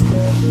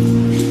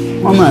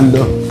wọ́n máa ń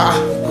lọ.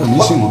 Kò ní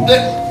sí wọn.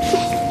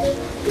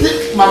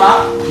 Màmá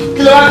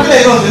kí ló wá kílẹ̀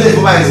yóò nílé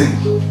ìfowópamọ́ ẹ̀sìn.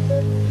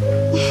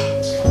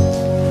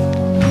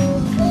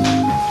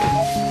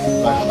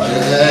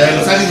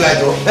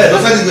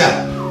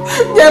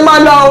 Jẹ́ máa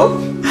lọ o,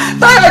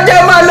 Táyọ̀ jẹ́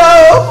máa lọ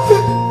o.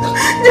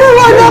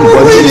 Jọ̀wọ́ náà mo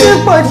fi ṣe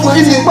pọ̀jù, ó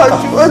ti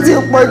pọ̀jù, ó ti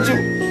pọ̀jù,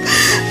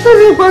 ó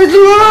ti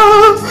pọ̀jù.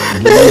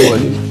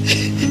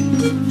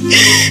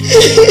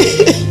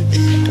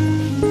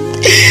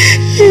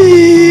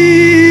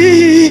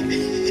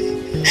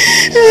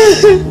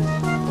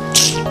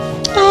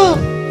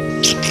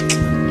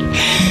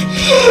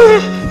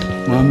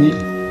 Mọ̀mí,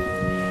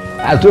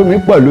 àtòmí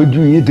pọ̀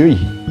lójú yín tó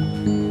yìí,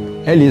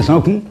 ẹ lè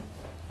sankún.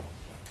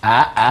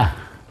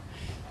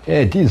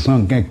 Ẹ tí ì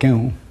san kankan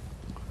o.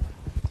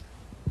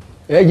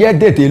 Ẹ jẹ́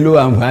tètè lo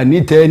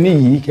àǹfààní tẹ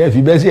níyìí kẹ́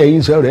fi bẹ́ sí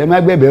ẹ̀yin sọ̀rọ̀ ẹ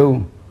má gbẹ̀bẹ̀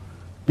o.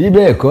 Bí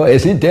bẹ́ẹ̀ kọ́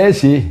ẹ̀sìn tẹ́ ẹ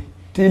ṣe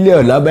tí ilé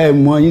ọ̀la bá ẹ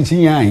mọ yín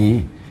sí yàn yín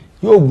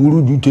yóò burú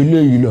ju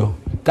tẹ́lẹ̀ yìí lọ.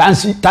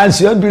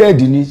 Tansi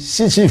ọ́ndúrẹ́dì ni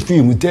sísì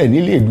fíìmù tẹ̀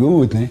nílé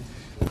ìdúró tán.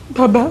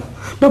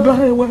 Bàbá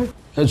ẹ wá.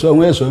 Ẹ sọ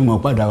wọn ẹ sọ ìmọ̀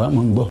padà wá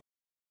mọ̀ ń gbọ́.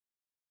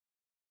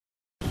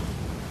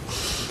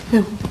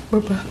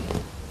 Bàbá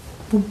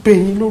mo bẹ̀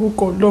yín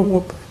lórúkọ Ọlọ́run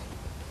ọba.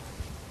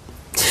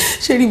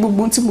 Ṣé rí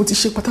gbogbo ohun tí mo ti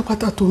ṣe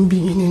pátápátá tó ń bí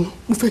yín nínú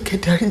mo fẹ́ kẹ́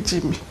dáríjì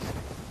mi.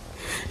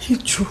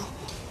 Ìjù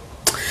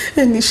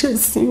ẹni ṣe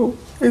ẹ̀sìn o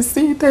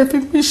ẹ̀sìn tá ẹ fi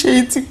mí ṣe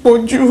é ti pọ̀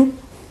jù.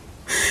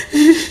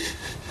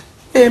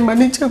 Ẹ máa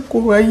ní jẹ́ kó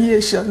ayé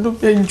ẹ̀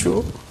ṣàlùbẹ̀ jọ.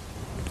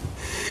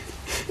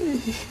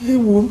 Ẹ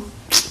wo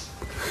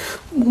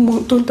mo mọ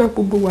tó ń dá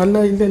gbogbo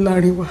wàhálà ilẹ̀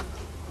láàrin wa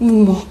mo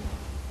mọ̀.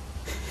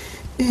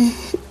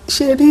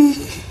 Ṣé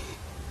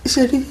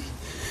rí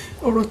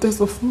ọ̀rọ̀ tẹ́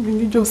sọ fún mi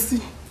níjọ́sí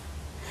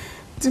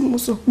tí mo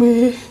sọ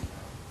pé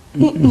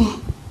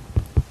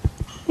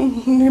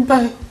ní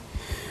báyìí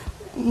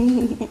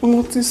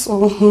mo ti sọ.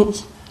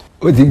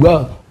 Ó ti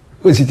gbọ́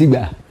ó sì ti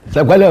gbà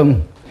sàpálọ̀ mu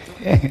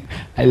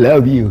I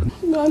love you.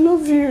 I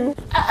love you.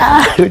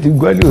 Ó ti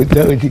gbọ́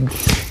lóòótọ́ ó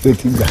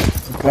ti gbà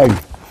káyì.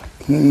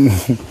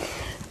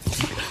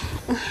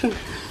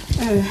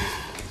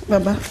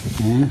 Bàbá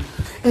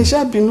ẹ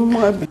ṣàbínú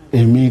mọ́ àbí.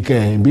 Èmi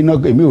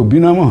ò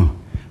bínú mọ́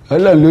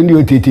Ọlọ́run ló ní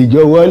o tètè jọ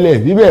wọlé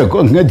bí bẹ́ẹ̀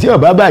kọ́ nǹkan tí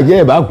ọba bàjẹ́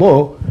ẹ̀ bá pọ̀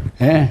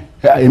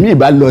èmi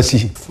ìbá lọ sí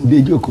i dé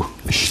jókòó.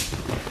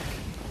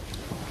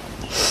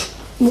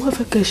 Mo wá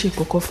fẹ́ kẹ́ ẹ ṣe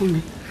kọ̀kọ́ fún mi.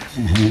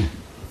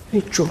 Ẹ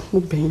jọ̀ọ́ mo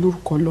bẹ̀ yín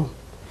lórúkọ Ọlọ́run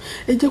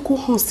ẹ jẹ́ kó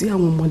hàn sí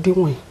àwọn ọmọdé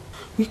wọ̀nyí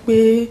wípé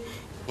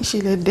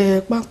ìṣẹ̀lẹ̀ dẹ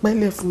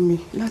pápẹ́lẹ̀ fún mi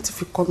láti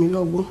fi kọ́ mi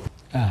lọ́gbọ́n.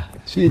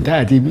 Sweet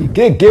àti bí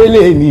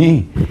kékeré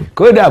ni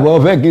kódà bọ́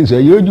fẹ́ kí n sọ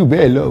yóò jù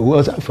bẹ́ẹ̀ lọ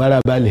wọ́n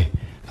ṣàfarabalẹ̀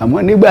àmọ́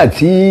nígbà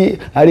tí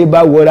arí bá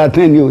wọra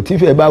tán ni ò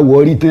tífẹ̀ bá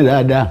wọrí tán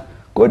dáadáa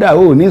kódà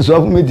ó ní sọ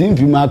fún mi tí ń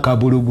fi máa kà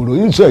bòròbòrò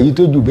ń sọ yìí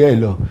tó jù bẹ́ẹ̀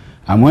lọ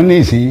àmọ́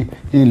nísìnyí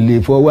n lè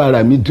fọwọ́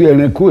ara mi tú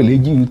ẹran kó lè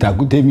jí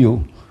ìtàkùté mi o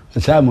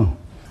ṣáàmù.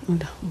 Mo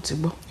ti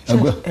gbọ́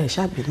ẹ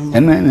ṣàbínú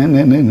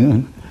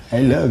mọ́. I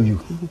love you.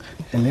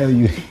 I love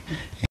you.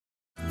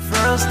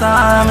 First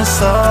time I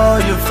saw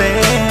your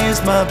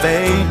face, my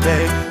baby,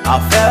 I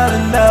fell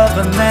in love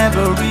and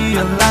never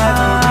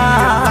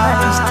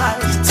realized.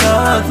 You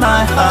touched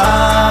my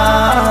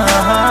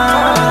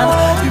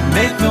heart. You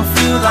make me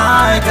feel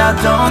like I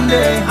done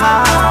the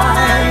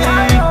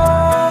high.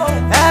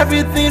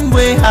 Everything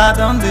we had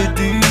done to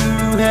do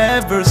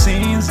ever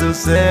since I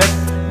set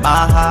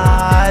my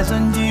eyes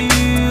on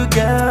you,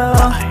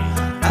 girl.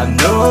 I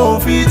know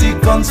physics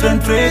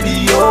concentrate,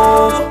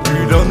 yo.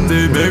 You done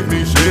they make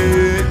me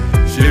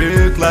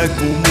shake like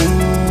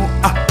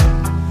Komola.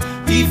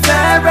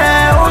 Ìfẹ́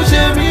rẹ̀ ó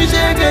ṣe mí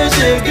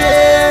ṣégeṣége.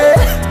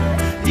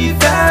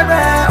 Ìfẹ́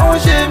rẹ̀ ó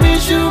ṣe mí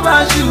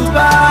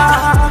ṣúbàṣúbà.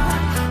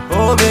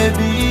 Oh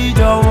baby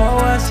jọ̀wọ́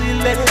wá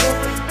sílé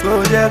kó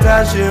jẹ́ ká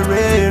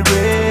ṣeré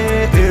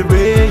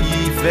eré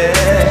ìfẹ́.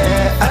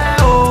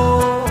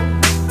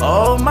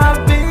 Oh my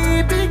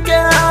baby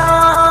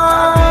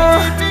girl,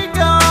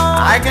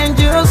 I can't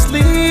just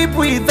sleep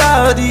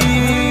without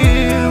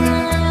you.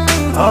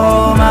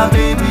 Oh my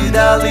baby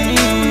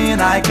darling,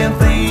 I can't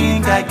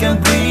think, I can't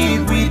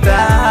breathe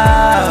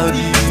without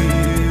you.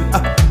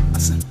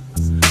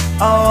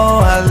 Oh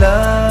I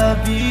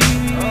love you.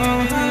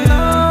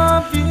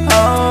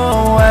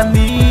 Oh I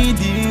need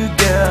you,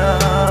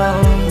 girl.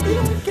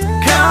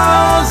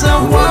 'Cause I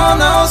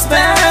wanna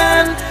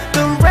spend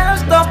the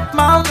rest of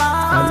my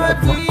life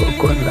with you.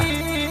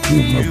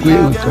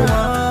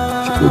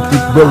 O ti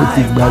gbọ́ o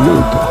ti gbà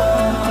lóòótọ́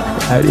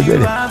àrí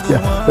bẹ̀rẹ̀ tí a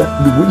fẹ́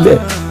dùbúlẹ̀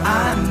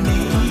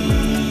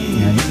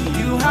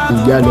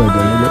ìjà lọ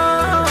ọ̀dọ̀ lọ́lọ́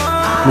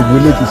gbogbo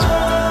ilé ti sùn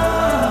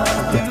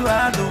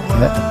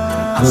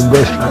gbogbo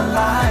ẹ̀sùn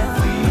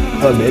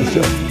ọ̀bẹ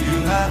ẹ̀sùn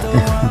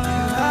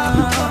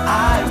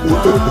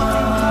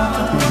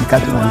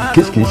kátó wọn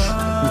kéṣkéṣ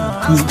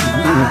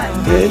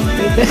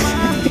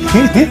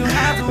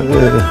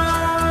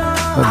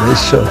ọ̀bẹ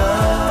ẹ̀sùn.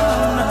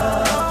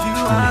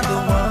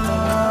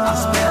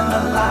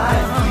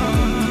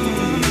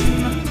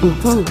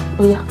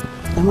 Oya,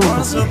 ẹ má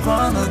bọ̀ sí ẹ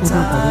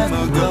má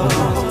bọ̀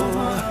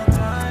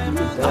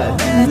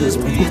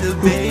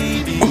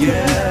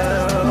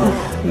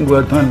Ngwa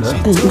tán lọ. ẹ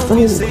ìfẹ́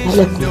ìlú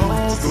alẹ́ kan.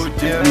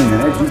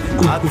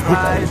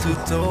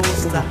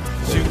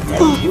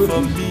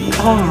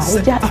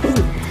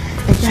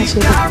 Ẹja ṣe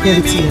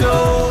bẹ́ẹ̀ tí ẹ.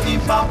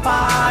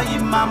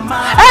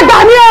 Ẹ gbà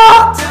mí o!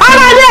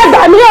 Ara ilé ẹ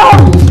gbà mí o!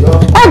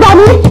 Ẹ gbà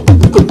mí!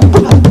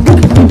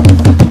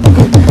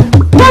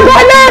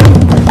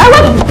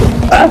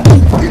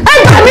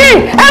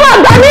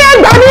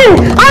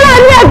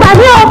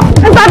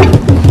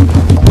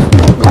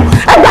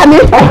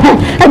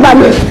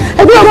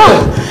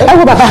 ẹ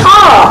wo bàbá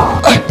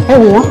ẹ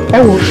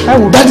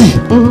wò. Dádì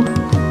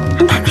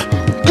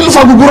kí ló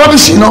fa gbogbo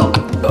rọ́bìṣì náà.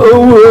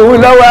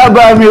 òun lọ́wọ́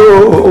bá mi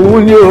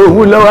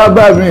òun lọ́wọ́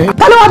bá mi.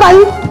 ta ló wá bá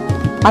yín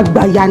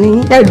àgbàyà ni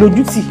ẹ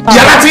lójú tì.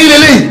 yàrá tí ilé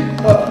lẹ́yìn.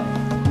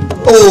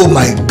 Oh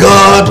my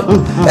God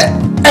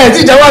ẹ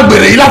ti jáwọ́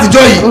àgbèrè yìí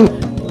látijọ́ yìí.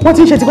 wọ́n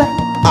ti ń ṣe tipẹ́.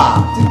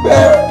 tipẹ́.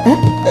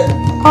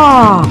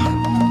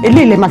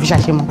 eléyìí lè máa fi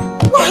ṣàṣemọ.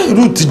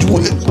 irú ìtìjú wo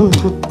lè.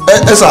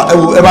 ẹ sà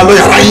ẹ máa lọ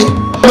yàrá yín.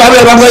 ẹ máa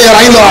lọ yàrá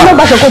yín lọ. ọlọ́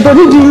bá ṣòkòtò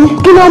nídìí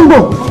kí ló ń bò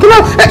kí ló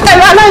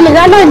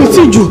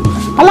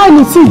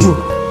aláìní tìjú.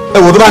 ẹ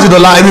wò tó bá ṣe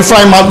dọ̀la èmi fúnra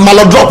yín máa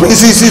lọ drop yín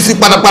sí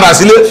padà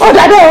sílé. ó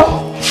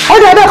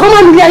dàdé kó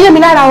má nílé ayé mi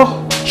lára o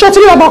ṣé tí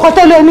ọmọ ọkọ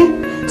tó lé ní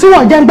tí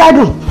wọ́n jẹ́ ń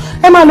gbádùn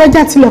ẹ máa lọ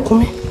jẹ́ tilẹ̀kùn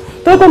mi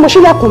torí pé mo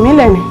ṣílẹ̀kùn mi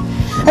lẹ́nu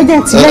ẹ jẹ́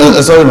tilẹ̀yìn.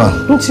 ẹ sọ́rí ma.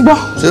 mo ti gbọ́.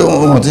 ṣé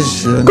wọn ti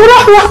ṣe. kúrò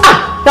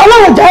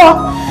ọlọ́run jẹ́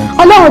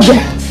ọlọ́run jẹ́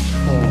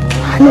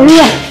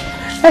àníyàn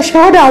ẹ ṣe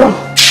wọ́n dàrọ̀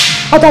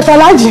ọ̀tọ̀ọ̀tọ̀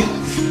lájì.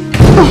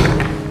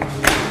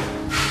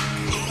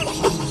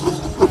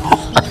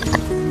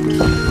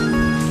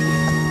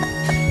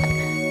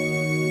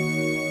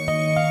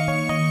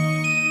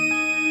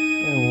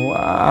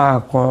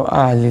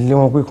 a lè lé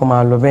wọn pé kó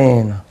máa lọ bẹ́ẹ̀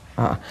yẹn náà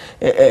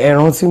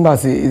ẹ̀rọ tí ń gbà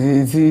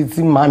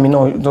tí màmí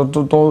náà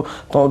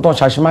tó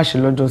ṣàṣemáṣe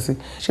lọ́jọ́ sí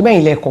ṣé bẹ́ẹ̀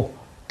ilẹ̀kọ̀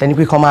tẹni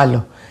pé kó máa lọ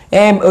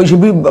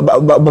ṣebí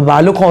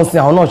bàbá ló kàn sí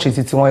àwọn náà ṣe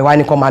ti tiwọn ìwá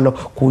ní kó máa lọ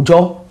kò jọ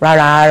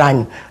rárá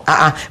ni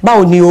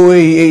báwo ni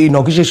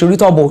ìnàkí ṣe ṣorí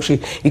tọ́bọ̀ ṣe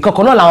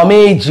ìkọ̀kọ̀ náà làwọn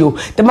méjì o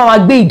tẹ bá máa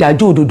gbé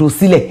ìdájọ́ òdodo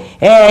sílẹ̀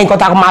nǹkan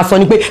tá a máa sọ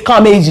ni pé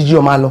káwọn méjì jù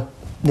ọ máa lọ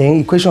then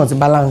equation ti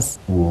balance.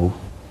 wo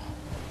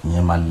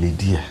ìyẹn máa le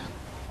díẹ̀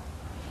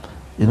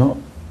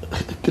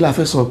kí la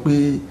fẹ́ sọ pé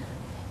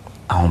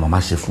àwọn màmá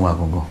ṣe fún wa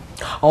gangan.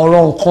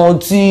 ọ̀rọ̀ nǹkan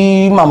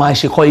tí màmá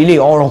ṣe kọ́ ilé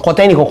ọ̀rọ̀ nǹkan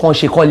tẹ́nì kankan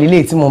ṣe kọ́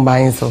ilé tí mo bá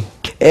yín sọ.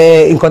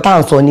 nǹkan tá à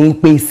ń sọ ni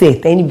pé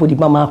iṣẹ́ anybody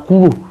máa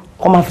kúrò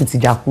kó má fi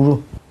tìjà kúrò.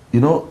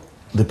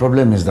 the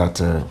problem is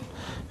that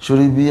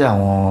sórí bí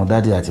àwọn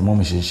dáàdi àti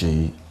mọ́mí ṣe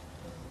yìí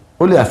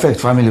ó lè affect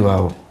family wa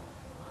o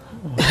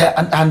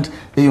and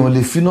èèyàn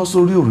lè finá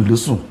sórí òrùlé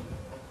sùn.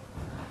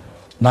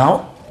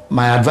 Now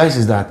my advice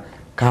is that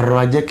ká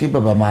rọra jẹ́ kí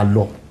bàbá máa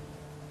lọ.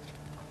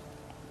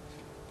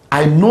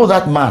 I know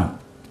that man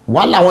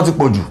wàhálà wọn ti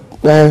pọ̀ jù.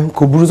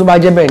 kò burú tó bá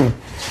jẹ́ bẹ́ẹ̀ ni.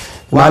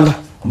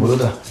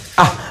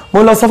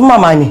 mo lọ sọ fún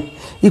màmá ni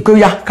ìpè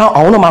ya káwọn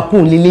àwọn náà máa kún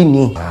un lélẹ̀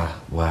ni.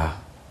 wà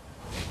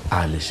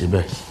á lè ṣe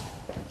bẹ́ẹ̀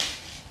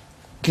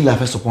kí la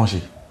fẹ́ sọ pọ́n ṣe.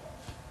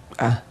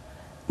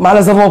 màá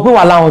lọ sọ fún wọn pé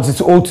wàhálà wọn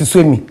ó ti sú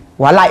èmi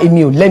wàhálà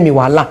èmi ò lẹ́mi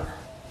wàhálà.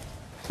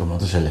 ọmọ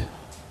tó ṣẹlẹ̀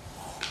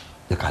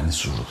yẹ ká ní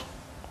sùúrù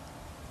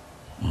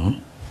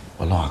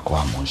ọlọ́run àkọ́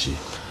àmọ́ ṣe.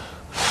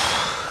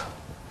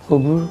 kò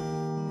burú.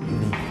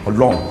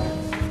 ọlọ́run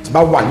tí bá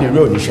wà ní eré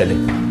òní ṣẹlẹ̀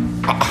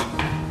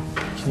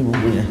kí ni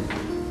gbogbo yẹn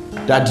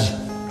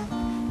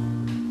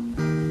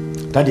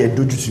dádì ẹ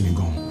dójú tì mí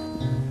gan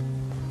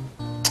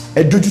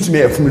ẹ dójú tì mí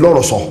ẹ fún mi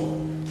lọ́rọ̀ sọ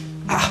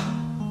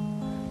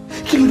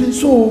kí ló dé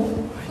so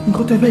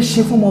nǹkan tó fẹ́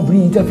ṣe fún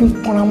ọmọbìnrin yìí tẹ́ fi ń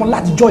kanra wọn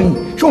látijọ́ yìí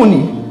ṣé òun ni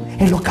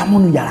ẹ lọ ká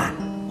mọ́nú yàrá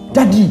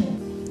dádì.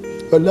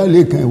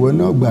 ọlálẹ́kan ìwọ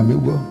náà gbà mí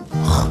gbọ́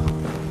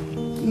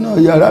náà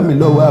yàrá mi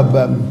lọ́wọ́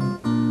àbá mi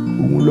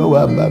òun lọ́wọ́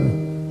àbá mi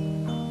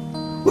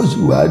ó sì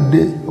wá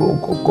dé ó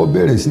kọ́kọ́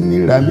bẹ̀rẹ̀ sí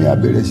ní ra mi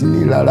àbẹ̀rẹ̀ sí ní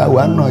rárá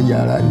wa náà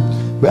yàrá ni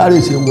bí a lè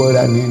ṣe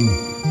wọra ni ni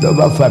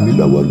lọ́ba fà mí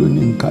lọ́wọ́ ló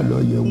ní nǹkan lọ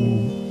yẹ̀ wò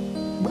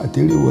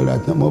gbàtẹ́rẹ́ wọra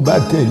tán mo bá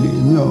tẹ̀lé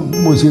èmi ò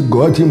mo ṣe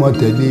gọ́ tí mo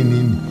tẹ̀lé ni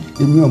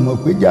èmi ò mọ̀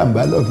pé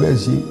jàǹbá ló fẹ́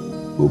ṣe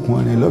okùn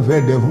ọ̀rìn ló fẹ́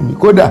dẹ fún mi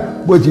kódà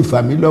bó ti fà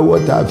mí lọ́wọ́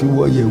tá a fi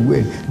wọ yẹ̀wò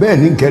ẹ̀ bẹ́ẹ̀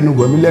ní kẹnu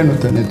bọ̀ mí lẹ́nu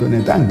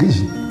tọ̀nẹ̀tọ̀nẹ̀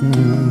táǹkìsì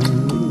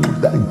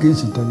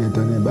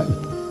tọ̀nẹ̀tọ̀nẹ̀ báyìí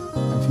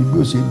àfi bí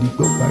ó ṣe di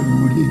pọ́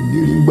pariwo lé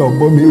lérí ń gbà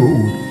ọgbọ́ mi ò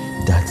wò.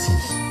 dàtí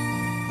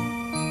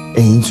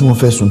ẹ̀yin tí wọ́n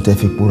fẹ́ sùn tẹ́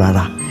fi po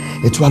rárá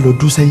ẹ tí wàá lọ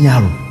dún sẹ́yìn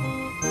àrùn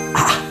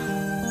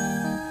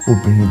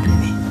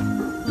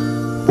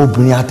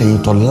obìnrin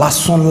àtẹ̀yìntọ̀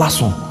lásán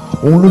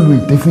òun ló lo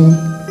ìtẹ́ fún yín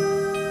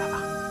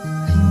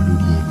ẹ̀yin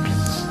olórí ẹbí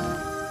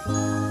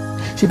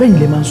ṣé bẹ́ẹ̀ yìí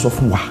lẹ máa ń sọ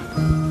fún wa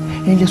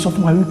ẹ̀yin lẹ sọ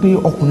fún wa wípé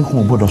ọkùnrin kan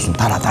ò gbọ́dọ̀ sùn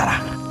tààràtààrà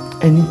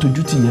ẹni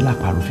tójú tì yẹ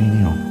lápárò fi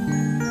ríran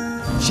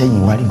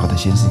ṣẹ́yìn wá rí nǹkan tó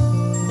ṣe ń sìn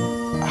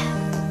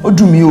ó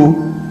dùn mí o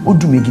ó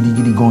dùn mí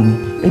gidigidi gan ni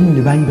èmi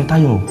lè bá yín bẹ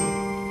táyọ̀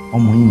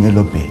ọmọ yín yẹn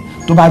lọ bẹ̀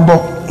tó bá gbọ́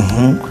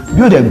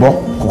bí ó dẹ̀ gbọ́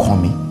kò kàn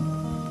mí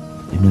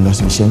èmi lọ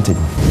sí iṣẹ́ ń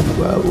tèmi.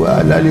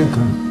 wà lálẹ́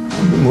kan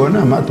ìwọ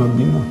náà má tán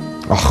bí náà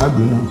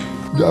ọ̀hábì náà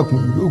dákun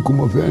yóò kó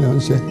mo fẹ́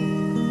ránṣẹ́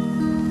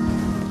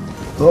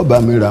ọba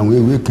mi ra àwọn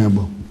ewé kan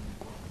bọ̀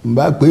n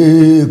bá pé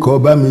kọ́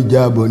bá mi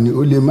já bọ̀ ni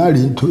ó lè má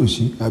rí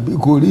nítòsí àbí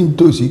kò rí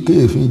nítòsí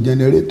kéèfin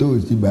jẹnẹrétọ̀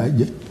ti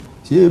bàjẹ́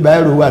ṣé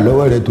báyìí wà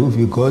lọ́wọ́ rẹ tó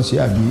fi kọ́ sí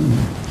àbí.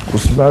 kò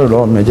sí báyìí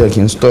lọ́wọ́ mi jẹ́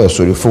kí n stọ̀ ẹ̀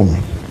sórí fóònù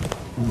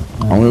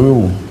àwọn ewé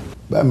wò.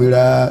 bá mi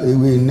ra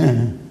ewé náà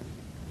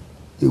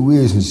ewé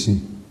èsìsì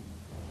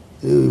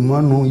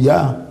ìmọ̀nù yá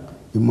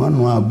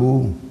ìmọ̀nù àbò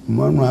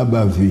ìmọ̀nù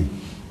àbàfẹ́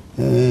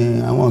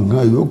àwọn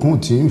gan yòókù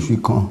tí ń fi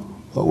kan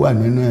ọ wà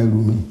nínú ẹrù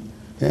mi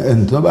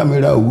ẹ̀ǹtọ́ bá mi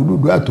ra òwú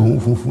dúdú àtòun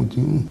funfun tí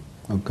ń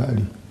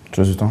ọ̀kárí.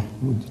 tó ti tán.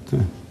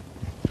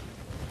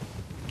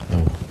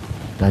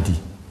 Daddy,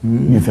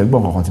 mi ò fẹ́ gbọ́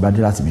nǹkan tí bá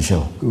dé láti ibi iṣẹ́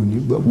o.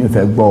 Mi ò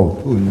fẹ́ gbọ́ o.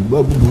 Ò ní gbọ́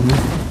búburú.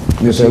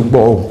 Mi ò fẹ́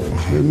gbọ́ o.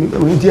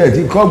 Èmi tí ẹ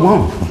ti kọ́gbọ́n.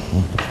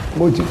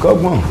 Mo ti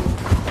kọ́gbọ́n.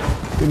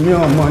 Èmi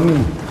ọmọ ni.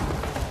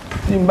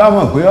 Tí n bá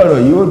mọ̀ pé ọ̀rọ̀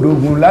yìí ó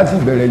dogun láti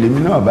bẹ̀rẹ̀ lèmi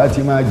náà bá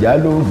ti máa jà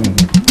lóògùn.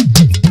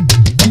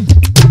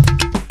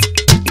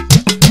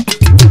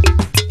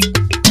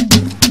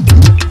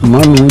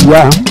 Mọ́nu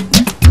yá.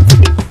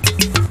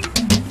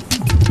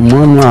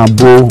 Mọ́nu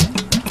àbò.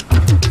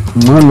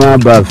 Mọ́nu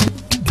àbàfẹ́.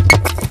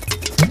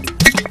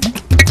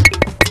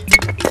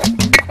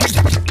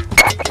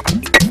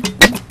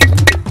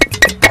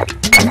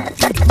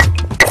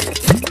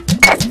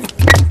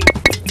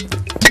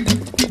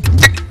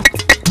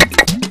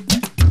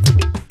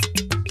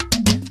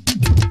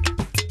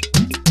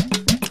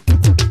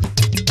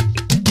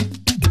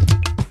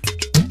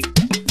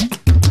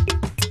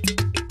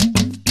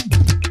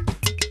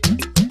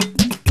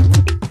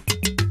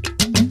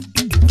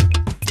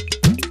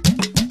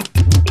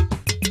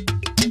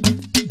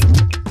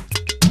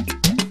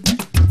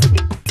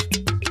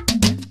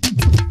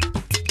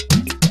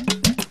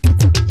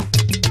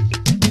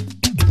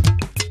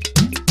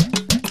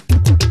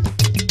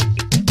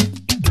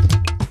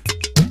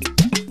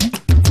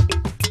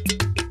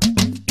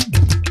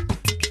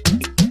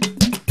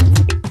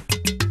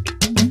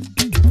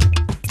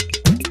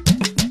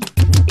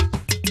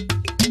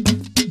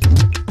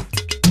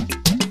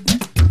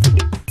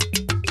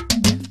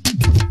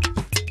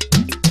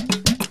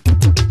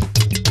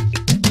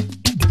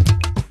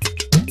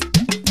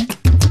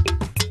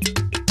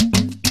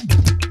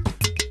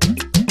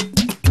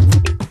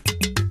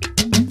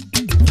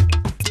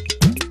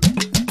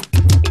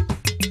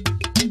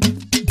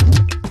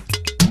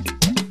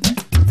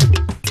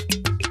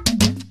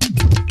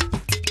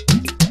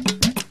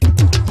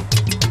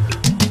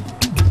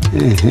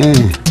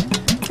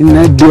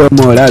 Iná dé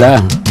ọmọ rárá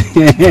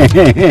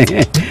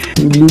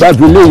n bá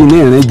fi léyìn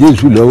náà rán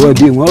Jésù lọ́wọ́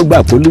dé wọ́n gbà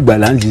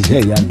pólùgbàlà ń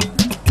ṣiṣẹ́ ìyanu.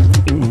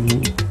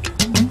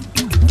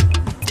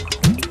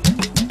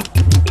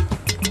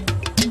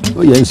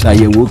 Ó yẹ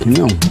ìṣàyẹ̀wò kìíní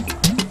ọ̀hún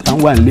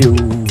táwọn wà nílé o.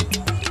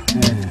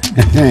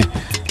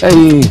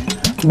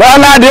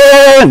 Bọ́ládé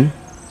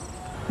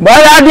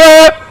Bọ́ládé.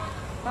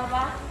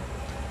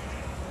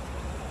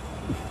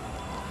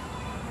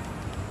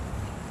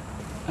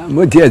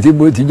 Mo tiẹ̀ tí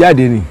mo ti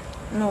jáde ni.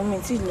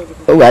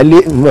 Ó wà lé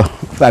mbọ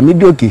fàmí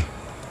dòkè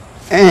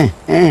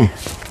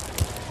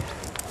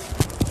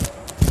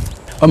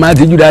ọmọ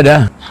àtijú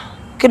dáadáa.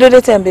 Kí ló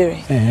dé tẹ̀ ń béèrè?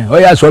 Ó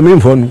yá sọ mí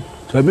fọnu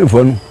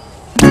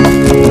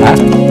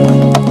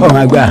ọmọ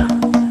àgbà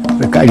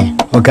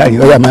ọkàrí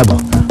ó yá máa bọ̀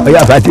ó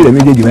yá fàtí rẹ̀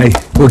méjèèjì báyìí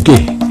òkè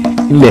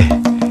ńlẹ̀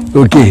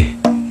òkè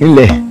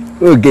ńlẹ̀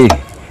òkè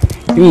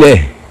ńlẹ̀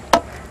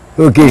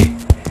òkè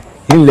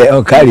ńlẹ̀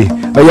ọkàrí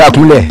ó yá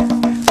kúnlẹ̀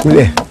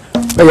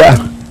ó yá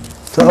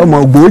ọmọ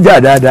gbòójà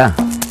dáadáa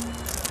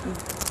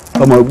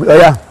ọmọ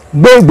ọyá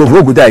gbé ìgbòfó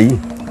òkúta yìí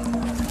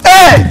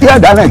yá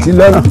dáná sí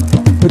lọ́nà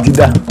ó ti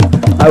dá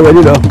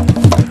awọlé lọ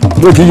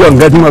bó ti yọ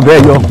nǹkan tí mo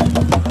fẹ́ yọ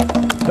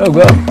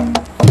ọgọ́.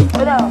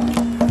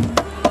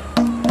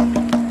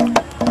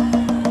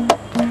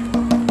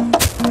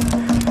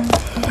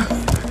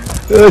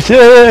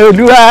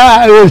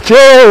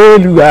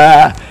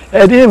 Olúwa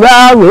ẹni bá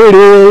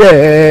wèrè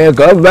ẹ̀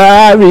kọ́ bá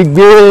mi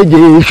gbé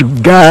Jésù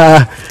ga.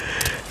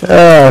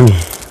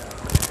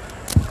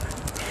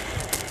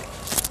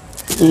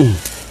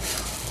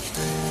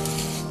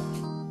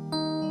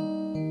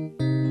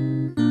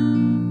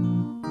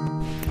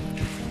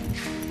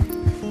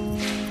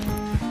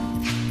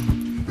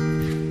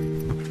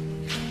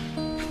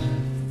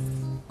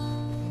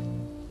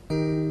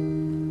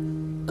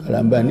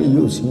 Karamba ni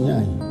yóò sí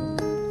yàn yín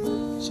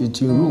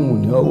sitting room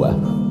ni ó wà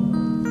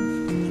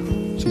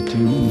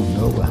sitting room ni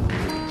ó wà.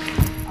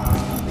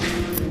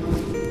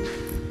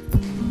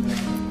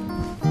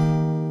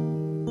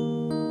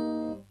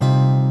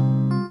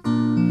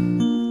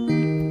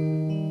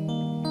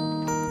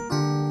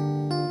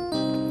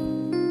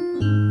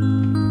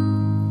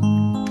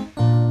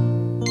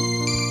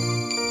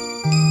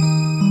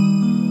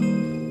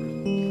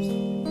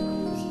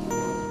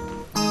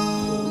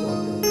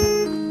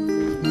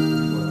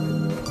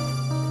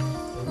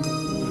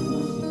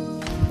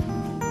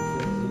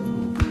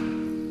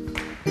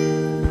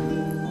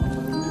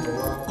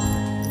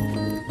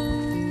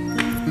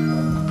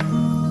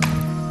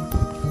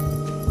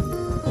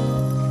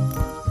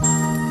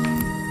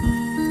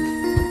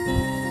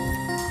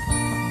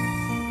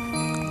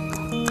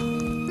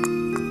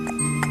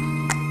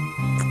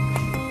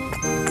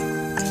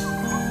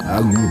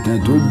 Àgùntàn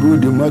tó dúró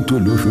de mọ́tò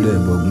ló fi rẹ̀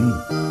bọ̀gún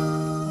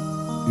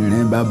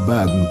ìrìn bá bá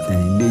àgùntàn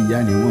iléyá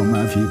ni wọ́n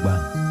máa fi pa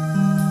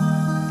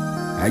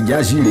ajá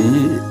sì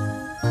rèé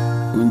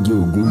oúnjẹ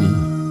ògún ni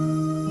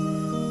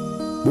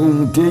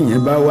ohun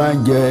téèyàn bá wá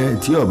jẹ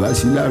tí ọba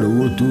sí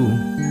láròówótó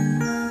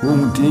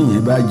ohun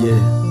téèyàn bá jẹ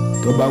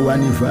tó bá wá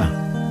nífà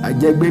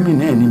ajẹgbẹmí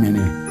náà ní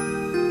mìíràn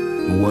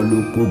ìwọ ló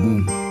kógun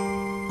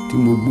tí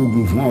mo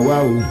gbógun fún ọ wá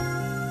o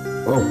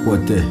ọ̀pọ̀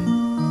tẹ̀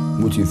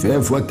mo sì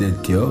fẹ́ fọ̀tẹ̀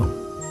tẹ̀ ọ́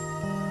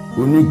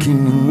ó ní kí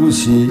ni mo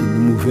ṣe ni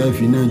mo fẹ́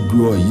fi náà ju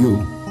ọ yìí o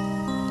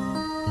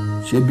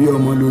ṣé bí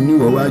ọmọ ló ní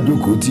ìwọ wá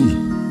jókòó tì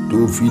tó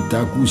fi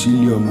takú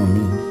sílé ọmọ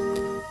mi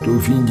tó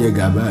fi ń jẹ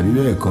gàba àbí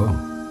bẹ́ẹ̀ kọ́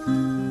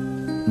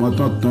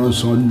mọ́tọ́tàn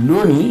sàn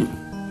lónìí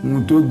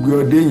ohun tó gbé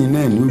ọ déyìn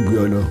náà ní ó gbé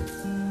ọ lọ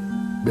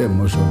bẹ́ẹ̀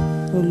mọ́ sọ.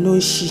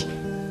 olóṣì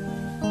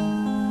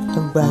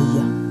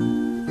àgbàyà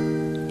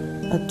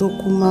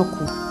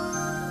àtòkùmákù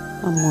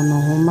àmọ̀nà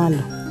ọ̀hún má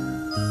lọ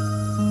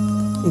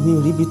èmi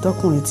ò rí ibi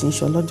tọkùnrin tí ń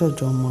sọ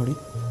lọ́jọ́jọ́ ọmọ rí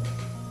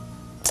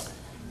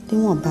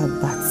níwọ̀n bá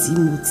gbà tí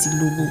mo ti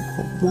lo gbogbo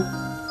ọgbọ́n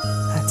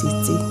àti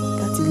ète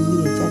láti lé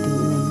ẹ jáde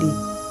nínú ilé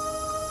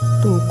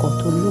tó kọ̀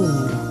tó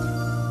lóòrùn lọ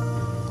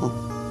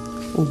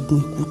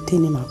oògùn èkúté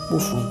ni màá pò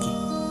fún ẹ̀jẹ̀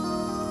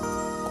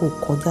kó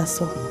kọjá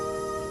sọ̀rọ̀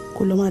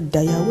kó lọ́ máa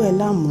dàyàwó ẹ̀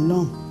láàmú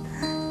lọ́hùn.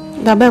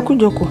 bàbá ẹ kú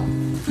jókòó.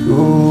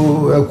 ó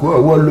ẹ kú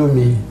ọwọ́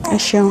lómi. ẹ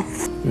ṣeun.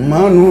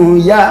 mọ́nú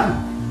yá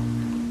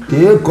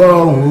kéèkọ́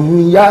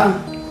òun yá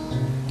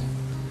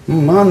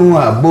mọ́nú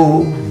àbò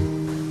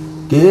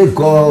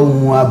kéèkọ́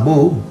òun àbò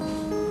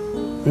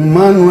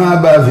mọ́nú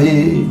àbàfẹ́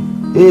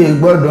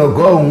gbọ́dọ̀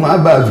kọ́ òun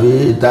àbàfẹ́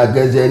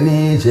tàkẹsẹ̀ ní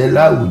ìṣẹ́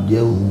láwùjẹ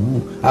òwú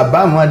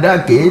àbámọ́dá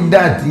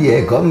kéèdà tí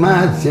ẹ̀kọ́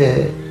máa ṣe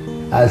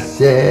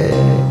àṣẹ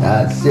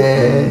àṣẹ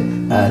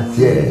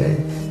àṣẹ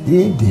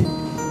dídín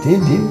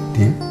dídín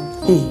dín.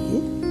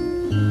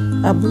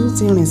 aburú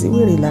ti rìn sí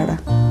wèrè lára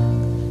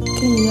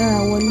kí ni yára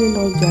wọlé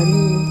lọ jàre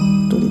o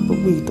torí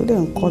gbogbo èyí tó dẹ̀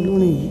ń kọ́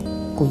lórí yìí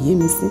kò yé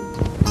mi sí.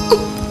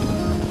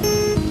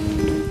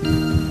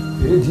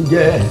 èyí ti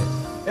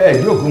jẹ́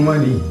jókòó mọ́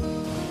ni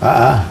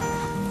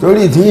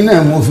torí tí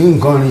náà mo fi ń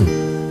kọrin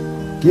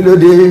kí ló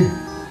dé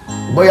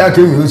bóyá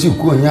kémi ó sì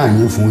kú òyìn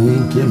àyín fún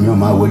yín kémi ó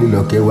máa wọlé lọ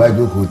kẹwàá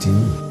jókòó tì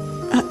yín.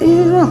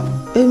 irọ́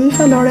èmi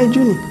fẹ́ lọ rẹ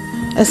jù ní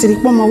ẹ̀sìn rí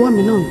pọ́nmọ ọwọ́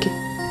mi náà ń ké.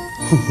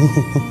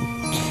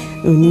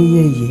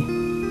 oníyẹ̀yẹ̀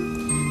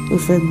ó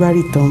fẹ́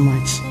gbárí tán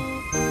match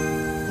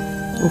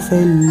ó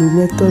fẹ́ lo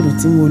mẹ́tọ̀dù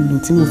tí mo lò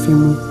tí mo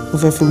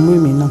fẹ́ fi mú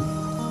èmi náà.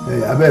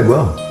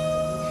 abẹ́gbọ́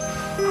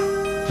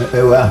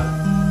ẹ wá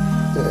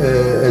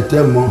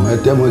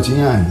ẹtẹ́mọ tí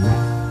yàn ní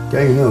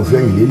kẹ́yìn náà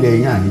fẹ́yìn lélẹ̀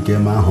yàn ní kẹ́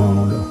máa han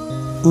ọrùn lọ.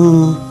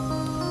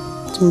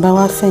 tí n bá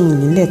wá fẹ̀yìn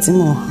lélẹ̀ tí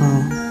mo han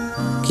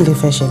kí ló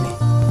fẹ́ ṣẹlẹ̀.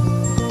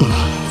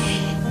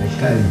 ẹ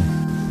káàrí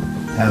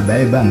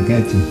àbáyé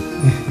báńkẹ́ẹ̀tì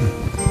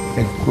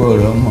ẹ kú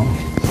ọ̀rọ̀ mọ́.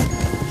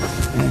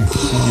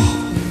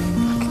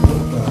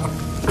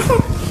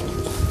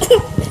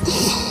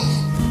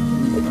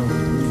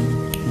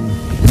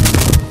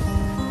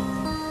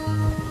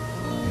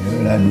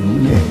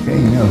 àdùnnúlẹ̀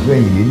kẹ́yìn náà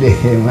fẹ́yìn lílẹ̀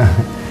ẹ máa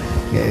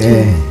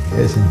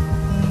ẹ̀sìn.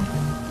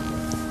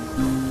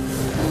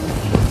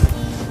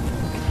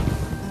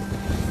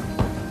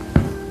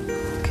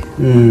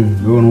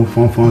 lórun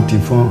fọ́nfọ́n ti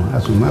fọ́n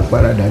àsùnmá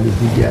paradà lè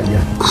fi jẹ́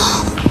àjà.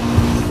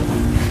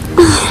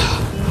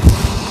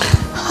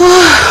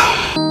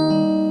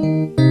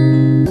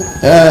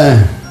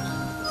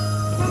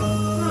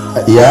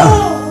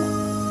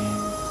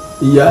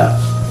 ìyá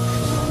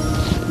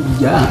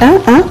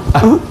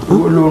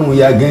olórun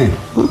ya gan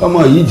ọmọ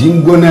yìí ti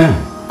ń gbóná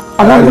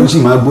ara ló sì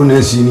máa gbóná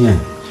sí ni ẹ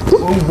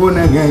ó ń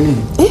gbóná gan ni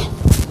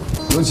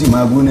ó sì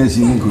máa gbóná sí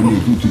ni kò lè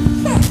tutù.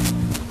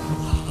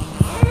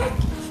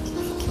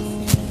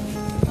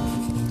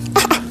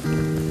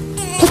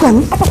 ọgbà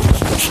mi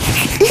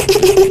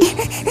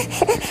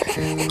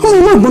ọmọ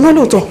ìwọ ìgbóná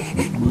lóòótọ́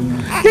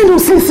nínú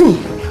sínsìn.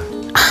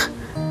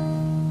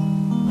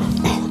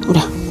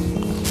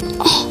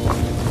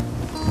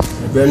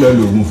 bẹ́ẹ̀ lọ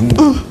lògùn fún.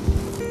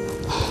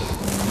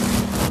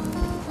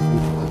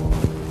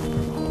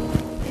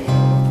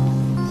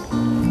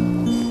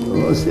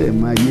 ọ̀sẹ̀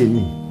máa yé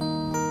ni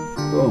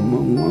ọmọ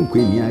wọn pè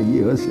ní ayé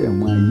ọ̀sẹ̀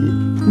máa yé.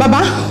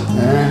 bàbá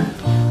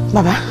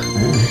bàbá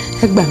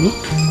ẹ gbà mí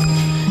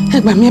ẹ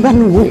gbà mí ẹ bá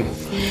mi wò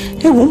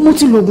ẹ wò mo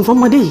ti lo oògùn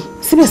fọmọdé yìí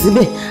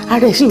síbẹ̀síbẹ̀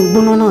ara ẹ̀ sì ń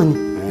gbóná náà ni.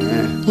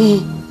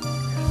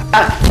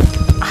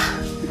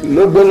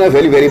 ló gbóná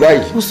fẹ́lifẹ́li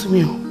báyìí. ó sún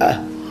mi o.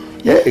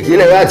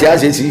 ìkílẹ̀ wa ti á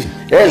ṣe sí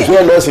ẹ̀ ń sún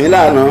ẹ lọ sìn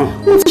lánàá.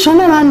 mo ti sọ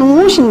lára nù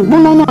ó sì ń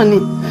gbóná náà ni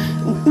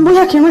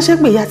bóyá kí n ránṣẹ́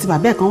pé ìyá àti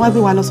bàbá ẹ̀ kan wá gbé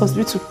wa lọ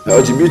sọ́sibítù.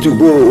 ọsibítù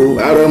bó o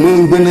ara ọmọ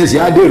ń gbóná sí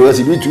adèrò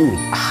ọsibítù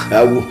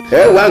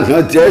ẹ wá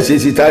nǹkan tí ẹ ṣe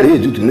sí tàrí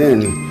ètùtù náà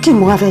ni. kí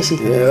mo wá fẹ́ ṣe.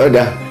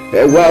 ọ̀dà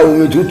ẹ wá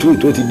omi tútù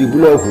tó ti di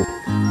búlọ̀kù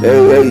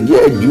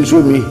ẹ jù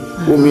sómi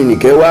omi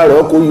nìkẹ́ wá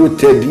rọ́ kó yóò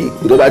tẹ̀ bí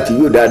tó bá ti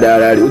yóò dáadáa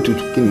ara rẹ̀ ó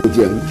tutù kí ni mo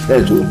tiẹ̀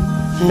ẹ̀ tó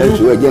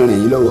ẹ jẹ́ rìn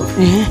yín lọ́wọ́.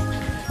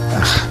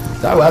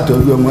 táwa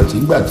tọ́jú ọmọ tí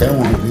ń gbà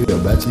tẹ́wọ̀n òbí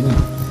ọ̀bá tí nì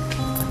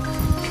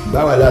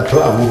báwa la tọ́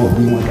àwọn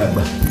òbí wọn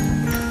dàgbà.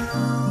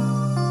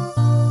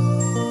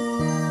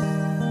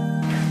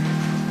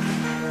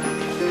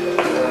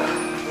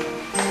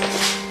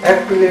 ẹ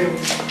pẹ̀lẹ́ o.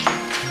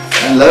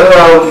 Hello.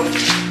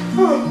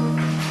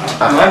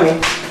 Mami.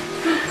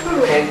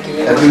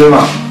 Ẹ pẹ̀lẹ́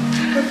ma.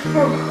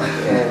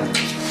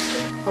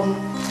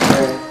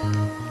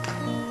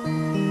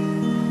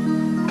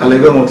 Kàlẹ́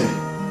gbé mo ti.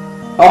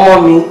 Ọmọ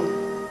mi.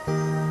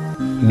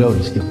 lọ́ọ̀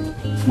sí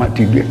má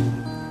ti gbé.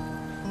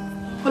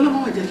 ọlọ́mọ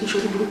wà jẹ́ kí n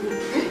ṣorí burúkú.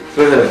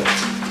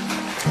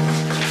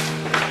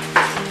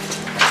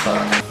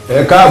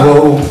 ẹ káàbọ̀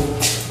o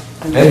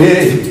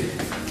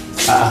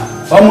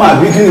ọmọ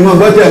àbí kí ni mo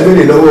gbọ́ tẹ̀ ń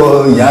béèrè lọ́wọ́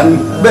ìyá mi.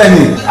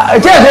 bẹ́ẹ̀ni.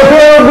 ṣé èso pé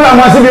ó gbé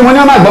ọmọ síbi mo ní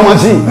ọmọ àgbọmọ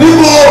sí.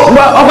 níbo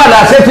ó padà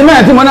ṣe tí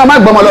mẹ́rin tí mo ní ọmọ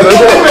àgbọmọ lọ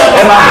lọ́jọ́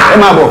ẹ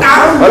máa bọ̀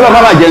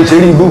ọlọ́pàá máa jẹ́ ń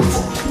ṣeré ibú.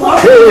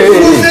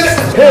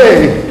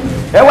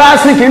 ẹ wá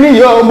sí kínní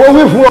yìí o mo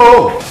wí fún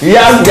o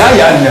ìyá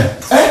nìyẹn.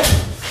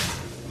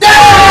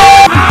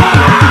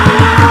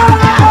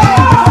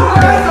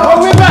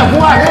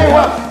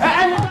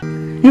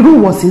 irú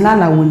ìwọ̀sí ńlá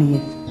làwọn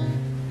nìyẹn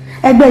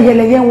ẹgbẹ́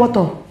yẹlẹyẹ ń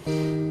wọ́tọ̀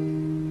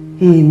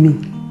èmi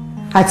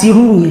àti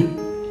irú yẹn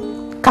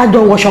kájọ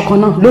wọṣọ kan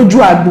náà lójú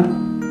àgbo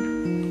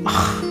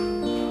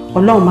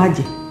ọlọ́run má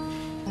jẹ́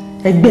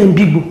ẹgbẹ́ ń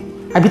bígbó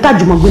àbí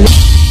tàjùmọ̀ gbélé.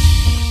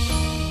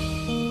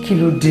 kí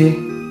ló dé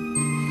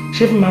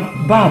ṣé fi máa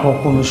bá àbọ̀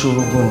ọkọ mi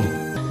ṣòro gan ni.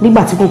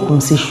 nígbà tí kò kún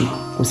un ṣèṣù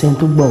kò sẹ́ni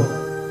tó gbọ́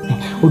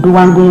odò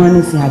wa ń gbóyán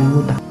nísìnyí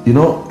ariwo ta. You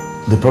know,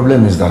 the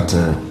problem is that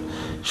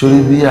ṣorí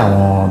bí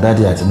àwọn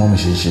dáàdi àti mọ́mí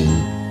ṣe ṣe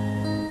yìí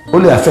ó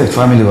lè affect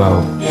family wa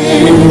o.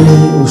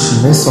 oṣù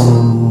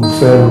mẹ́sàn-án mo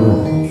fẹ́ rò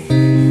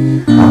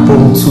àbọ̀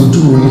ohun tí ojú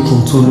mi rí kí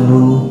n tó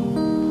lóyún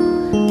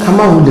ká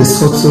má wulẹ̀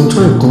sọ ti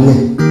ọjọ́ ìkúnlẹ̀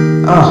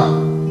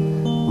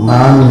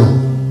màá mi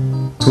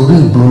torí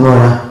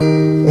ìgbónára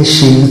ẹ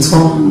ṣe èyí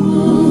tán.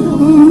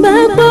 bá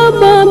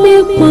gbọ́bọ̀ mi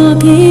pọ̀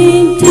kí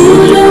n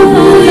dúró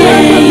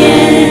yẹ̀yẹ̀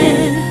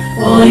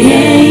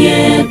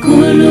ọ̀yẹ̀yẹ̀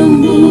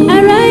kúlùmù.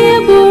 aráyé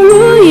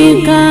burú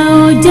ìka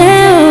ọ̀jẹ̀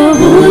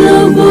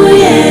kúlùmù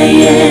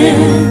yẹ̀yẹ̀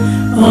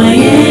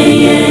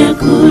ọ̀yẹ̀yẹ̀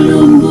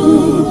kúlùmù.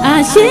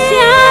 àṣé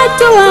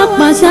àjọ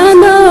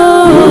àpàṣánà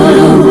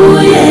kúlùmù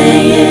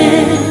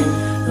yẹ̀yẹ̀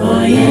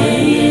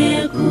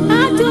ọ̀yẹ̀yẹ̀ kúlùmù.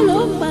 àjọ ló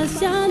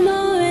pàṣánà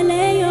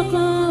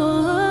ẹlẹ́yọ̀kan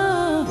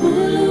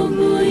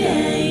kúlùmù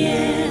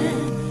yẹ̀yẹ̀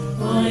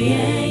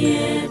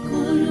ọ̀yẹ̀yẹ̀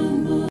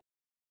kúlùmù.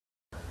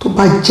 tó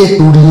bá jẹ́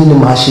torí yín ni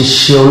màá ṣe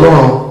ṣe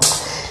ọlọ́run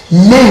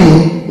lẹ́yìn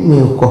mi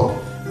ò kọ̀.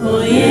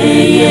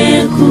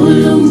 ọ̀yẹ̀yẹ̀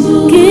kúlùmù.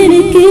 kí n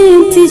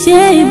ti ṣe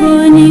ìbò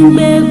ní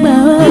gbẹgbà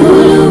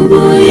kúlùmù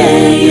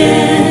yẹ̀yẹ̀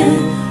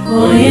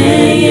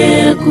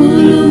ọ̀yẹ̀yẹ̀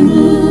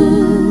kúlùmù.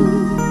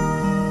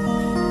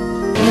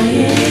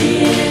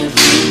 ọ̀yẹ̀yẹ̀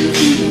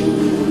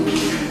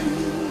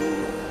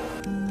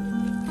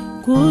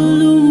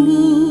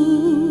kúlùmù.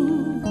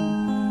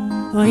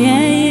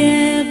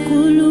 ọ̀yẹ̀yẹ̀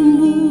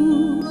kúlùmù.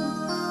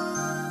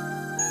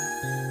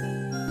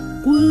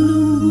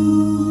 kúlùmù.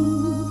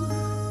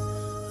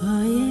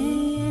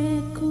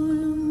 ọ̀yẹ̀yẹ̀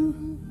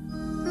kúlùmù.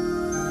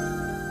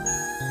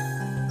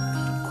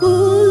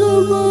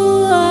 kúlùmù.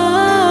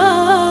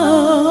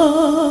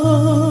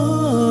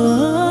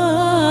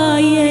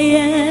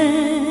 ọ̀yẹ̀yẹ̀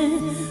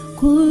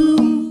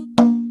kúlùmù.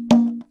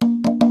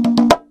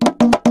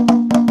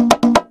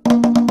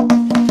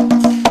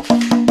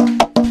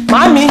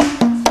 Mami!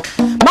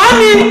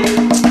 Mami!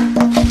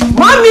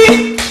 Mami!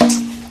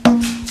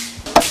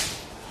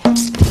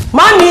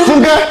 Mami!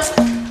 Fúnkẹ́!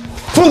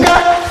 Fúnkẹ́!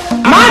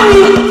 Mami!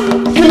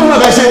 Kí ló ń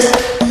bẹ̀ ṣe?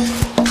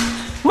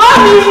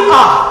 Mami!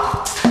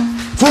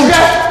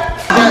 Fúnkẹ́!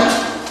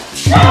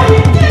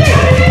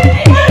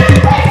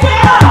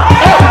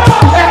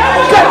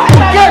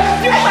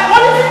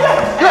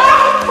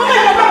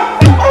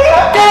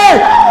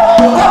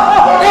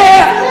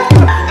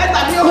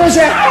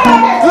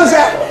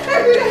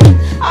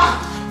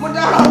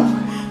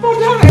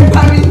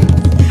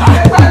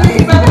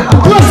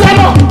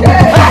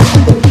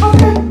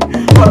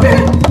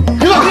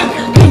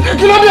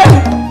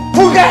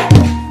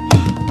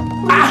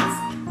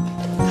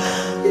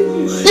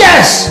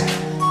 Yes!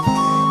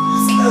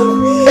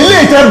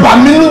 Eléyìí tẹ́ bà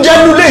mí nínú jẹ́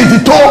nílé ìdí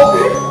tó.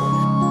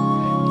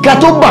 Kẹ́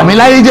tó bà mí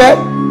láyé jẹ́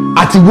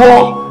àti wọ́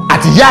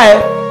àti yá ẹ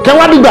kẹ́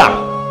wá dìgbà.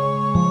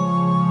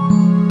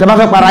 Tẹ́ bá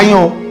fẹ́ para yín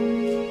o,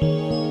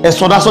 ẹ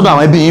sọdá sọ́dọ̀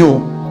àwọn ẹbí yín o.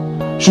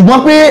 Ṣùgbọ́n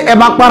pé ẹ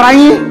máa para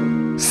yín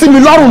sí mi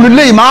lọ́rùn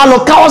nílé yìí máa lọ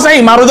káwọ́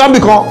sẹ́yìn máa rọjá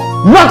nìkan.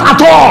 Not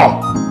at all!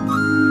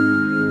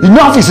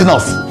 Enough is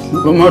enough.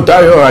 ọmọ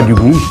Táyọ̀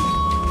Àdìgún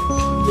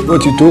ó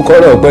ti tó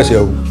kọ́rọ̀ pẹ̀sẹ̀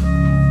o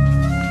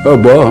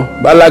ọgbọ́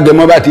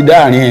bálágẹmọ́ bá ti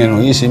dáàrin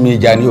ẹ̀rùn yìí sinmi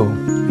ìjà ni o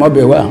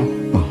mọ́bẹ̀ wá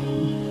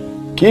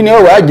kí ni ó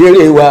wàá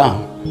jèrè wa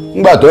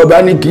ńgbà tó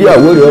bá ní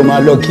kíyàwó rẹ̀ ó máa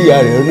lọ kíyà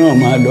rẹ̀ náà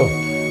máa lọ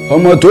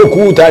ọmọ tó kú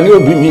ta ní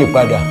òbí mi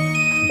padà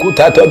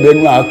kúta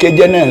tọ́bẹ̀nu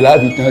àkéjẹ́ náà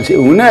láfi tán ṣe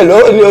òun náà ló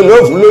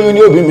fún lóyún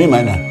ní òbí mi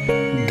mànà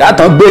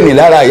tátàn gbé ní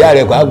lára ìyá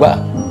rẹ̀ pàápàá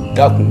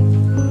dákun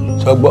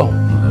sọgbọ́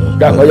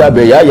dákun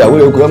yàbẹ̀ ìyá ìyàwó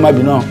rẹ̀ kú ọ má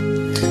bínú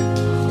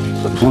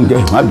Fúnkẹ́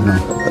má bínú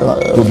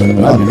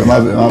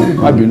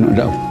má bínú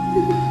dákun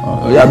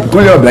ọ̀yà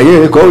kúnlẹ̀ ọ̀bẹ̀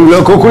yé kó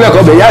kúnlẹ̀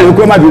kọ́ ọ̀bẹ̀ yá rẹ̀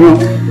kó má bínú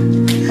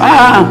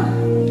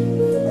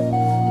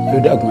ló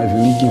dákun ẹ fi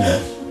rí jì wọ́n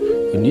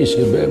kò ní í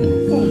ṣe bẹ́ẹ̀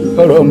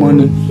mọ́ ọ̀rọ̀ ọmọ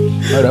ni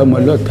ọ̀rọ̀ ọmọ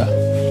lọ́ta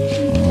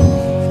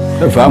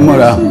ẹ fà á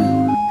mọ́ra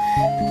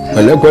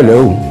pẹ̀lẹ́pẹ̀lẹ́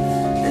o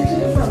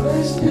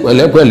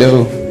pẹ̀lẹ́pẹ̀lẹ́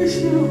o.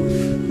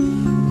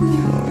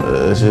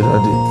 ẹ ṣe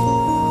dáadé.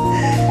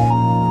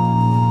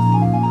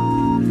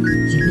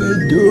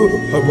 ìgbẹ́jọ́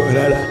ọmọ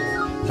rárá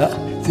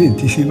tí n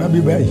ti ṣe má bí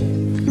báyìí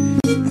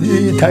tí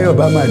Táyọ̀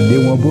bá máa lé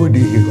wọn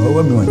bóde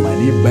ọwọ́ mi wọ̀n máa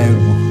ní bá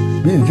ẹrù wọn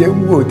bí n ṣe ń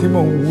wò tí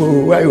mò ń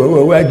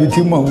wo wájú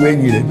tí mò ń wo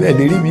ẹ̀yìn rẹ̀ bẹ́ẹ̀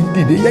lè rí mi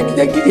dìde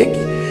yákíyákí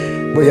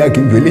bóyá kí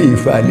n fèlè yìí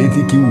fa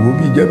létí kí n wò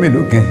bí ijọ́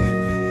mélòó kan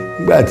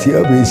nígbà tí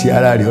ọbẹ̀ ṣe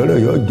ara rẹ̀ ọ̀rọ̀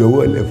yọ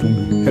jọ̀wọ́ lẹ̀ fún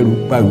mi ẹrù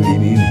pàwìrì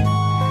nínú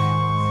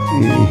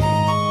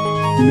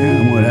iná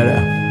mọ̀ rárá.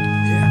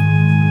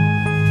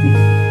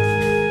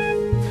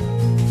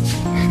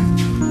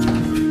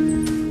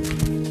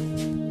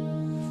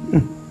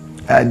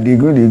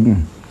 Adigundigun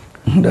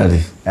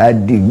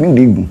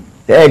adigundigun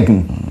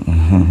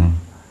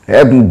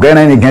ẹkùn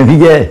gbẹ́rẹ́ nìkan fi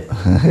jẹ́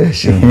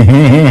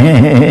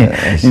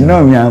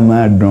iná mi a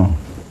máa dùn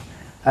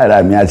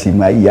ara mi a sì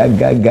máa yá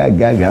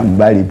gágágágá ń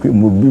bá rí i pé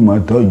mo bímọ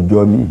tó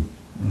jọ mí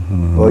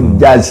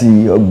ọjà sí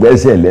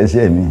ọgbẹ́sẹ̀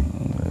lẹ́sẹ̀ mi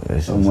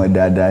ọmọ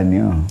dáadáa ni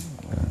ọ́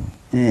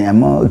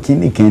àmọ́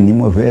kíní kan ni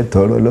mo fẹ́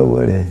tọrọ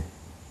lọ́wọ́ rẹ̀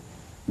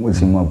mo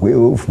sì mọ̀ pé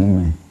ó fún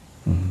mi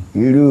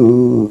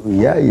irú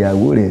ìyá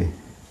ìyàwó rẹ̀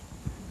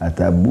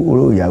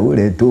àtàbúrò ìyàwó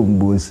rẹ̀ tó ń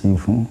bó sí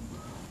fún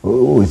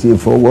ó ṣe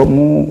fọwọ́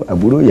mú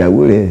àbúrò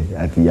ìyàwó rẹ̀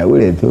àti ìyàwó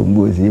rẹ̀ tó ń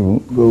bó sí fún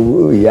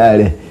owó ìyá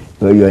rẹ̀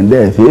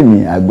ọ̀yọ̀ǹdẹ̀ Fẹ́mi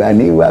àgbà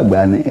ní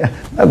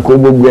kó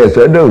gbogbo ẹ̀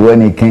sọ́dọ̀ wọ́n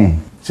nìkan.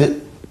 ṣé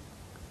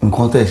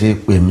nǹkan tẹ̀ ṣe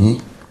pè mí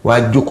wá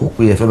jókòó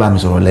pé ẹ fẹ́ bá mi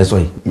sọ̀rọ̀ lẹ́sọ̀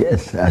yìí.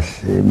 yes as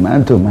a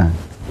man to man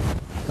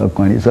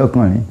ọkùnrin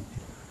sọkùnrin.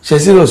 ṣe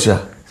serious ṣá.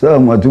 sọ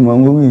ọmọ tí mo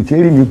ń wí tí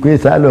rí mi pé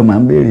sálọ máa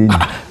ń béèrè ni.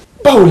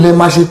 báwo lẹ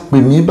máa ṣe pè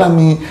mí bá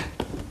mi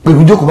pè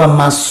mí jókòó bá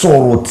máa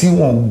sọ̀rọ̀ tí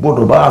wọ́n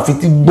gbọ́dọ̀ bá fi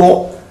ti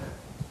gbọ́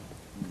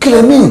kí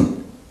lẹ mí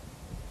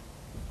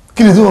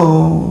kí ni tí wọ́n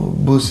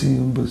bó sí.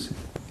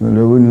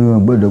 olówó ni wọn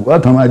gbọ́dọ̀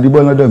ọ̀tàn máa dìbò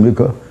lọ́dọ̀ mi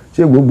kọ́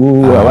ṣé gbogbo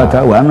àwa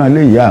tá wà náà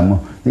lè yá àmọ́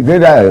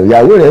ìgbéra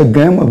ìyàwó rẹ̀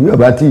gan mọ̀ bí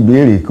ọba tí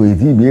ìbéèrè kò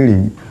tí ìbéèrè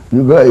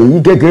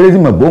èyí kékeré tí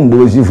mọ̀ bó ń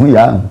bó sí fún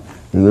ìyá àwọn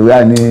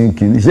ìrora ni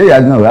kìíní ṣé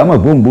ìyá gan ọ̀rá mọ̀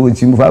bó ń bó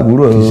sí fún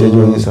fábúrò.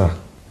 ìṣẹ́jọ́ yín sà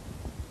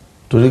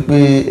torí pé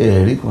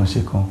ẹ̀rí kan ṣe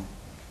kan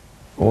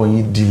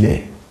ọyìn dilẹ̀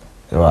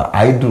ẹ̀wà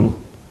idol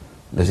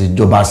lẹ́sìn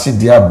ìjọba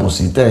sídìí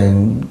àbòsí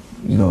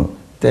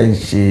tẹ̀ ń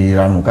ṣe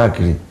ìranù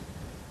káàkiri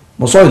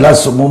mo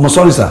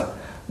sọ́ọ̀rì sà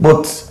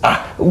but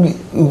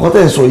nǹkan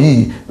tẹ̀ ń sọ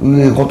yìí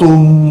nǹkan tó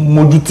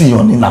mójú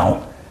tìyàn ní náà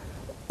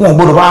wọn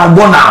gbọ́dọ̀ bá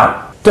gbọ́ náà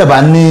tẹ̀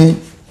bá ní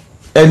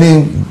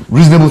any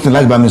reasonable thing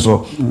láti bá mi sọ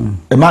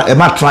ẹ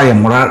má try ẹ̀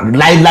mọ́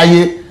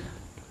láéláyé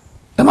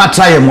ẹ má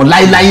try ẹ̀ mọ́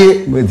láéláyé.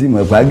 mo ti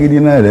mọ̀ pàgídí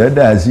náà rẹ̀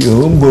dà sí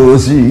ò ń gbòó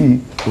sí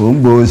ò ń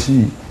gbòó sí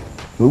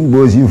ò ń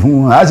gbòó sí fún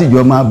wọn á sì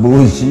jọ máa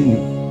gbòó sí ni.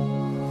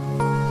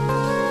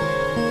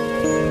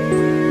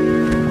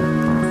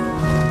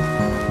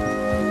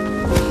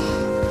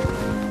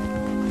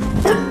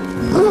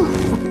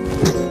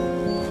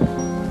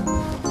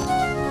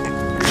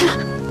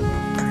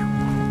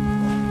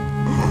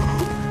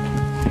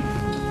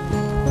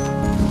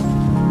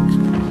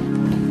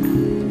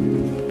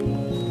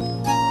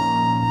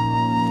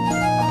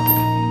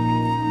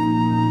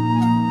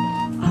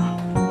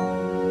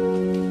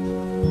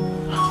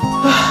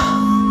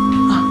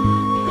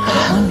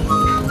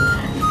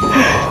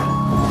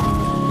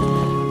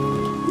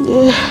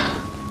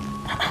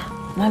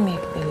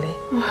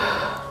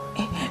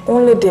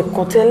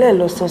 Kò tẹ́lẹ̀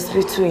lọ sọ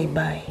hospital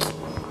ìgbà ẹ̀.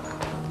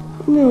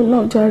 Mi ò lọ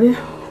jàre.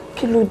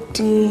 Kí ló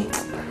dé?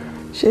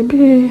 Ṣé bí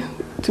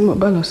tí mo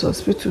bá lọ sọ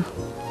hospital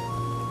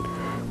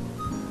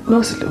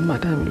nọ́ọ̀sì ló máa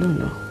dá mi lóhùn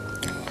lọ.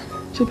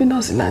 Ṣé bí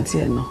nọ́ọ̀sì láti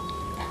ẹ̀ náà?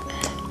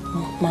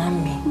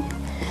 Màámi,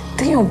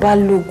 téèyàn bá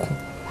lóògùn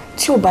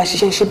tí ò bá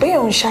ṣiṣẹ́ ṣe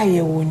béèyàn ń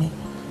ṣàyẹ̀wò ni.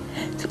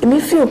 Èmi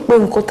fi hàn pé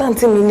nǹkan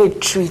táǹtì mi lè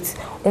treat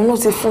òun ló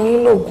ti fún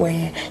yín lóògùn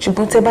ẹ̀yẹn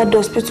ṣùgbọ́n tẹ́ bá dé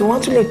hospital wọ́n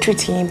tún lè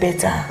treat yín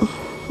better.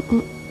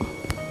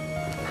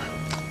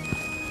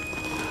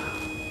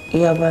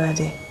 Ìyá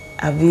Bọ́ládé,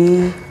 àbí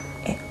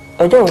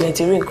ọjọ́ wo lẹ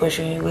ti rí nǹkan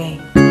ṣe wẹ́yìn?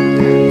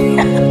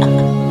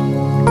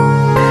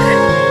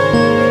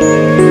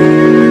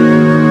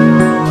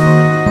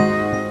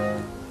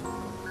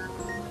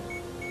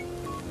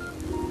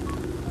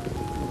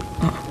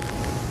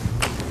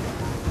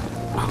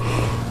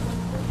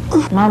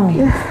 Mami,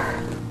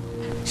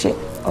 ṣé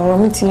ọ̀rọ̀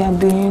mi ti ya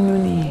bí yín nú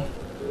nìyẹn?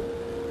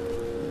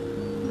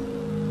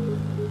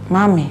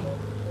 Mami.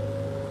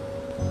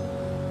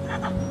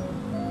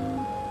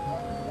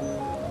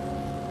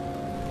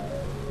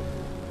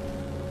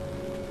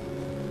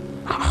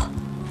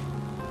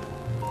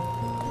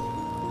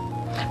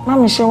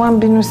 Mami ṣe wá ń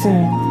bínú sí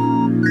mi.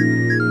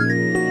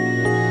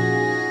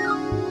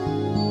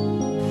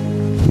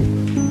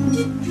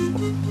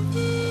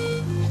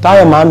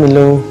 Táyọ̀ màámi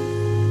lóyún.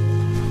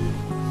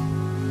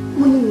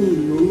 Mo ní mi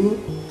lóyún.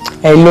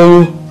 Ẹ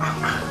lóyún.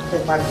 Ẹ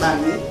bá gbà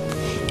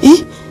mí.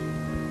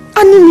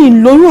 A ní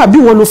mi lóyún àbí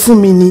wọ́n ló fún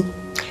mi ni?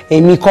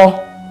 Èmi kọ́.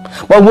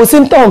 Gbogbo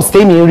symptoms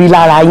tèmi rí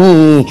lára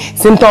yín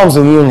symptoms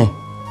oyún ni.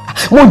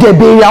 Mo dẹ̀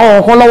béèrè àwọn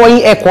nǹkan lọ́wọ́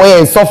yín ẹ̀kọ́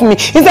ẹ̀ sọ fún mi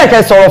nígbà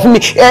kẹ́ sọ̀rọ̀ fún mi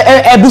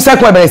ẹ bú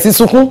sẹ́kùn ẹ bẹ̀rẹ̀ sí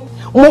sunkún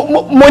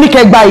mo ní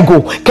kẹ́ gba ìgò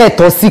kẹ́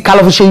tọ́ sí ká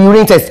lọ fi ṣe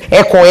urine test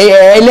ẹ̀kọ́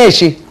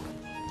ẹlẹ́ẹ̀ṣe.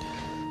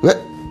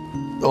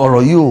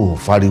 ọ̀rọ̀ yìí ò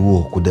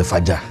fariwo kò dẹ̀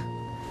fàjà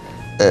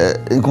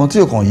nǹkan tí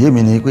òkàn yé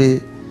mi ni pé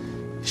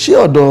ṣé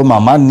ọ̀dọ̀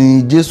màmá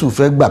ni Jésù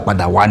fẹ́ gbà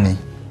padà wá ni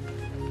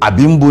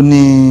àbí ń bo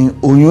ni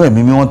oyún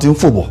ẹ̀mí mi wọ́n ti ń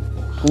fò bọ̀.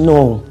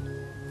 No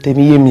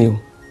tèmi yé mi o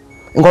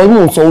nǹkan tí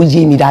mò ń sọ ó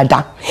yé mi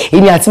dáadáa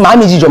èmi àti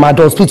màámi jíjọ máa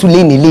dán hospital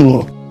léni.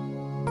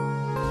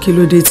 kí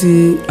ló dé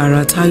tí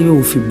ara Táyọ̀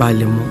ò fi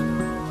balẹ̀ mọ́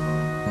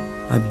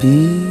àbí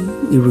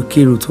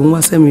èròkèrò tó ń wá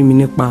sẹ́mi mi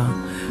nípa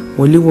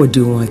wọléwọ̀de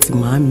wọn àti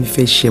màámi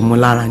fẹ́ ṣẹ̀ mọ́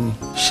lára ni.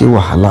 ṣé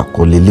wàhálà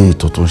kọ́ lélẹ́yìí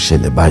tó tún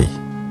ṣẹlẹ̀ báyìí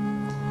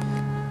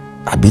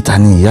àbí ta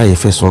ni ìyá yẹn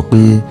fẹ́ sọ pé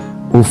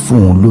ó fún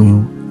òun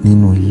lóyún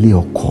nínú ilé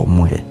ọkọ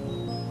ọmọ ẹ̀.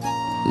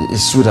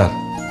 sweetheart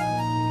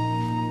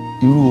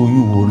irú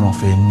oyún wo náà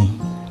fẹ́ ní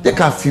jẹ́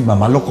ká fi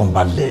màmá lọ́kàn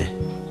balẹ̀.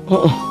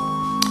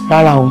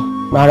 rárá o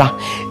rárá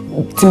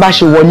tí n bá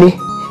ṣe wọlé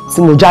tí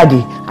mo jáde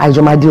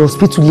àìjọ máa dé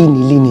hospital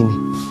léni ni.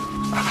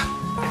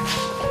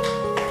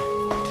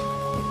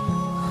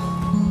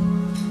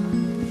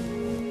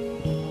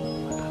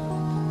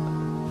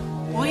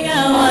 bóyá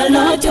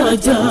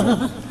ọlọ́jọ̀jọ̀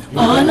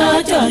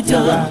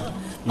ọlọ́jọ̀jọ̀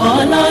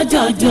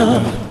ọlọ́jọ̀jọ̀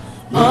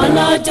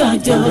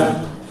ọlọ́jọ̀jọ̀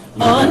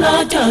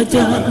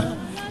ọlọ́jọ̀jọ̀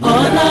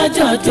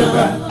ọlọ́jọ̀jọ̀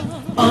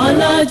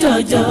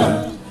ọlọ́jọ̀jọ̀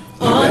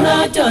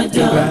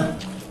ọlọ́jọ̀jọ̀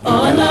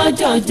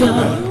ọlọ́jọ̀jọ̀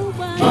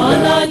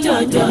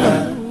ọlọ́jọ̀jọ̀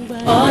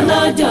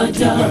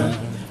ọlọ́jọ̀jọ̀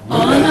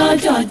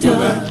ọlọ́jọ̀jọ̀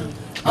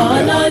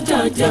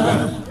ọlọ́jọ̀jọ̀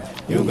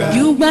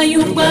yúgbà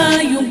yúgbà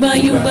yúgbà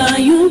yúgbà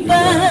yúgbà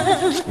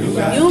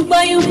yúgbà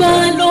yúgbà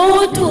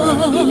lóòótọ́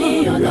ilé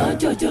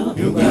ọlọ́jọ̀jọ̀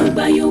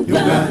yúgbà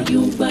yúgbà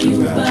yúgbà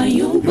yúgbà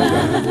yúgbà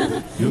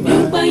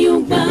yúgbà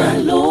yúgbà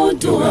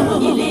lóòótọ́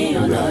ilé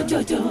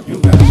ọlọ́jọ̀jọ̀.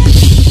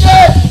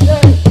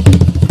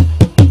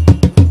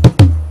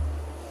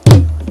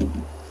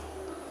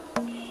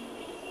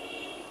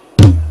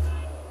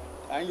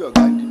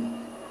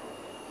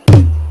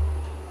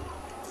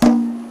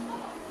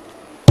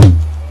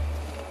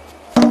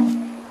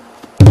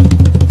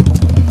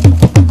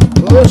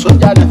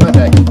 Sójà ní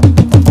padà yìí.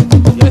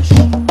 Yes.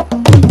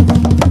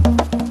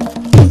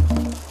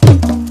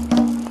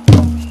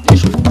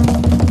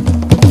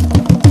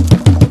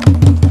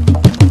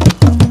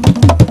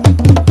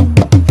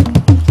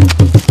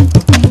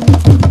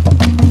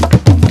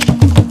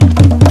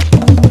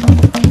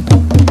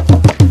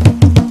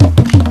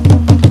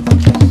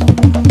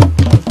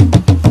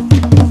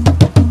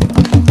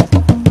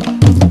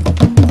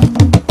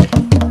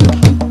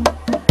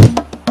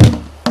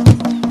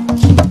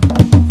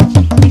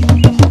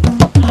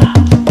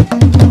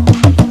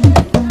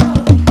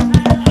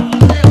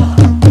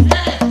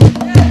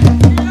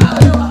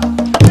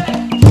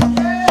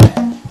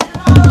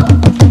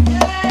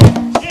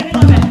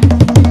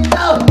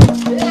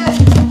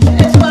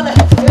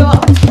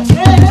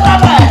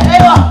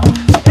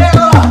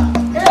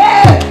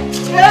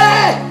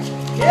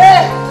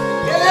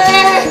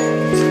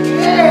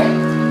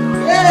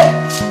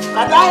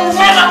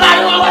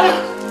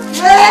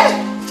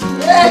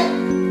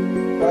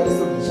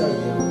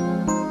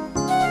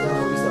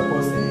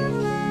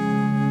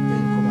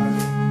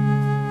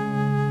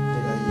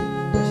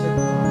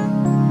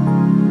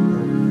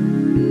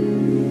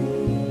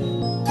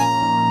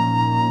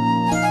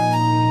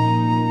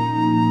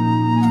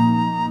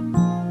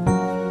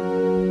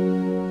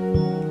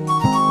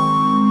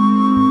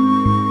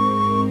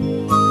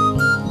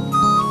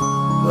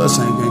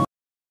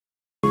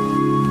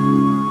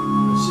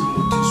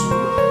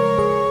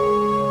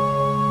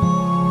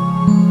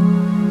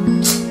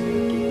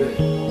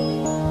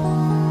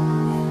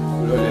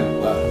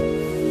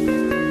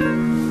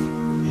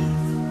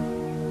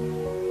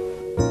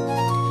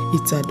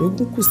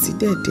 ìtàdógún kù sí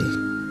dẹ̀dẹ̀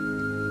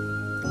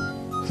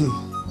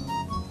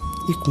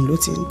ikùn ló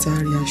ti ń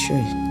taari aṣọ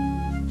yìí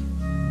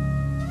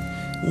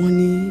wọ́n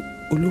ní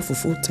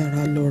olófòfó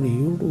tara lọ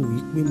rèé ó rò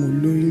wípé mo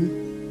lóyún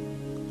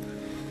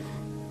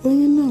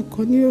oyún náà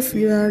kọ́ ni ó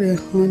fira rẹ̀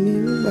hàn ní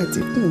nígbà tí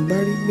kùn bá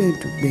rí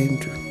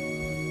gbẹ̀ǹdùgbẹ̀ǹdù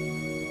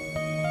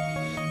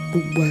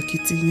gbogbo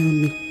akitiyan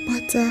mi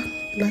pátá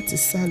láti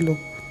sá lọ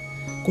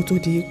kó tó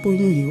di pé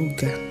oyún yìí ó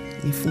ga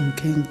ní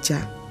Fúnkẹ́ ń já.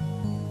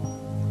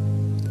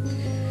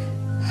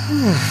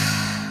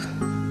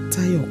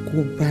 Táyọ̀ kó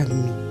bá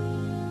mi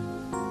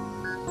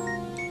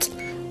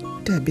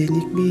dàbí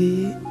ẹni pé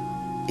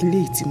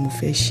eléyìí tí mo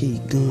fẹ́ ṣe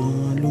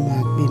gan-an ló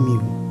máa pè mí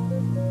o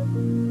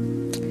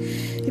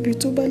ibi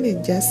tó bá lè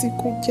já sí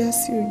kó já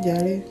sí ọjà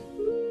rẹ.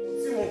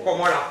 tí mo kọ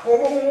mọ́ra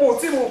mo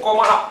tí mo kọ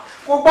mọ́ra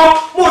kò gbọ́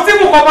mo tí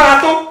mo kọ mọ́ra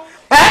tó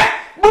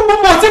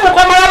mo tí mo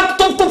kọ mọ́ra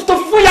tó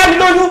fún ya mi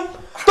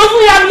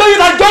lóyún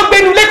lájọ́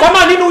gbénu lẹ́kọ̀ọ́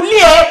náà nínú ilé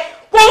ẹ̀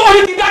wọ́n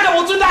orí ti dákẹ́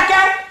mo tún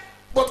dákẹ́.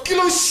 but kí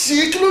ló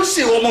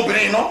ṣe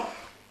ọmọbìnrin náà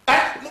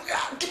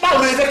báwo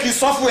ló yẹ fẹ́ kí n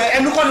sọ fún ẹ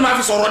ẹnu kọ́ ni máa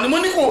fi sọ̀rọ̀ ni mo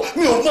ní kò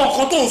mi ò mọ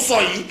nǹkan tó ń sọ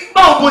yìí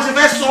báwo mo ṣe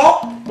fẹ́ sọ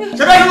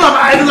ṣe fẹ́ ẹnu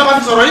la máa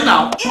fi sọ̀rọ̀ yìí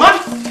náà.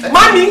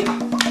 mami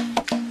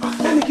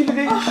ẹni kí ló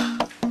dé.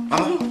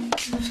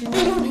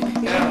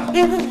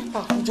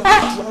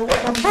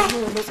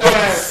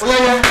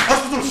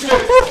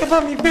 ẹ bá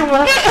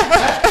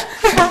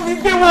mi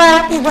gbé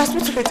wọn ìwà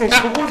hospital kẹtẹ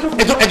ìṣòwò.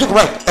 ẹ jókòó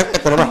báyìí ẹ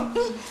pẹ̀lẹ́ bá.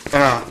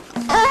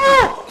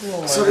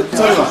 sorry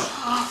ma.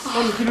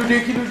 mami kí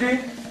ló dé.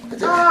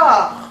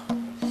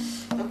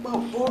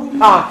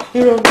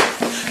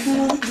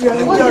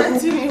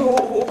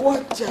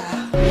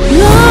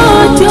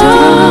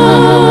 lọ́jọ́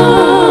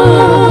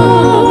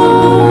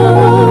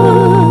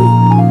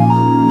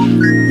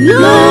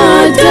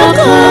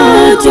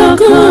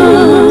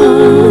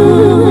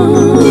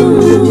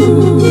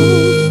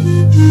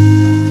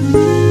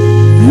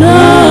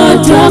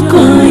lọ́jọ́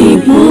kan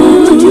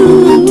ìpọ́njú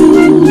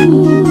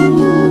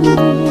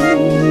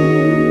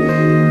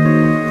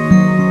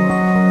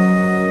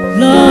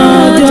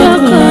lọ́jọ́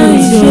kan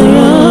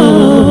ìṣòro.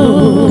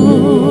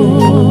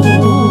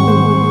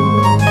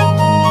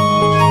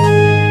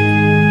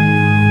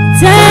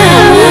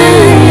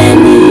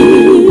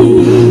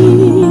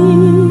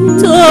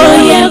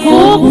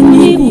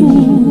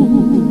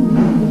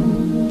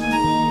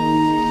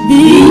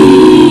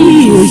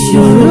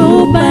 Ìṣòro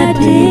bá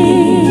dé.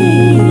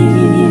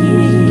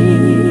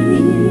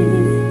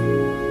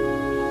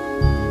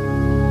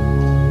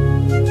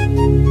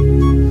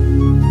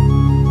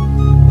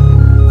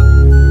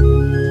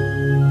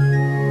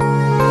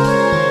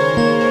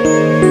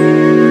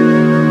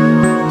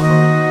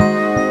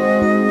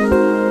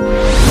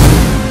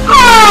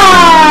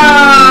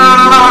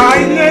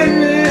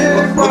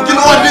 Kí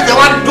ló wá dé tẹ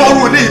wá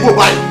dọ́rùn ní ìbò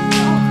báyìí?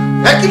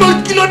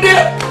 Kí ló dé?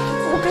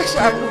 Mo kẹ́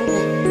ṣàánú mi.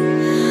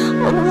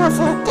 Olúwa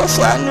fún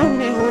kẹsàánú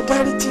mi ò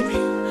dáríjì mi.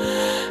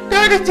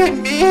 Dáríjì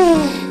mi.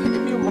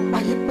 Èmi ò mọ̀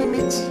páyé pé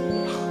méjì.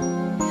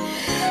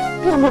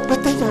 Mi ò mọ̀ pé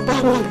téèyàn bá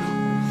wọ̀ lù.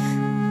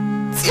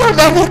 Tí ó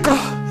lẹ́nu kan,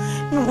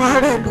 ìwọ̀n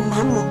ara ẹ̀ ló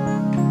máa mọ̀.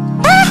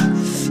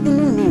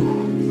 Inú mi ò.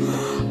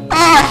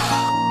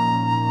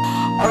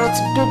 Ọ̀rọ̀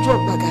ti dójú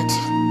ọ̀gbagadì.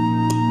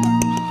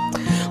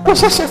 Kò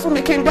ṣẹ̀ṣẹ̀ fún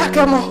mi kí n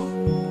dákẹ́ mọ́.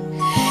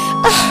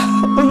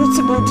 Oyún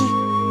tí mo dí.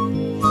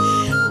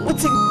 Mo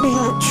ti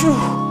gbìyànjú.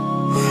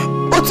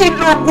 Ó ti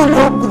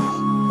lógúnlógún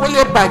ó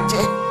lè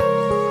bàjẹ́.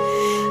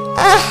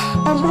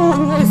 Ọmọ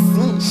oyún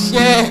ẹ̀sìn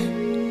iṣẹ́.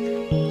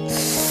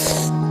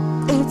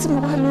 Èyí tí mo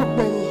wá ló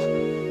gbẹ̀yìn.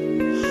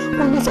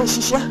 Mo ní fẹ́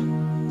ṣiṣẹ́.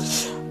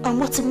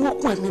 Àwọn tí mo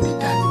pọ̀ ẹ̀mí mi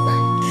dání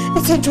báyìí.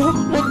 Ìtìjú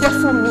ló jẹ́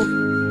fún mi.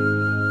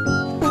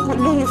 Pé mo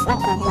lóyún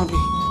fọkàn mọ́ mi.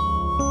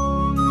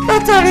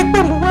 Látàrí pé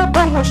mo wá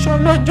bá wọn ṣọ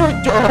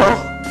lọ́jọ́jọ́.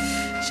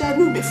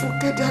 Ṣàánú mi fún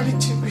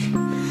kẹ́dáríjì mi.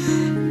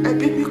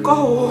 Ẹbí mi kọ́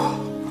o.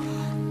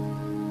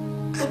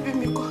 Ẹbí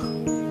mi kọ́.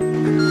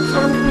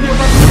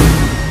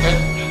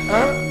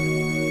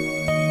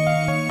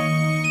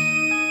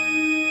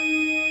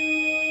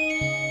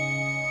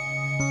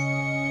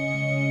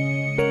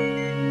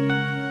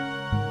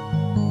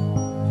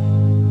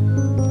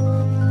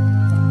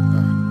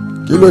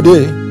 Kí ló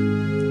dé?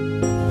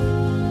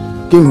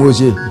 Kí ni mo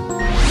ṣe?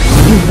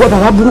 Ìwọ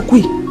bàbá burúkú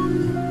yìí.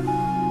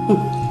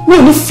 Mi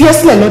ò ní fi ẹ́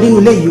sílẹ̀ lọ nínú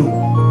ilé yìí o.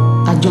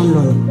 Àjọ ń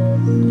lọ ni.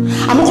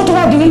 Àmọ́ kó tó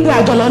wá di wípé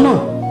àjọ lọ náà,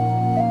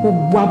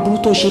 gbogbo aburú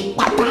tó ṣe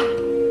pátá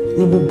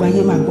ni gbogbo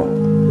ayé máa gbọ́.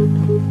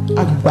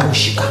 Àgbà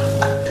òṣìkà.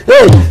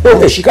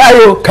 Òṣìkà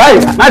yìí o, káyì,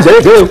 má jẹ́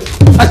èké o.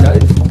 Má jẹ́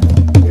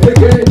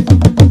èké.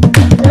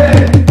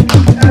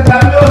 Ẹ̀ka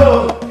ló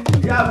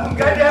yàgò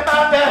gẹ́gẹ́ bá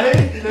bẹ̀rẹ̀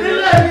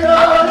nílẹ̀ ni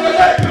ó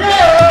nílẹ̀ ni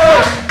ó.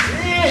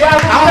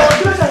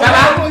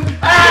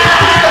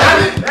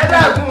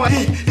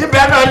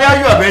 Ibẹ̀ náà ni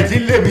ayọ̀ ọ̀bẹ ti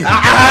lé mi.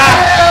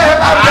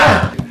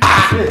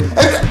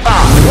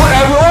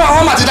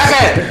 Wọ́n mà ti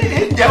dákẹ́.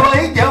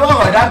 Ìjẹ́wọ́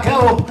ọ̀dákẹ́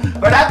o,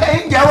 ọ̀dákẹ́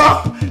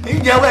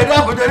ìjẹ́wọ́ ẹ̀dá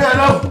àbújọ ní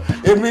ọlọ́run.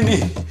 Èmi ni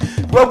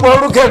gbogbo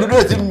orúkọ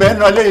ìdúró ti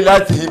mẹ́nà léyìí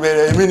láti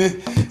ìbẹ̀rẹ̀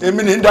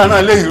èmi ni ń dáná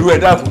lé ìrú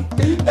ẹ̀dá fún.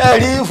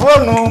 Ẹ̀rí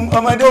fóònù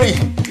ọmọdé yìí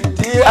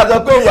tí a sọ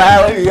pé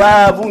ìyá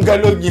Fúnkẹ́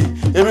ló jí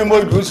èmi mo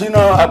jù sínú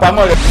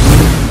àpamọ́ rẹ̀.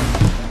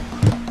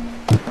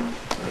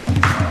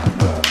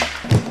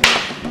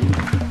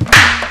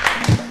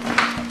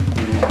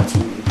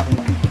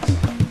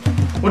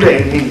 Ó dẹ̀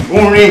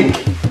ń rìn.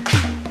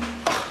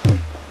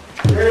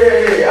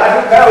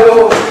 Adúgbò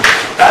o,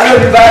 ta ló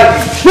ní báyìí?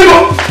 Níbo?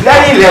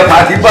 Lẹ́yìn ilẹ̀kùn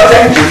àti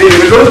bọ́sẹ̀ǹtì kò lè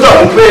ló ń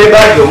sọ̀rọ̀ pé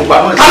báyìí òun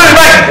pamọ́ sí. Ká ló ní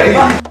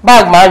báyìí?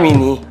 Báàgì màmí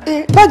ni.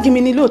 Báàgì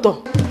mi ni lóòótọ́.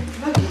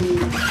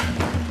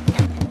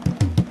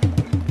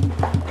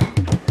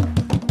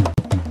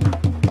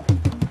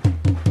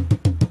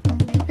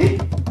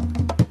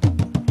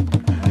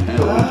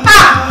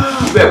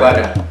 Bẹ́ẹ̀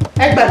padà.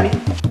 Ẹ gbà mí.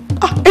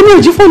 Èmi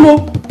ò jí fóònù o.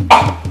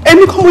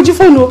 Èmi kọ́ mo jí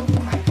fóònù o.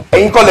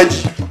 Ẹ̀yin kọ́lẹ́jì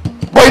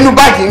bọ́ inú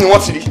báàgì ni wọ́n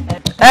ti rí.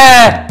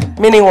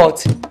 Meaning what?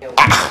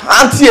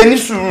 Àǹtí ẹ ní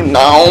sùúrù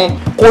náà.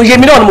 Kò yé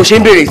mi náà ni mo ṣe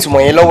ń béèrè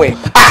ìtumọ̀ yẹn lọ́wọ́ ẹ̀.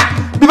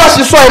 Bí bá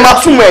ṣe sọ ẹ máa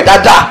túmọ̀ ẹ̀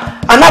dáadáa.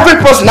 An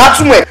average person á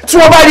túmọ̀ ẹ̀. Tí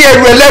wọ́n bá rí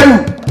ẹrù ẹlẹ́rù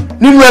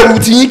nínú ẹrù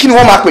tí yín kí ni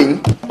wọ́n máa pè yín.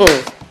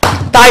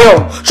 Táyọ̀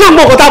ṣé o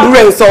mọ nǹkan táàbùrú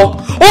ẹ̀ ń sọ?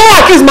 Ó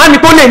accuse màmí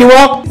pé ó lè ní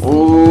wọ́n.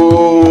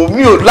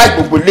 Mi ò láì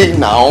gbogbo léyìn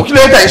náà. Kí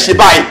ló dé tẹ̀ ń ṣe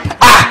báyìí?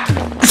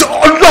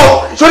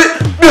 Sórí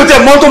mi ò tẹ̀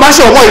mọ́ tó máa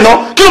ṣe ọ̀wọ́ iná.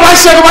 Kí ló máa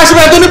ṣe tó máa ṣe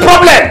fẹ́ tó ní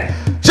problem?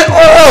 Ṣé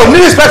o ní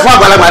respect fún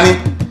àgbàlagbà ni?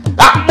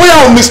 Bóyá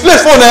o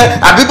misplace phone ẹ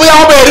àbí bóyá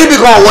wọ́n bẹ̀rẹ̀ ríbi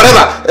kan or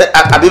whatever.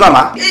 Àbí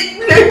màmá?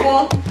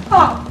 Lẹ́kọ̀ọ́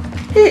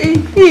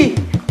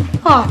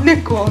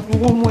Lẹ́kọ̀ọ́ ni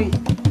wọ́n mọ̀ yìí.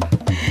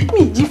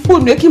 Mi jí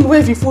fóònù ẹ kí mo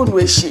fẹ́ fi fóònù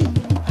ẹ ṣe.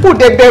 Kò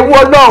dẹ̀dẹ̀ wọ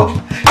náà.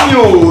 Mi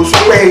ò sọ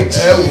ẹ jí.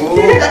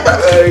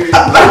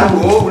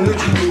 Wo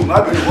olójú má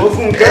bèrè wọ́n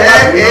fún kẹ́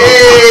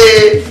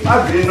má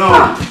bèrè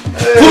náà.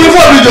 Fún mi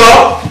fóònù jọ.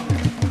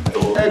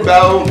 Ẹ gbà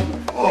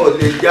ó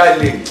lè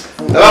jalè.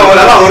 Ẹ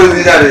bá wọlé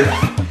ti jáde.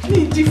 Mi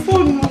jí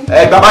fóònù.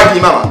 Ẹ gbà báàgì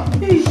màmá.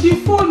 Mi jí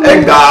fóònù. Ẹ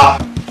gbà.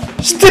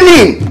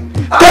 stealing,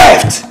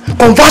 theft,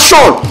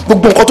 conversion,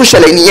 gbogbo nǹkan tó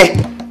ṣẹlẹ̀ nìyẹn.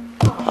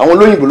 Àwọn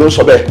olóyìnbó ló ń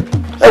sọ bẹ́ẹ̀.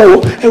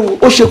 Ẹ wo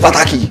ó ṣe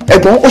pàtàkì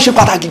ẹ̀gbọ́n ó ṣe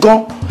pàtàkì gan.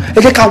 Ẹ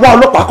jẹ́ ká wá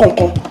ọlọ́pàá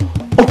kọ̀ọ̀kan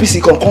OPC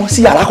kọ̀ọ̀kan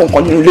sí yàrá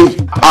kọ̀ọ̀kan nínú ilé yìí.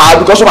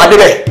 Because ó máa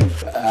débẹ̀.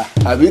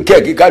 Àbí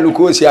kẹ̀kí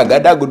kálukú ó ṣe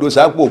àgádágodo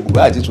sápò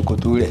òbúrò àti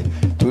ṣòkòtò rẹ̀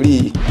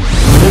torí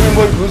èmi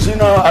mo jù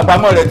sínú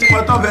àpamọ́ rẹ̀ tí mo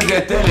tán fẹsẹ̀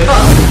tẹ́lẹ̀.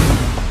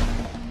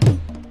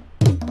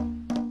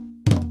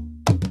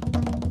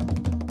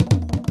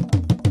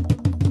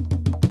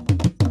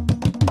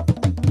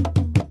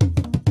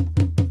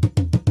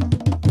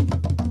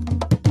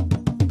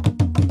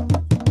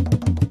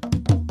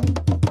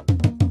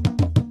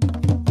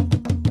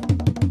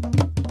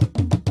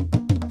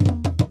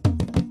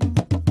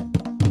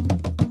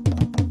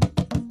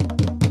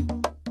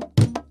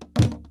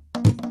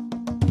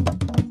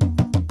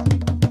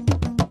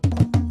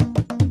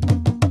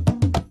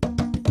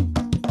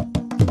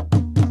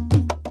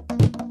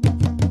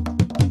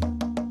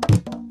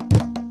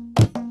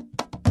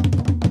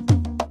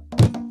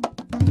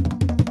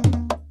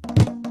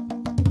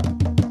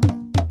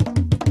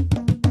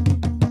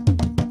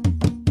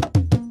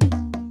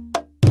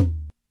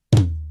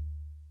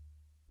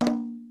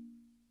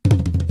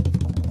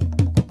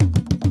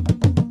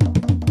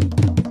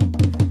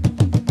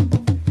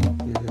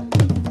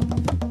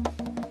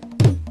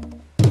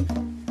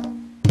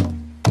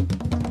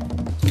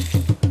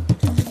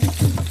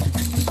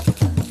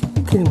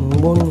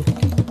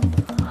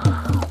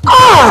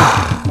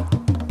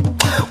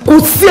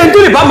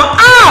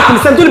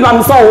 Kò tó lè bá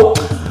mi sọ o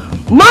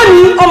má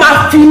ní ọ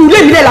máa fi inú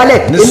ilé mi lẹ̀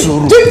lálẹ́. Ní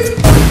sùúrù.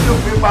 Mo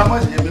gbé pamọ́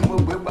sí èmi mo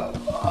gbé pa.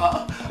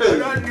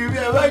 Lọ́ọ̀dì bí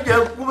ẹ bá jẹ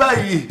kú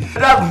báyìí.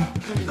 Dákun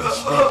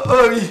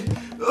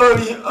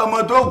orí ọmọ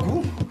tó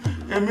kú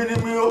èmi ni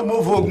mo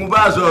fògùn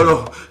bá sọ̀rọ̀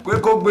pé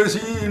kó gbé sí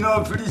iná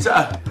fírísà.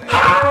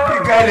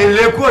 Kíkà lè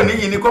lé kúrò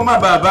níyì ni kó má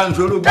bàa bá ń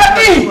sọ̀rọ̀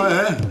gbọ́dọ̀.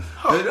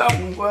 Ẹ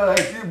dákun kọ́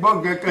ẹ sí gbọ́n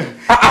kẹ̀kẹ́.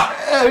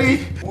 Ẹ rí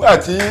wà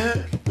tí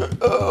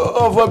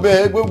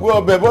ọfọbẹ̀ gbogbo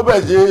ọbẹ̀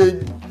bọ́bẹ̀ ṣe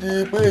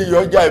di pé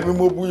ìyọjà èmi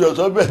mo buyọ̀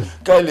sọ́bẹ̀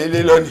ká lè lé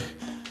lọ ni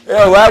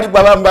ẹ wá rí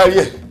bàbá ń bari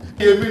ẹ̀.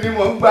 èmi ni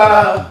mo ń gba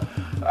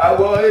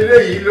àwọn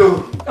eléyìí lò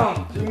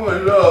tí mo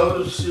lọ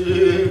ṣe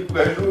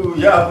pẹ̀lú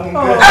ìyá fún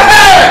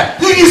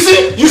mi.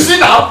 you see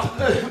now.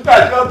 nígbà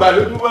tí wọ́n gbà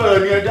lójú bọ́ọ̀rọ̀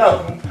ni ẹja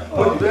fún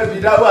mo ti fẹ́ fi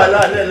dá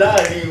wàhálà lẹ̀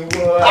láàrin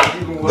ìwọ àti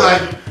ìwọ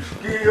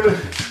kí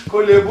kó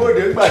lè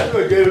bóde nígbà tí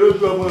ò jẹ́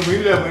lójú ọmọ mi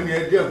lẹ̀ mọ́ ni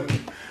ẹjẹ́ fún mi.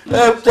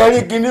 ẹ tẹ́rí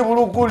kinní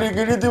burúkú ni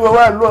kinní tí mo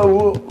wà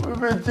lọ́wọ́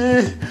ibi tí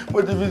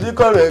mo ti fi sí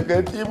kọ̀rọ̀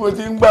ẹ̀kẹ́ tí mo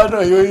ti ń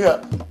gbádùn yóò yà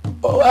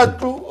ọ wá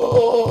tú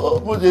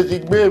mo sì ti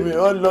gbé mi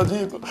ọ lọ sí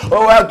ọ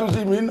wá tú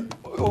sí mi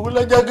òun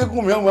lọ́jọ́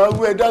kíkùn mi ọmọ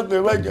awú ẹ dákun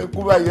ẹ má jẹ kú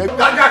báyẹn.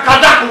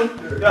 kàdákun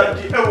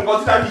ẹwùn kan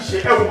tí dájú ṣe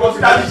ẹwùn kan tí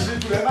dájú ṣe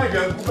ẹ má jẹ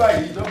kú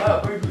báyìí ìjọba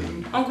àpéjì.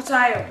 Uncle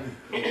Tayo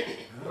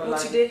mo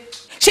ti dé.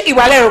 ṣé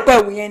ìwà lẹ́rọ pẹ́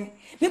òun yẹn ni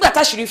nígbà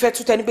táṣìírí fẹ́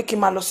tú tẹni pé kí n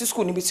máa lọ sí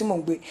skul níbi tí mò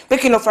ń gbé pé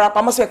kí n lọ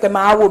farapamọ́ sí pẹpẹ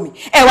máa wò mí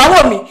ẹ wá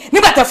wò mí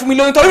nígbà tẹ́ fún mi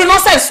lóyún torí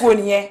nọ́ọ̀sẹ̀sì wo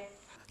nìyẹn.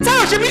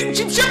 Táyọ̀ ṣe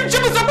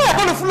mi sọ pé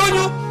ọ̀pọ̀ ló fún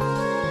lóyún.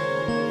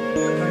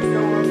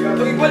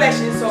 òyìnbó lẹ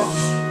ṣe sọ.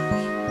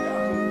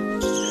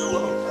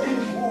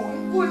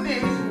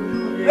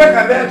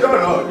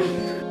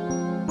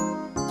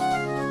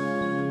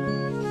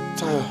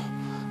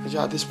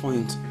 Tayo, at this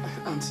point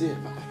àǹtí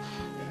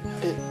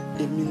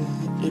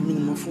èmi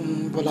ni mo fún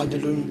Bọ́ládé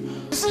lóyún.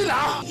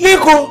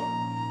 Lẹ́kọ̀ọ́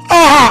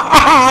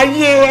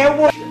ayé ẹ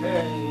wọ.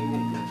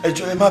 Ẹ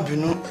jọ̀ọ́ ẹ má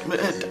bínú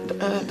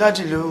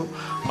dájì ló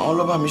àwọn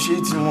ọlọ́ba mi ṣe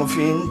tí mo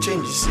fi ń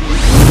change sí.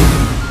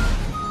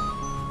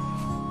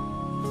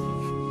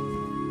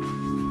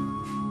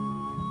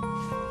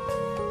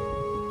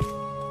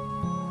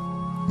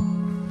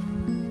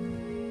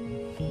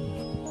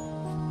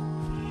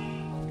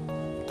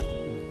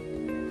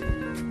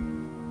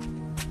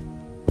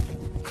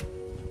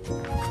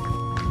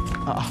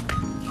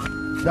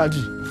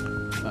 Dájì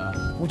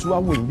mo ti wá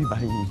wò ní bíbá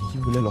yìí kí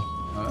n wọlé lọ.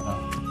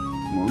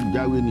 Mo ń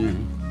jáwé ni ẹ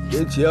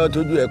ṣé tí ẹ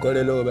tójú ẹ̀kọ́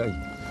rẹ lọ́wọ́ báyìí.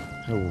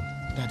 Ẹ wò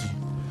dájì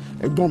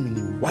ẹ̀gbọ́n mi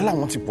ni wàhálà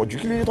wọn ti pọ̀ jù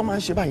kí ló dé tó máa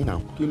ń ṣe báyìí náà.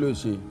 Kí ló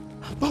ṣe?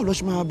 Báwo lọ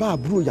ṣe máa bá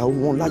àbúrò ìyàwó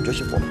wọn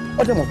lájọṣepọ̀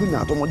ó dẹ̀ mọ̀ pé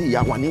ìyàn àtọmọdé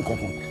ìyá wa ní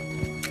kankan.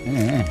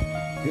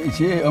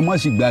 Ṣé ọmọ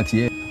sì gba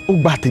tiẹ̀? Ó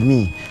gba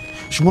tèmi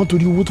ṣùgbọ́n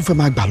torí owó tó fẹ́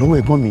máa gbà lọ́wọ́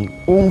ẹ̀gbọ́n mi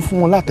ó ń fún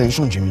wọn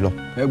látẹ̀ńṣọ̀n jù mí lọ.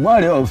 Ẹ̀gbọ́n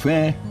rẹ̀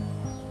ọ̀fẹ́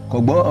kò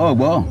gbọ́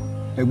ọ̀gbọ́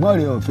ẹ̀gbọ́n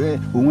rẹ̀ ọ̀fẹ́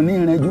òun ní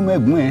ìrìnàjò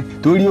mẹ́gbọ́n ẹ̀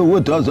torí owó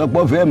tó sọ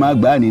pọ́ fẹ́ máa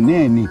gbà nínú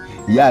ẹ̀ ni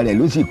ìyá rẹ̀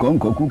ló sì kọ́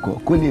nǹkan kúkọ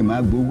kó lè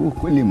máa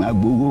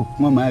gbowó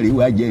wọ́n máa rí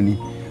wá jẹ ni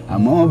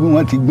àmọ́ bí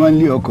wọ́n ti gbọ́n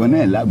lé ọkọ̀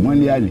náà lágbọ́n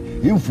lé àlè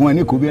ń fún ọ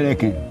ní kó bẹ̀rẹ̀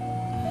kẹ́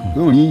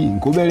lórí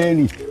kó bẹ̀rẹ̀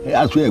ni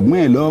aṣọ ẹ̀gbọ́n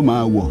ẹ̀ lọ́ọ́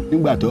máa wọ̀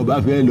nígbà tó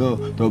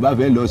bá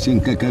fẹ́ lọ sí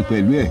nǹkan kan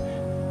pẹ̀lú ẹ̀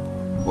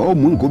ó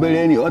mú kó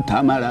bẹ̀rẹ̀ ni ọ̀tá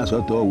máa ra aṣọ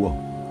tó wọ̀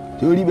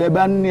torí bẹ́ẹ̀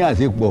bá ní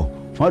àṣepọ̀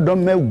fọ́dún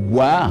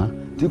mẹ́wàá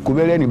tí kò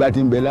bẹ̀rẹ̀ ní bá ti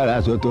ń bẹ lára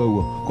aṣọ tó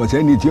wọ̀ kò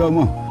sẹ́ni tí ó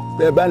mọ̀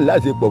bẹ́ẹ̀ bá ń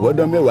láti pọ̀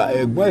fọ́dún mẹ́wàá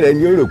ẹ̀gbọ́n rẹ̀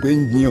ni ó rò pé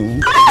ń jin òun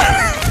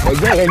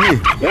ẹ̀gbọ́n rẹ̀ ni.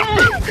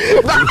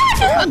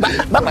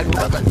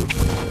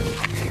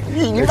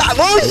 ìní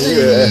bàbá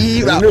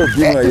òsì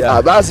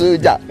bàbá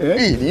sójà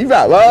ìní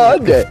bàbá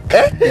ọ̀dẹ̀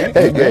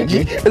ẹ̀gẹ̀jì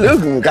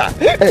ológun ká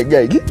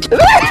ẹ̀gẹ̀jì.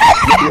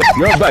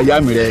 yóò bá ìyá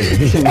mi rẹ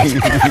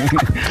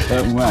ẹ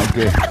mú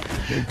àkẹ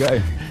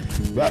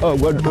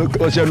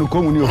ọṣẹnu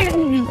kóhun ni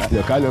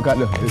o kálọ.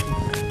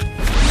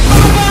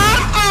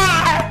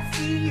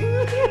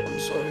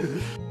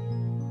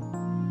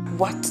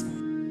 What?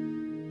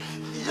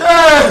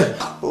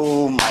 Yeah!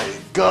 Oh my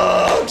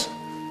God!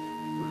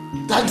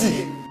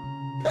 Daddy!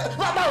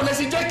 Bàbá ò lè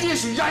ṣe jẹ́ kí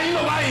èṣù yá yín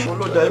lọ báyìí. Àwọn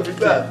ló dá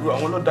everything.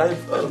 Àwọn ló dá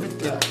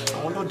everything.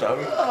 Àwọn ló dá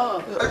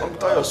everything. I'm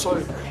tired,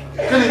 sorry.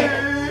 Kí ni?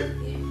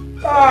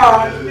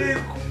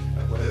 Lẹ́kọ̀ọ́.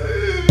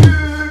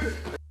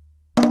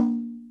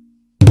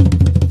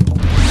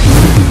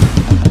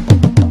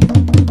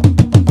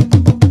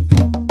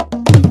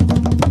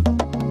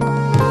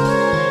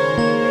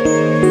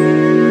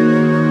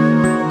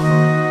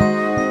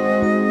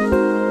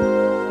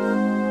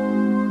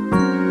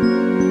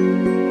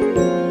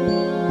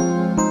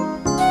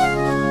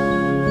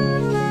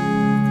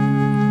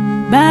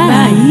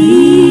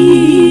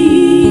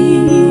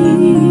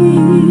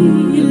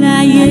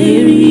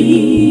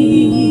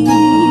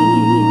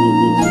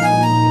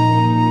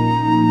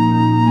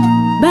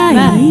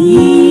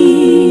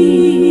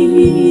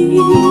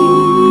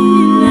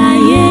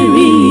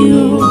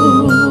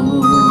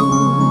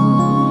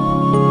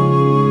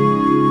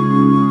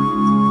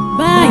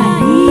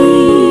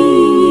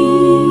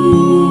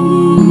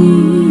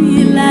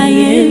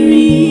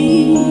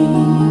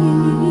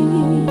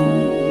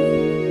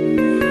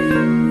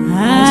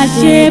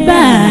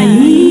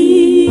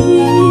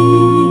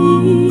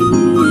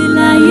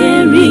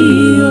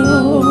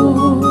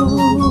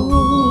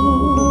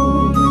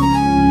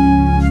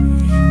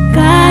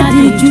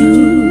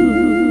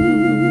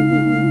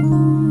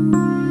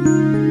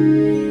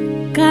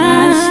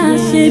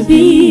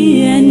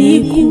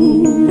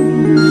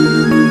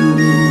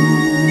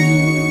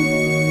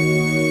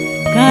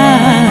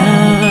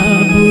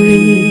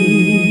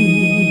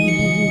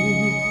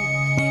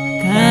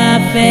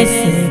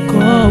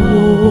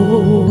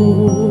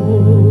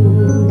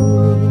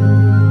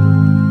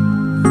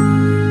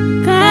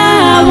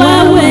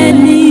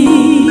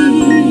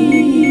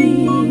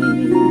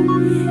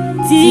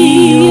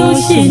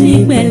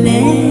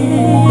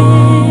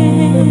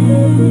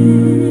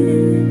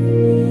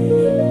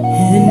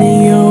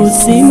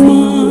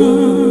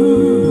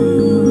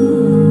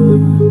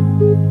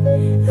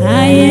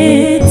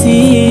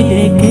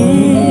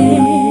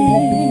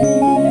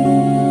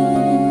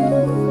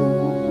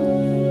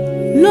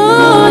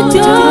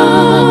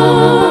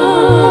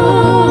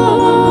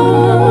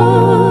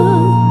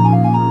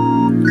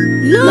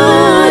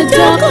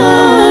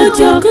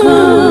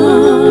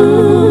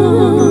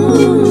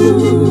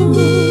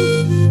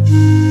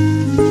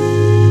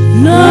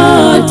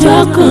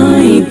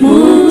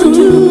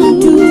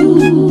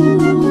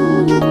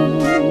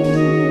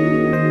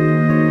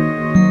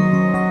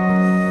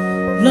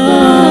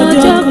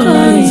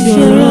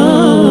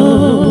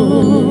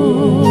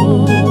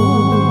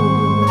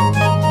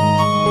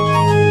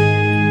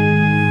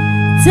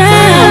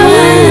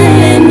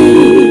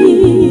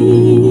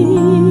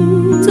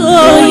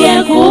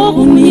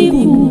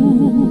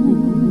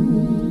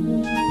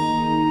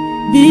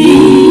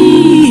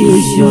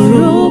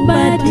 Ìṣòro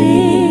bá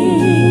dé.